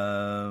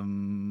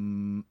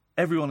 Everyone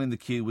in the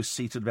queue was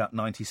seated about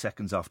 90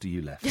 seconds after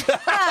you left.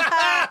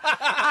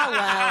 Oh,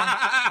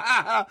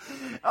 well.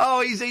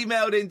 Oh, he's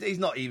emailed in. He's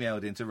not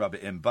emailed in to rub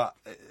it in, but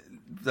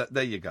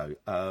there you go.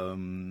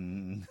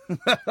 Isn't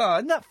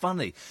that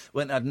funny?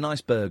 Went and had a nice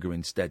burger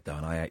instead, though,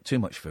 and I ate too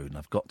much food, and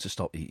I've got to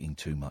stop eating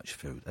too much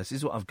food. This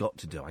is what I've got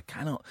to do. I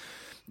cannot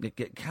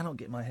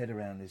get my head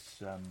around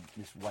this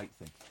weight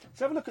thing. Let's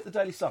have a look at the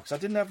Daily Star, 'cause I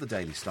didn't have the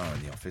Daily Star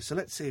in the office, so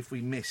let's see if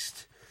we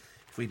missed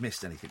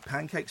anything.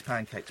 Pancakes.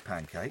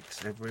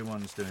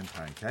 Everyone's doing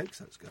pancakes.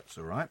 That's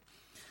all right.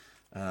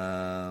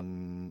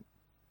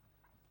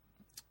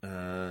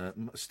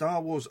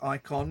 Star Wars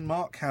icon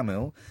Mark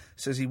Hamill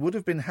says he would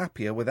have been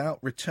happier without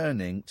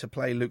returning to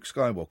play Luke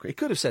Skywalker. He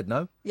could have said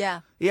no. Yeah.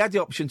 He had the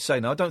option to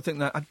say no. I don't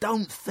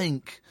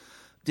think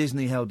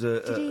Disney held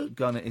a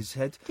gun at his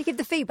head. Did he give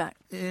the feedback?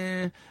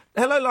 Yeah.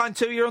 Hello, line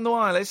 2, you're on the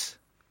wireless.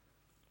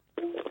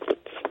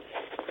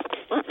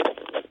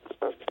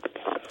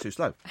 Too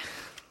slow.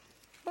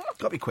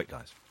 Got to be quick,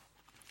 guys.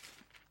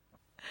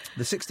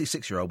 The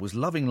 66-year-old was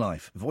loving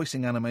life,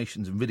 voicing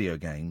animations and video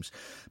games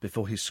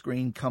before his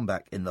screen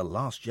comeback in The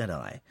Last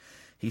Jedi.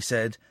 He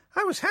said,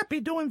 I was happy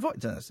doing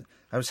voiceovers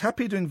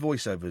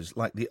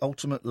like the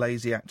ultimate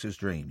lazy actor's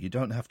dream. You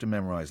don't have to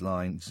memorise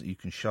lines. You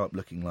can show up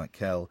looking like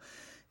Kel.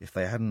 If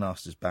they hadn't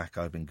asked us back,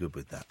 I've been good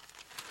with that.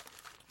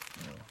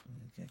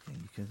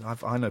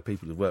 I know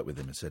people who've worked with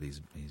him and said he's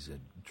a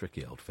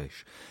tricky old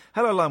fish.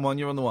 Hello, line 1,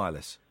 you're on the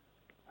wireless.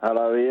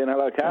 Hello, Ian.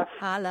 Hello, Kath.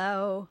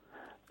 Hello.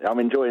 I'm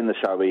enjoying the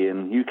show,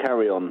 Ian. You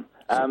carry on.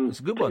 It's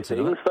a good one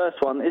tonight. First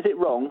one, is it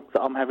wrong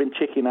that I'm having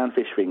chicken and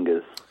fish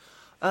fingers?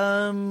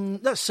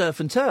 That's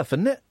surf and turf,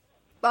 isn't it?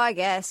 I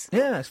guess.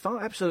 Yeah, it's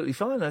fine. Absolutely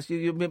fine.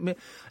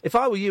 If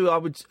I were you, I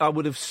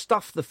would have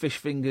stuffed the fish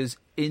fingers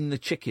in the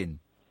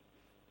chicken.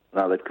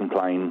 No, they'd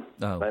complain.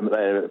 Oh. They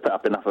put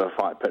up enough of a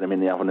fight putting them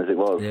in the oven as it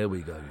was. There we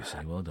go, you see.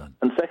 Well done.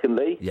 And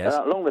secondly, yes.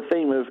 Along the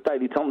theme of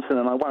Daley Thompson,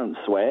 and I won't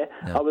swear,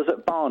 no. I was at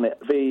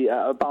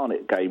a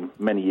Barnet game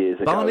many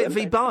years ago. Barnet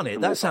v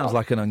Barnet? That sounds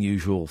like an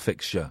unusual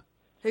fixture.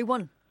 Who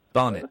won?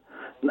 Barnet.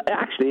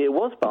 Actually, it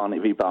was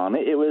Barnet v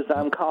Barnet. It was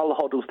Carl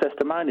Hoddle's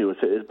testimonial.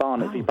 So it was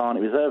Barnet v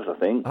Barnet Reserves, I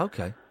think.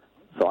 Okay.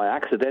 So I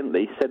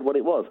accidentally said what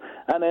it was.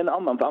 And then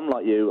I'm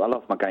like you, I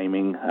love my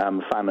gaming. I'm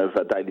a fan of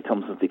Daley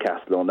Thompson's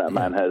decathlon. That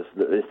man has,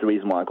 it's the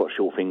reason why I got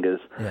short fingers.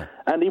 Yeah.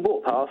 And he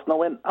walked past and I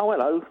went, oh,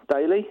 hello,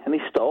 Daley. And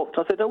he stopped.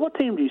 I said, oh, what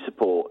team do you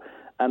support?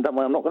 And don't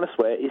worry, I'm not going to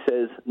swear. He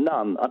says,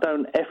 none. I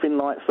don't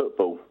effing like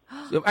football.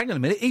 So, hang on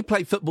a minute. He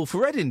played football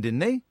for Reading,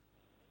 didn't he?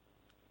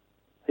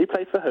 He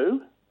played for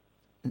who?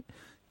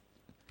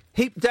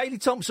 Daley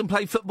Thompson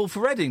played football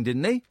for Reading,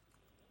 didn't he?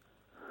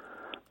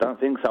 Don't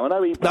think so. I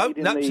know he played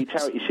in the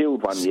Charity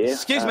Shield one year.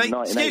 Excuse me.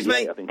 I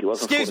think it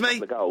was. Excuse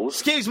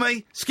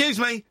me.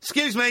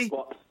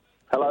 What?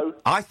 Hello?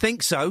 I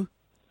think so.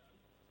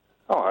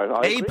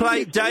 Oh, he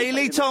played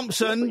Daley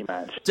Thompson.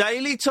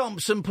 Daley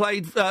Thompson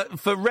played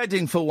for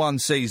Reading for one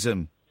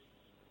season.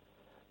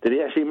 Did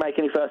he actually make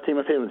any first-team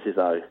appearances,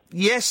 though?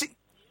 Yes.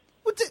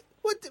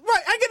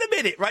 Right, hang on a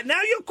minute. Right,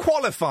 now you're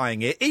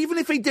qualifying it. Even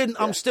if he didn't,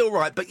 I'm still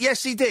right. But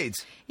yes, he did.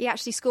 He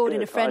actually scored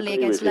in a friendly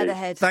against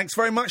Leatherhead. Thanks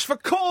very much for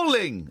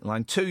calling.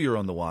 Line 2, you're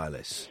on the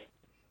wireless.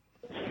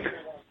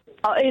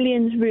 Are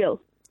aliens real?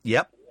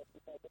 Yep.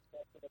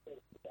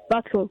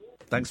 That's cool.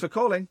 Thanks for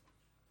calling.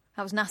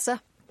 That was NASA.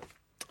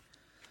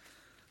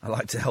 I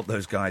like to help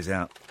those guys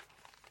out.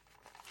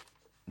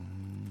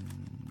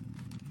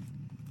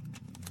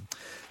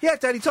 Yeah,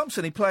 Daley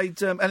Thompson. He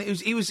played, and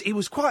he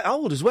was quite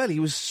old as well. He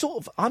was sort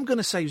of, I'm going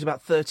to say, he was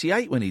about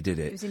 38 when he did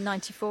it. It was in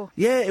 '94.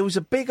 Yeah, it was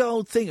a big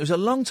old thing. It was a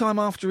long time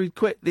after he'd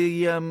quit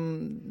the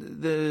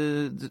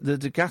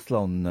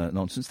decathlon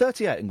nonsense.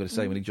 38, I'm going to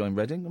say, when he joined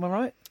Reading. Am I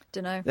right?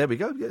 Don't know. There we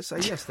go. Yeah, say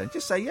yes then.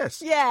 Just say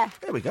yes. Yeah.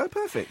 There we go.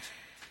 Perfect.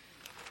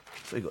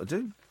 That's what you got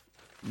to do.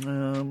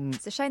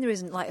 It's a shame there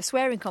isn't like a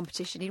swearing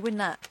competition. He'd win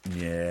that.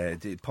 Yeah,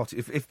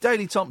 if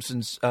Daley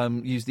Thompson's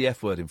used the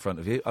F word in front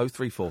of you,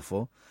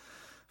 0344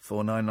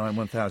 499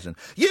 1000.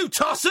 You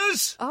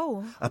tossers!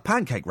 Oh. A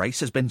pancake race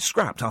has been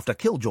scrapped after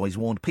Killjoys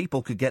warned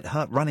people could get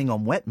hurt running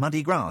on wet,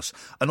 muddy grass,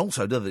 and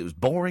also that it was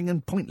boring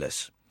and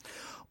pointless.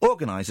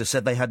 Organisers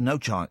said they had no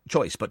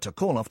choice but to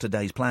call off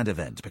today's planned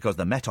event because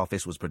the Met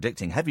Office was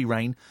predicting heavy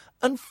rain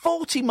and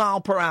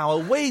 40-mile-per-hour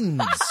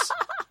winds.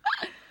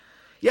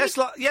 Yes,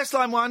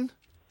 line one.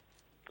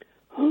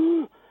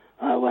 Oh,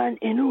 I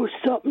want to know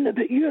something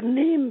about your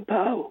name,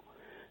 pal.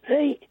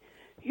 Right,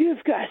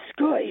 you've got a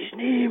Scottish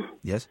name.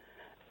 Yes.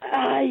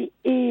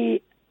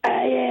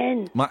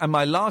 Iain.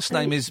 My last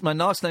name is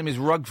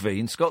Rugby.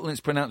 In Scotland,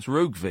 it's pronounced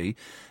Rugby.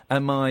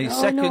 And my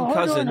second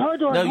cousin.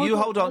 Hold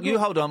on. You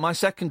hold on. My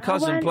second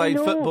cousin played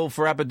football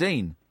for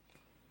Aberdeen.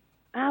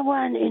 I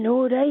want to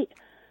know, right?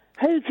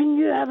 How can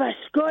you have a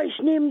Scottish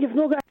name? You've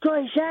not got a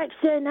Scottish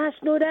accent. That's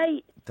not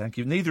right. Thank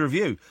you. Neither of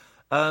you.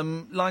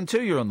 Line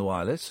 2, you're on the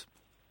wireless.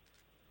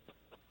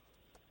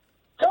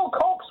 Joe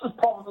Cox was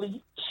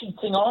probably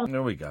cheating on.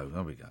 There we go. I don't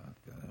know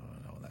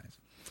what that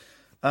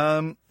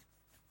is.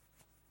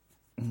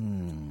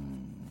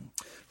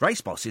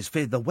 Race bosses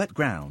feared the wet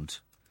ground.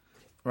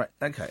 Right,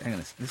 okay, hang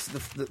on. This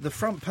the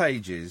front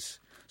page is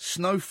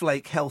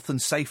snowflake health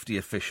and safety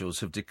officials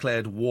have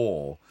declared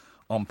war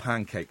on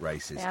pancake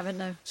races. They haven't,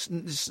 no.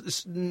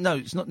 No,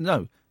 it's not,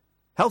 no.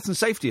 Health and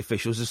safety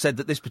officials have said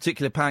that this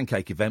particular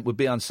pancake event would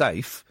be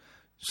unsafe.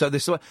 So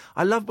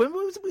I love when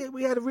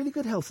we had a really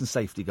good health and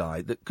safety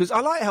guy because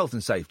I like health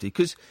and safety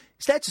because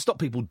it's there to stop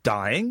people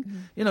dying.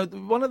 Mm. You know,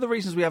 one of the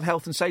reasons we have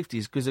health and safety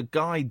is because a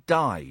guy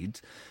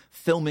died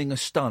filming a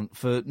stunt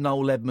for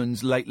Noel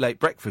Edmonds' Late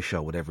Breakfast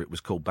Show, whatever it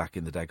was called back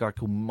in the day. A guy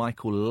called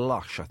Michael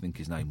Lush, I think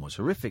his name was.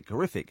 Horrific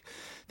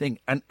thing,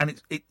 and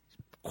it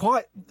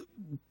quite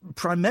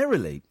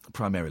primarily,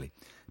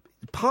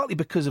 partly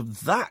because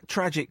of that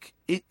tragic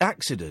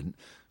accident.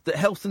 That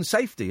health and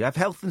safety,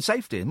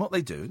 and what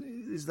they do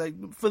is they,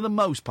 for the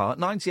most part,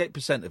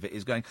 98% of it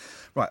is going,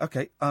 right,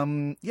 okay, I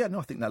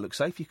think that looks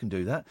safe, you can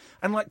do that.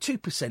 And like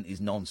 2% is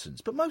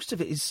nonsense, but most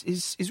of it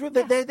is real.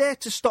 They're there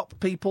to stop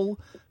people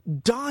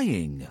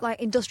dying.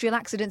 Like industrial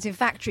accidents in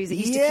factories that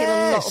used to kill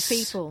a lot of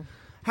people.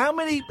 How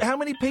many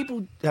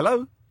people,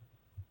 hello?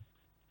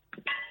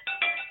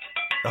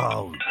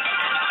 Oh,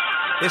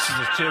 this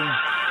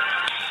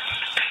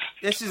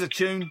is a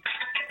tune.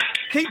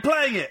 Keep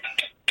playing it.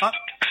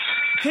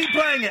 Keep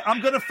playing it.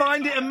 I'm going to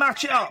find it and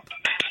match it up.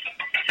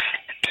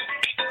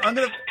 I'm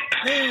going to...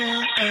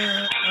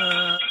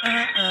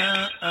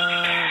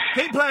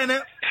 Keep playing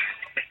it.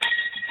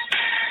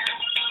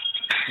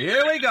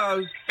 Here we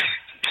go.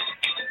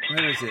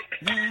 Where is it?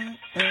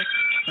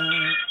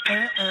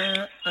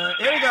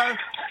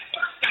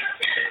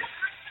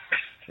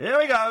 Here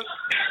we go.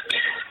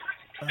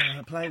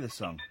 Play this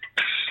song.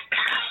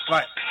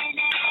 Right.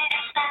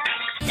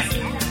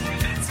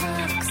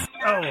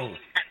 Oh.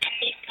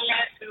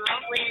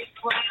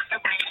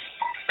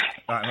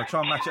 Right, I'm going to try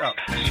and match it up.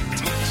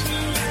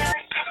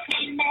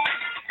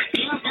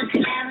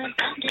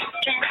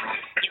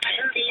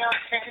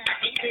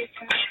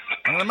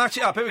 I'm going to match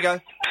it up. Here we go.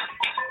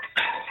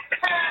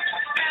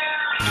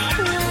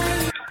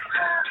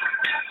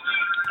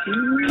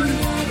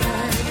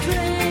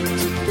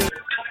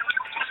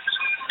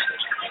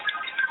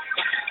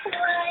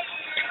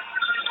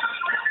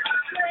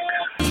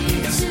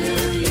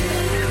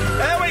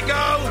 There we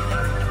go.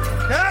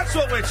 That's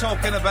what we're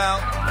talking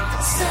about.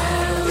 So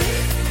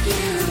if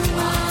you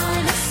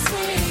wanna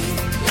sing,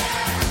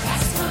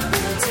 that's what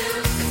we'll do.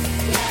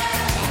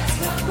 That's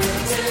what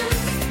we'll do.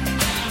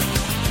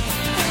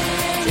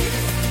 And if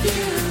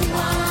you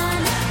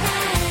wanna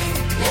hang,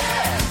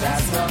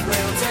 that's what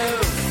we'll do.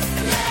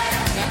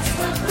 That's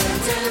what we'll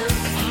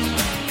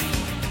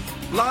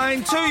do.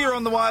 Line 2, you're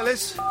on the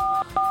wireless.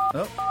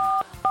 Oh,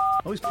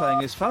 he's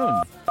playing his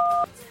phone.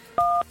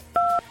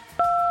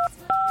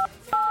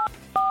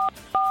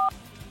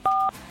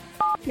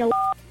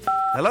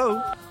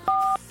 Hello?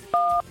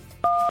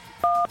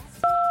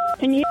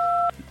 Can you...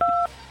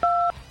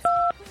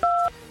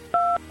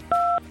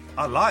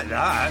 I like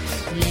that.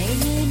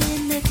 Laying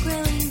in the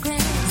growing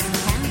grass,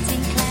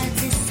 counting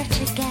clouds is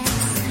such a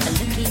gas, a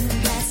looking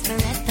glass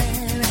forever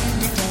and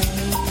a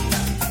day.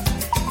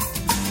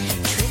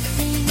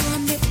 Tripping on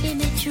the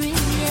imagery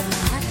of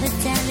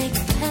hyperdelic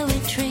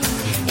poetry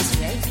is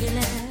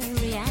regular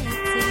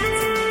reality to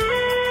me.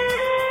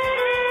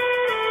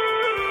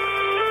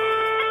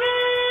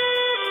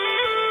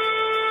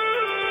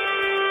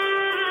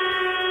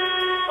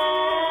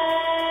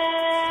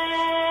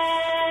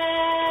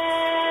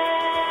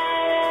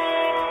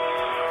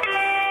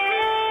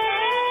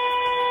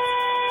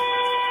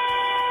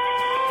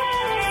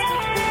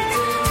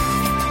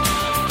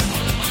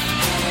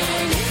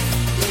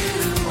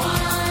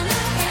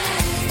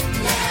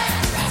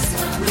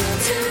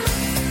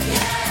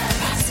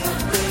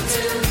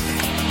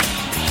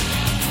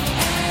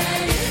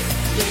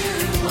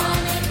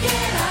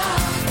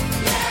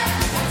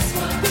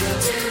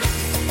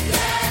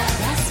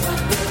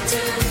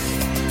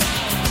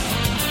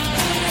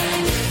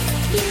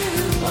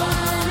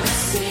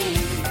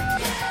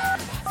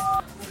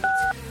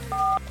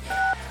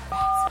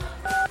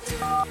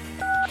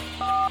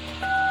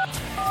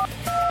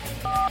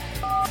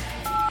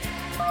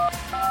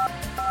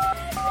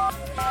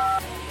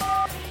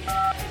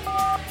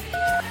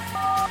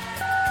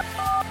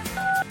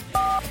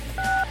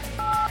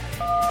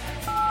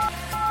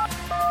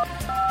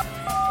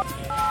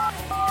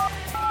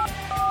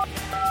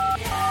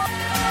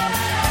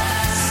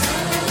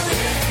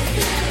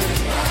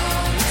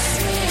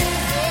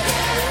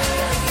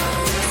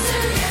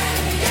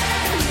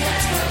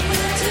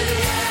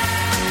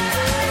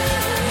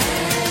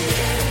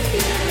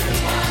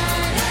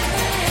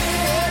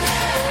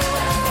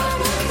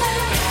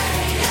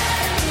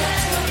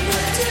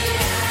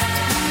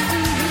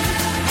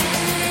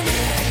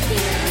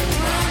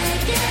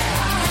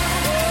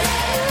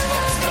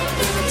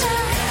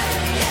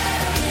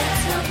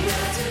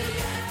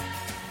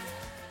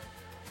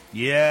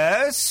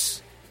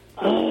 Yes?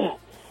 So,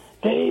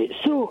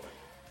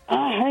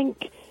 I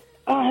think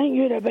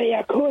you're a bit of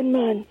a con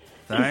man.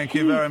 Thank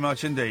you very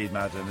much indeed,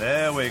 madam.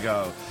 There we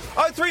go.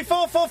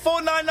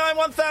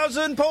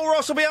 03444991000. Paul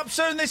Ross will be up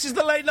soon. This is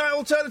the Late Night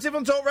Alternative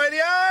on Talk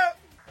Radio.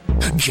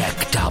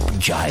 Jacked up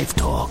jive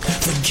talk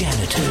for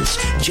janitors,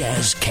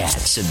 jazz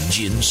cats, and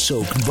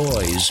gin-soaked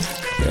boys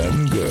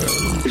and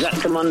girls. Is that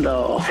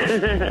Commando?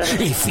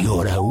 If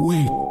you're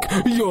awake,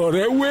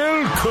 you're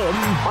welcome.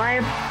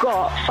 I've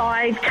got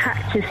 5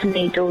 cactus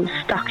needles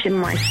stuck in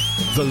my...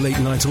 The Late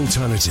Night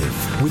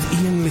Alternative with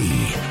Iain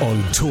Lee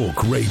on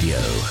Talk Radio.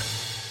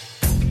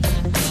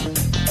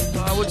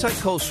 I will take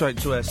calls straight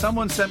to air.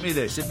 Someone sent me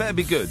this. It better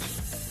be good.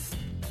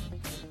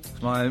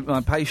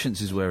 My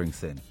patience is wearing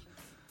thin.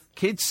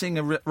 Kids sing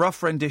a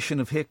rough rendition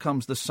of Here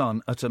Comes the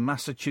Sun at a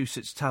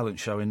Massachusetts talent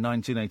show in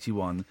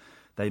 1981.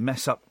 They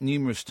mess up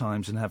numerous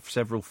times and have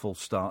several false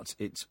starts.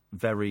 It's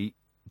very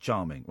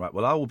charming. Right,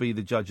 well, I will be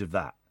the judge of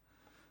that.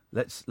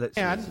 Let's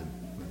and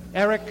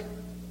Eric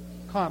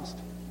Comst.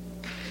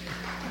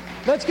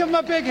 Let's give him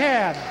a big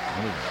hand.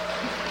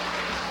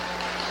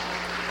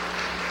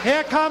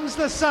 Here Comes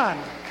the Sun.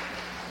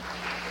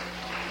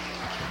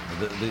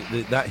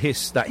 That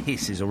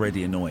hiss is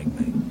already annoying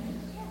me.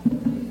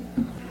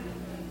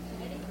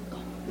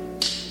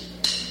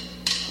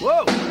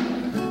 Whoa!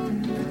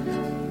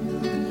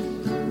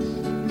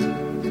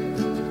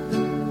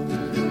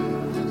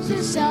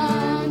 The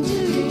sun,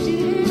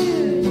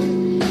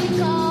 here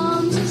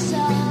comes the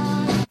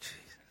sun.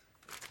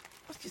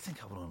 What do you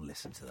think I want to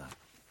listen to that?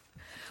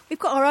 We've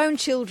got our own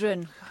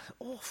children.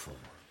 Awful.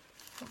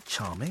 It's not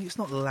charming. It's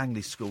not the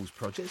Langley Schools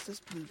project.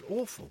 It's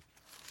awful.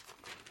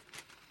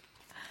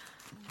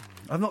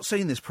 I've not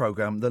seen this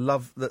programme,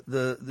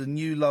 the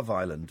new Love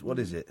Island. What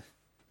is it?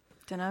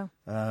 Don't know.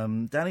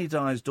 Danny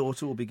Dyer's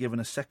daughter will be given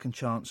a second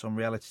chance on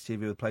reality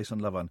TV with a place on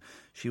Love Island.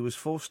 She was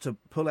forced to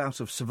pull out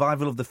of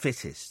Survival of the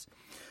Fittest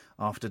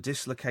after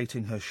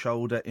dislocating her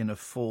shoulder in a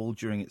fall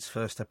during its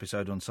first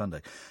episode on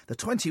Sunday. The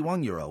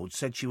 21-year-old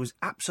said she was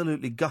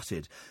absolutely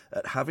gutted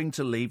at having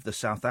to leave the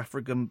South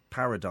African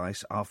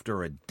paradise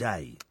after a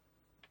day.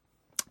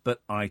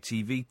 But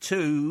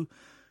ITV2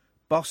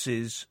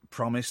 bosses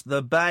promised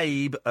the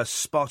Babe a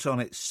spot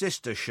on its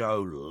sister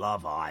show,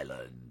 Love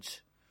Island.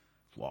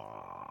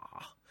 Wow.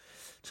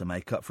 To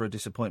make up for a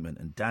disappointment,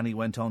 and Danny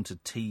went on to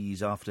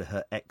tease after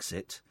her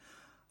exit,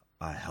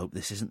 I hope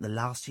this isn't the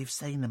last you've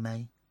seen of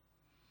me.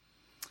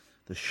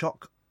 The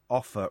shock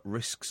offer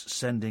risks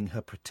sending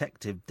her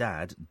protective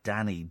dad,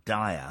 Danny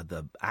Dyer,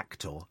 the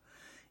actor,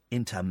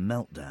 into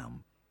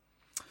meltdown.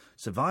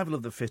 Survival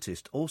of the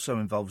Fittest also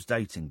involves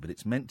dating, but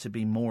it's meant to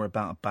be more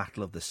about a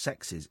battle of the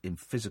sexes in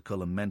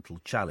physical and mental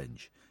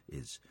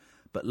challenges.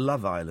 But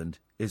Love Island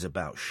is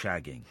about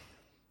shagging.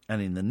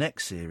 And in the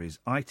next series,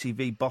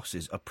 ITV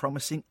bosses are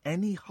promising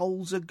any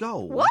holes a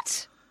goal.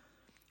 What?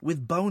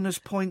 With bonus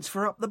points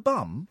for up the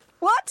bum.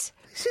 What?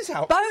 This is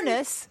how...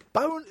 Bonus?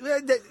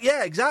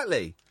 Yeah,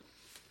 exactly.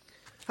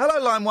 Hello,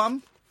 line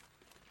 1.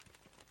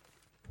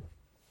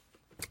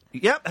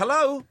 Yep,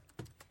 hello.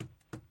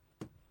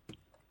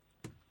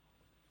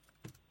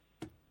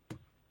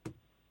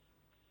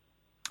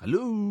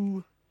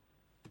 Hello.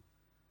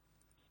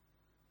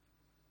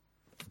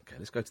 Okay,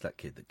 let's go to that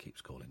kid that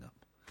keeps calling up.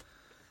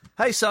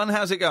 Hey, son,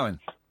 how's it going?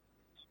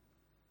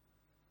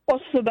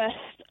 What's the best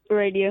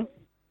radio?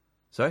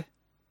 Sorry?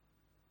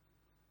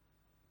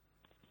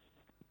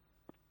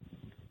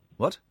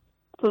 What?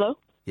 Hello?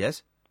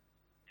 Yes?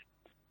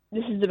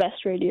 This is the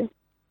best radio.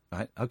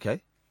 Right,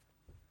 okay.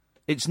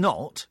 It's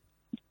not?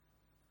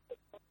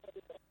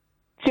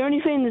 It's the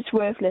only thing that's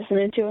worth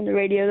listening to on the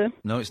radio, though.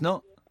 No, it's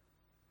not.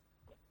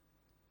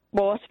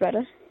 Well, what's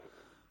better?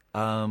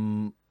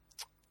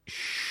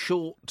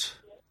 Short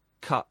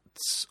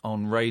Cuts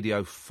on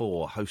Radio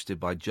 4, hosted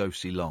by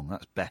Josie Long.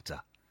 That's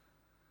better.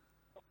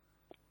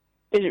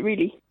 Is it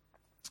really?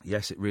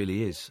 Yes, it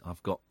really is.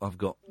 I've got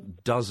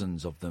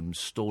dozens of them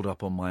stored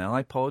up on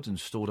my iPod and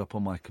stored up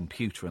on my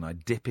computer, and I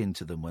dip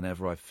into them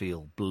whenever I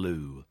feel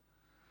blue.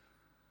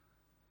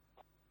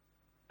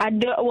 I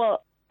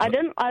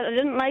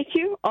didn't like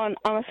you on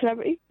I'm a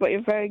Celebrity, but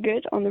you're very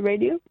good on the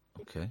radio.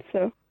 Okay.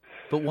 So.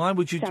 But why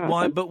would you?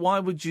 Why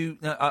would you?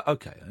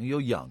 Okay, you're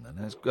young, and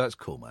that's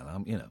cool,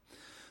 man.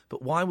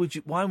 But why would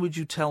you? Why would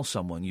you tell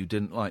someone you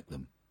didn't like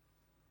them?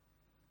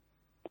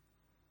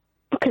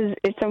 Because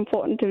it's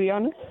important to be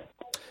honest.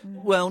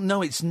 Well,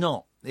 no, it's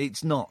not.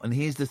 It's not. And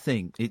here's the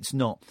thing: it's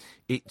not.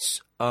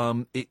 It's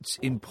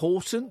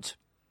important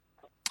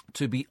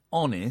to be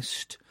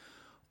honest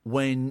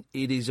when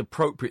it is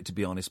appropriate to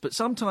be honest. But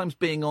sometimes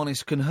being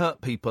honest can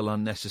hurt people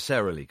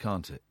unnecessarily,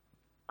 can't it?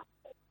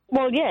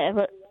 Well, yeah,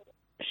 but.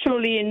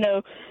 Surely you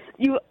know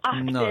you were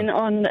acting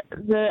on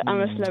the I'm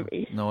a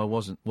Celebrity. No, I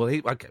wasn't. Well,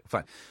 okay,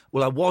 fine.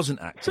 Well, I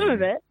wasn't acting. Some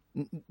of it.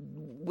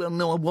 Well,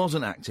 no, I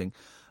wasn't acting.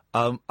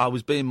 I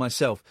was being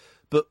myself.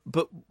 But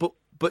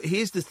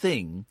here's the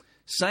thing: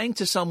 saying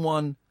to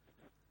someone,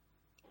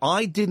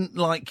 "I didn't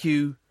like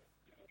you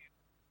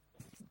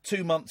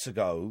 2 months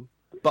ago,"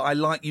 but I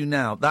like you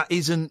now. That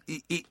isn't...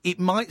 It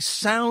might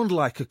sound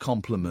like a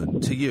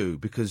compliment to you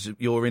because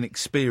of your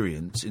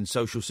inexperience in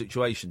social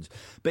situations,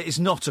 but it's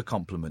not a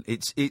compliment.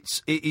 It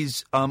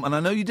is, and I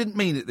know you didn't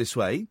mean it this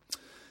way,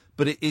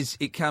 but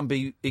it can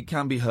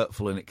be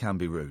hurtful and it can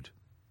be rude.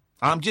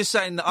 I'm just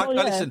saying that,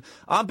 listen,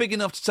 I'm big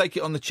enough to take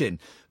it on the chin,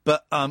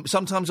 but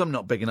sometimes I'm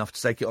not big enough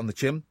to take it on the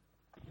chin.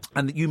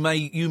 And you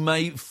may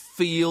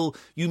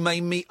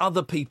meet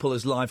other people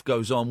as life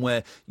goes on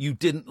where you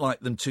didn't like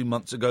them 2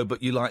 months ago,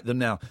 but you like them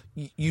now.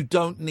 You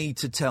don't need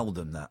to tell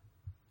them that.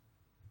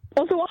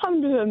 Also, what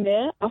happened to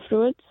Amir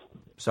afterwards?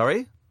 Sorry?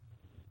 Is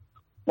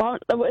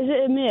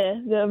it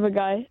Amir, the other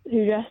guy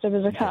who dressed up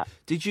as a cat?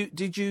 Did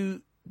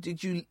you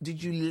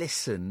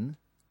listen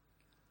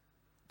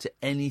to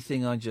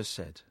anything I just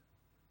said?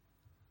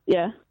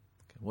 Yeah.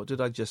 Okay, what did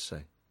I just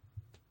say?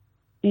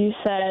 You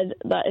said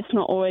that it's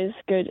not always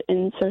good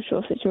in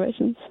social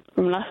situations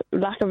from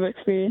lack of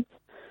experience,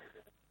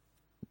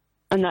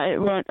 and that it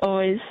won't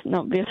always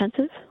not be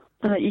offensive,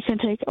 and that you can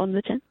take it on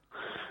the chin.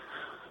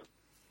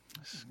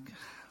 It's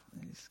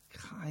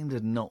kind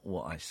of not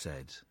what I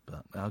said,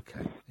 but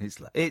okay,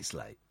 it's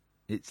late.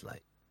 Yeah,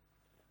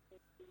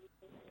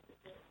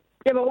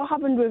 but what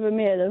happened with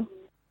Amir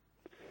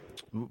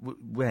though?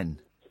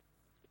 When?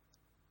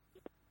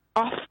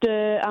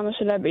 After I'm a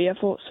Celebrity, I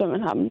thought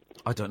something happened.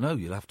 I don't know.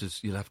 You'll have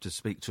to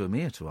speak to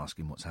Amir to ask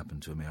him what's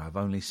happened to Amir. I've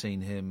only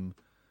seen him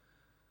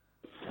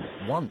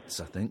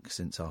once, I think,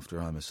 since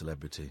after I'm a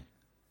Celebrity.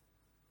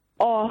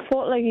 Oh, I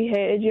thought like he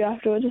hated you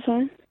afterwards or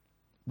something.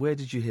 Where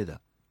did you hear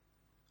that?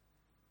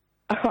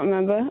 I can't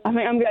remember. I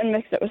think I'm getting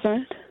mixed up with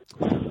something.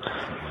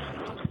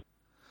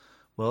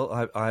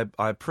 Well, I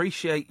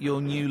appreciate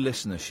your new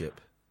listenership.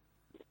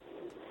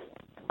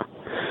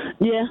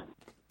 Yeah.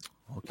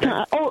 Okay.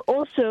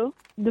 Also,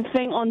 the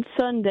thing on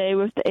Sunday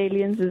with the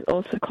aliens is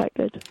also quite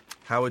good.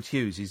 Howard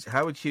Hughes,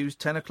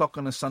 10 o'clock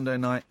on a Sunday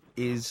night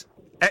is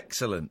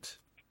excellent.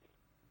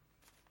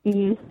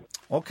 Mm-hmm.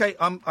 Okay,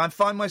 I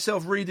find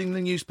myself reading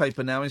the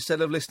newspaper now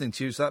instead of listening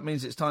to you, so that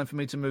means it's time for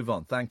me to move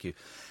on. Thank you.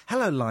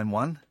 Hello, line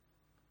 1.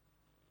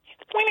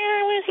 When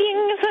I was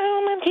young,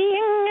 so much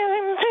younger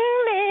and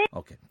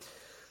Okay.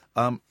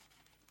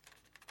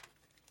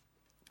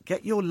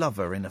 Get your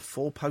lover in a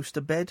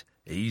 4-poster bed?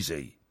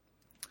 Easy.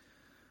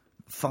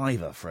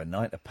 £5 for a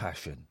night of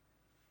passion.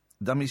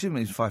 I mean,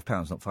 assuming it's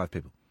 £5, not 5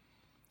 people.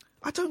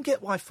 I don't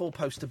get why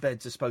 4-poster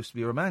beds are supposed to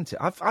be romantic.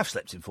 I've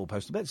slept in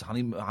 4-poster beds.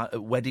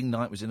 Wedding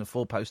night was in a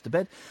 4-poster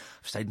bed.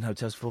 I've stayed in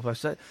hotels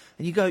 4-poster beds.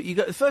 And you go.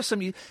 The first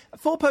time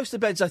 4-poster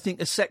beds, I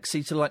think, are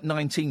sexy to like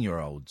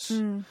 19-year-olds.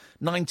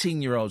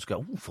 19-year-olds go,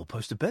 "Ooh,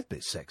 4-poster bed,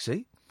 bit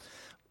sexy."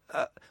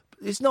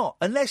 It's not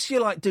unless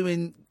you're like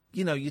doing,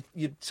 you're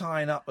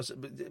tying up.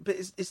 But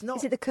it's not.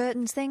 Is it the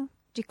curtains thing?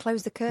 Do you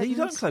close the curtains? No, you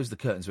don't close the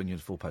curtains when you're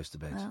in 4-poster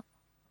beds. Well.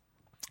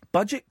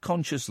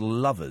 Budget-conscious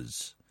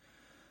lovers.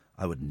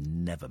 I would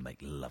never make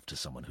love to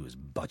someone who is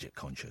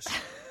budget-conscious.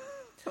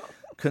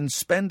 Can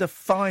spend a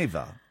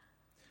 £5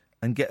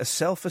 and get a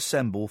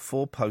self-assemble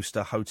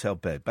 4-poster hotel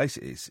bed.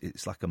 Basically,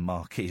 it's like a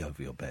marquee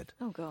over your bed.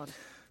 Oh, God.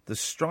 The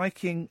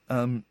striking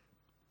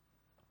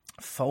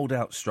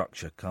fold-out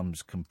structure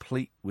comes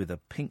complete with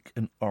a pink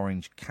and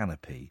orange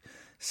canopy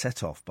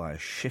set off by a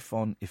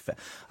chiffon effect.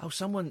 Oh,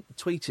 someone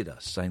tweeted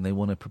us saying they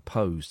want to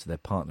propose to their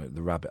partner at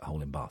the Rabbit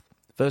Hole in Bath.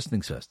 First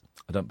things first,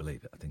 I don't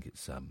believe it.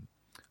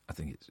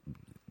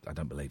 I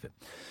don't believe it.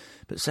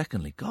 But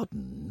secondly, God,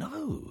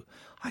 no.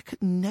 I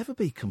could never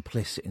be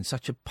complicit in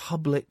such a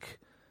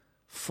public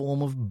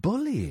form of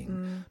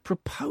bullying.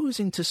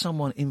 Proposing to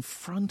someone in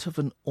front of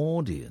an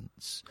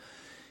audience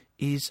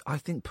is, I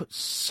think, puts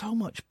so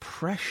much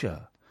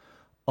pressure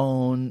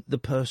on the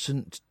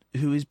person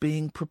who is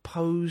being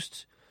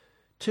proposed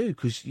to,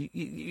 because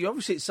you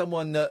obviously it's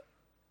someone that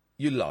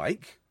you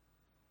like,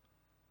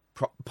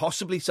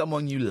 possibly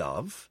someone you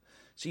love,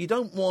 so you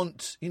don't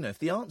want, if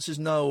the answer's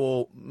no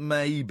or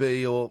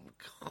maybe or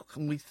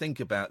can we think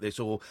about this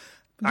or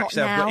not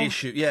actually now. I've got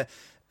issue,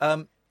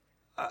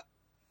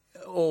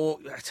 or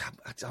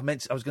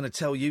I was going to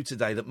tell you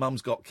today that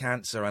Mum's got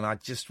cancer and I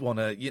just want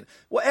to,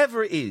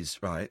 whatever it is,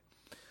 right?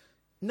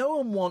 No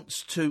one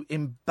wants to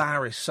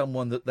embarrass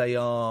someone that they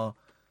are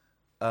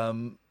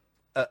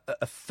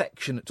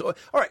affectionate to. All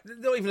right,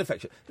 not even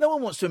affectionate. No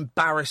one wants to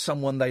embarrass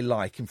someone they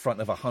like in front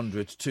of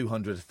 100,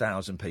 200,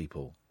 1,000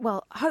 people.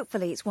 Well,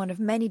 hopefully it's one of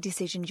many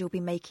decisions you'll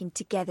be making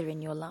together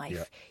in your life.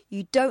 Yeah.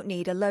 You don't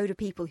need a load of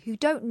people who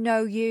don't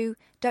know you,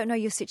 don't know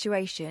your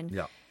situation.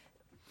 Yeah.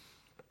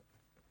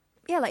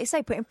 Yeah, like you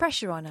say, putting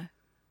pressure on her.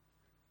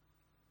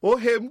 Or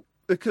him,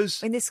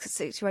 because... In this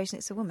situation,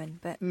 it's a woman,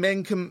 but...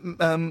 Men can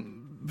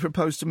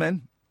propose to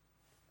men.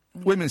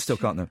 Women still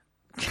can't, though.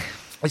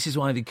 This is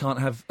why they can't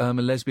have a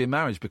lesbian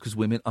marriage, because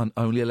women are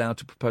only allowed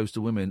to propose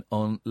to women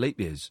on leap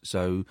years.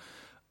 So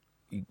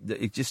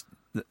it just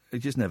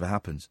never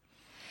happens.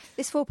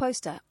 This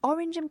 4-poster,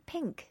 orange and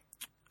pink.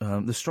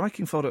 The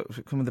striking photo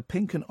come with a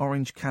pink and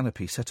orange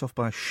canopy set off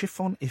by a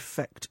chiffon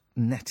effect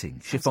netting,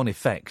 chiffon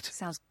effect.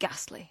 Sounds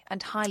ghastly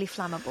and highly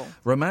flammable.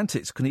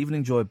 Romantics can even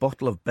enjoy a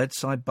bottle of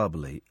bedside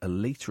bubbly, a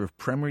litre of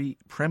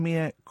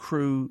Premier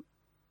Cru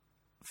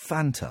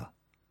Fanta.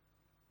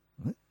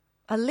 What?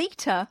 A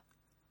litre?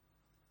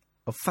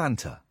 Of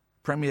Fanta.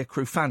 Premier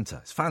Cru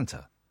Fanta. It's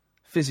Fanta.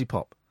 Fizzy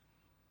pop.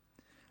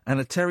 And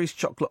a Terry's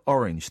chocolate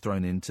orange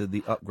thrown into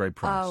the upgrade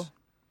price. Oh.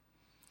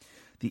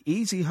 The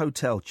Easy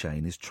Hotel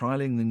chain is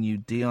trialling the new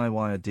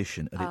DIY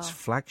edition at its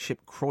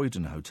flagship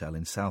Croydon Hotel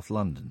in South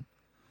London.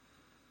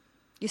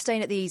 You're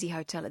staying at the Easy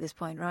Hotel at this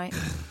point, right?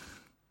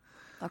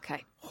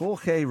 Okay.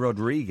 Jorge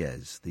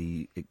Rodriguez,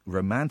 the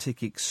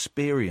romantic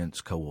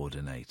experience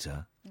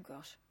coordinator. Oh,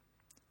 gosh.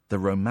 The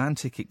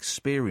romantic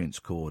experience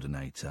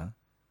coordinator,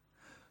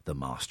 the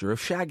master of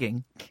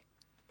shagging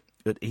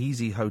at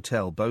Easy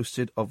Hotel,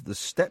 boasted of the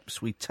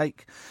steps we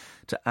take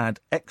to add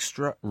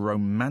extra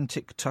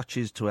romantic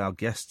touches to our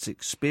guests'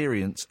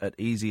 experience at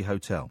Easy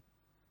Hotel.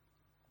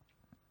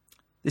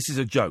 This is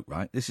a joke,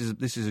 right? This is a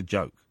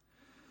joke.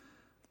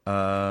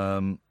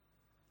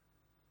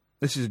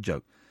 This is a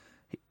joke.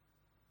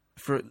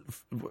 For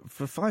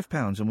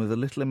 £5 and with a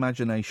little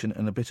imagination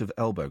and a bit of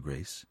elbow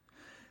grease,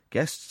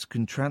 guests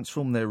can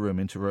transform their room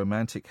into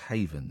romantic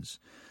havens.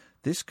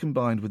 This,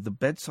 combined with the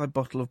bedside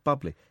bottle of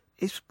bubbly,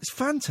 it's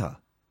Fanta.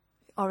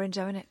 Orange,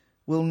 isn't it?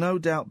 Will no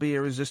doubt be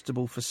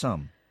irresistible for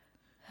some.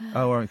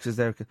 Oh, right,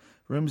 because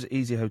rooms at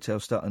Easy Hotel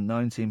start at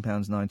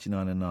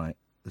 £19.99 a night.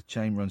 The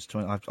chain runs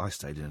 20. I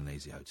stayed in an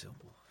Easy Hotel.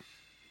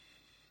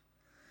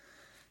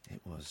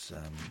 It was,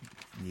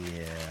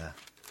 yeah.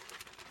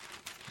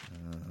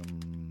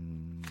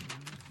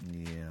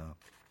 Yeah.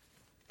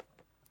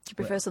 Do you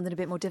prefer something a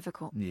bit more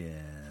difficult?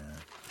 Yeah.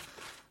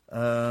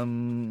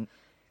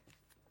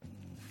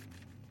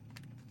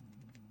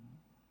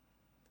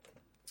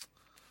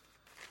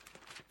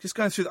 Just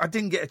going through... I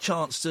didn't get a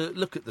chance to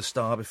look at the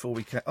Star before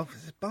we came... Oh,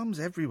 there's bums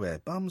everywhere.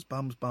 Bums,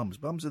 bums, bums.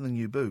 Bums are the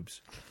new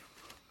boobs.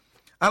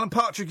 Alan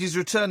Partridge is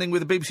returning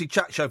with the BBC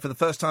Chat Show for the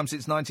first time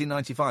since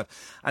 1995.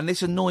 And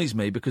this annoys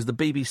me because the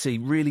BBC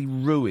really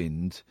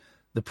ruined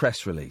the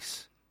press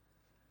release.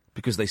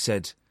 Because they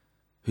said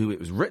who it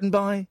was written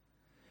by.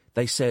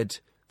 They said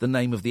the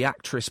name of the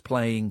actress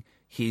playing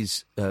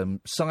his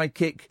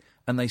sidekick.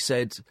 And they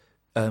said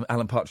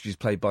Alan Partridge is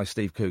played by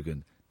Steve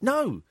Coogan.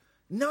 No.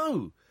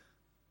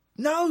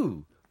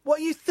 What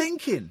are you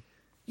thinking?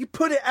 You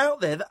put it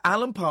out there that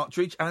Alan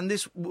Partridge and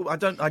this... I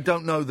don't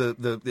know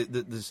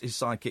his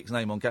sidekick's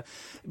name on camera.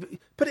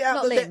 Put it out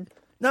not there. Lynn.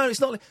 No, it's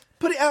not.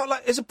 Put it out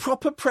like as a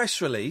proper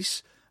press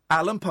release.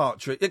 Alan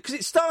Partridge, because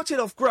it started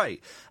off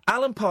great.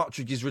 Alan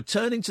Partridge is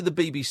returning to the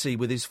BBC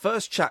with his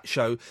first chat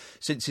show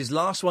since his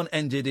last one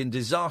ended in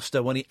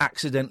disaster when he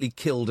accidentally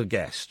killed a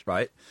guest.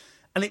 Right.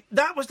 And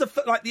that was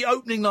the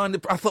opening line.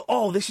 I thought,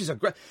 oh, this is a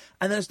great...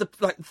 And there's the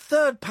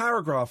third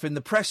paragraph in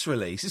the press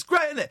release. It's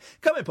great, isn't it?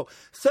 Come in, Paul.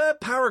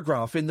 Third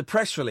paragraph in the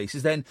press release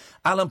is then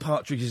Alan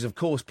Partridge is, of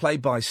course, played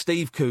by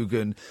Steve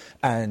Coogan.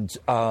 And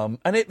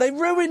they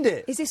ruined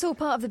it. Is this all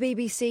part of the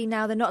BBC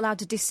now? They're not allowed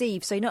to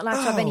deceive, so you're not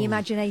allowed to have any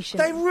imagination.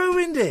 They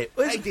ruined it.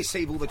 They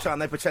deceive all the time.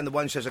 They pretend the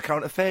one show's a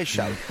current affairs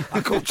show. I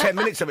caught 10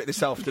 minutes of it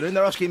this afternoon.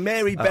 They're asking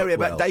Mary Berry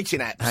about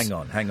dating apps. Hang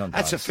on,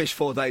 That's guys. a fish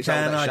 4 days old,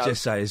 Can that I show.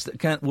 just say,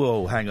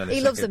 whoa, hang on a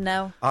second. He loves them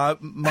now.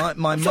 My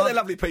I'm sure they're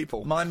lovely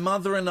people. My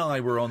mother and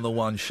I were on the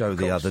One Show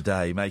the other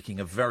day,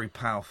 making a very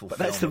powerful film.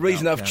 But that's the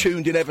reason I've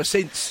tuned in ever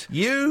since.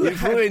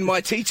 You've ruined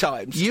my tea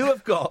times. You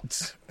have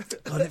got...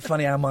 Isn't it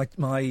funny how my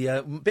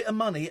bit of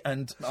money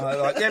and...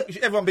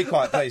 everyone be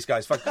quiet, please,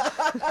 guys.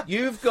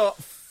 You've got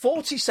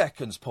 40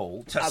 seconds,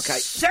 Paul, to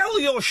sell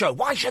your show.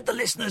 Why should the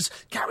listeners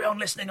carry on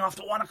listening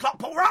after 1 o'clock,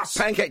 Paul Ross?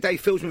 Pancake Day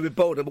fills me with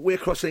boredom, but we're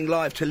crossing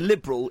live to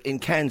Liberal in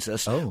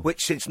Kansas,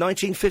 which since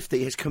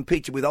 1950 has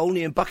competed with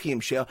Olney and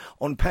Buckinghamshire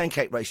on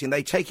pancake racing.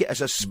 They take it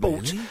as a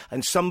sport,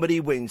 and somebody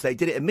wins. They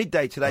did it at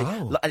midday today,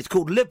 and it's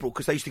called Liberal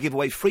because they used to give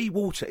away free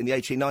water in the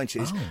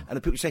 1890s, and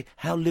the people say,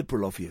 how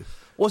liberal of you.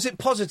 Was it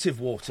positive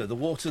water, the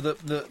water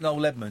that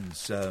Noel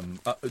Edmonds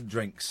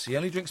drinks? He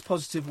only drinks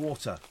positive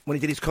water. When he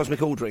did his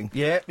cosmic ordering?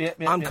 Yeah.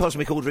 I'm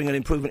cosmic ordering an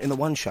improvement in the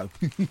One Show.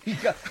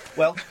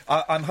 Well,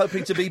 I'm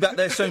hoping to be back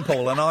there soon,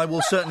 Paul, and I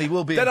will certainly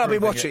be. Then I'll be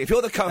watching. If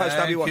you're the co-host,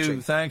 I'll be watching.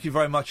 Thank you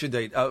very much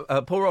indeed.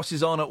 Paul Ross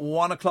is on at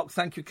 1 o'clock.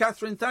 Thank you,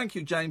 Catherine. Thank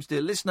you, James,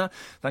 dear listener.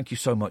 Thank you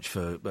so much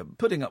for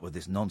putting up with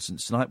this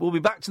nonsense tonight. We'll be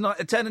back tonight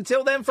at 10.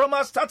 Until then, from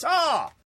us, ta-ta!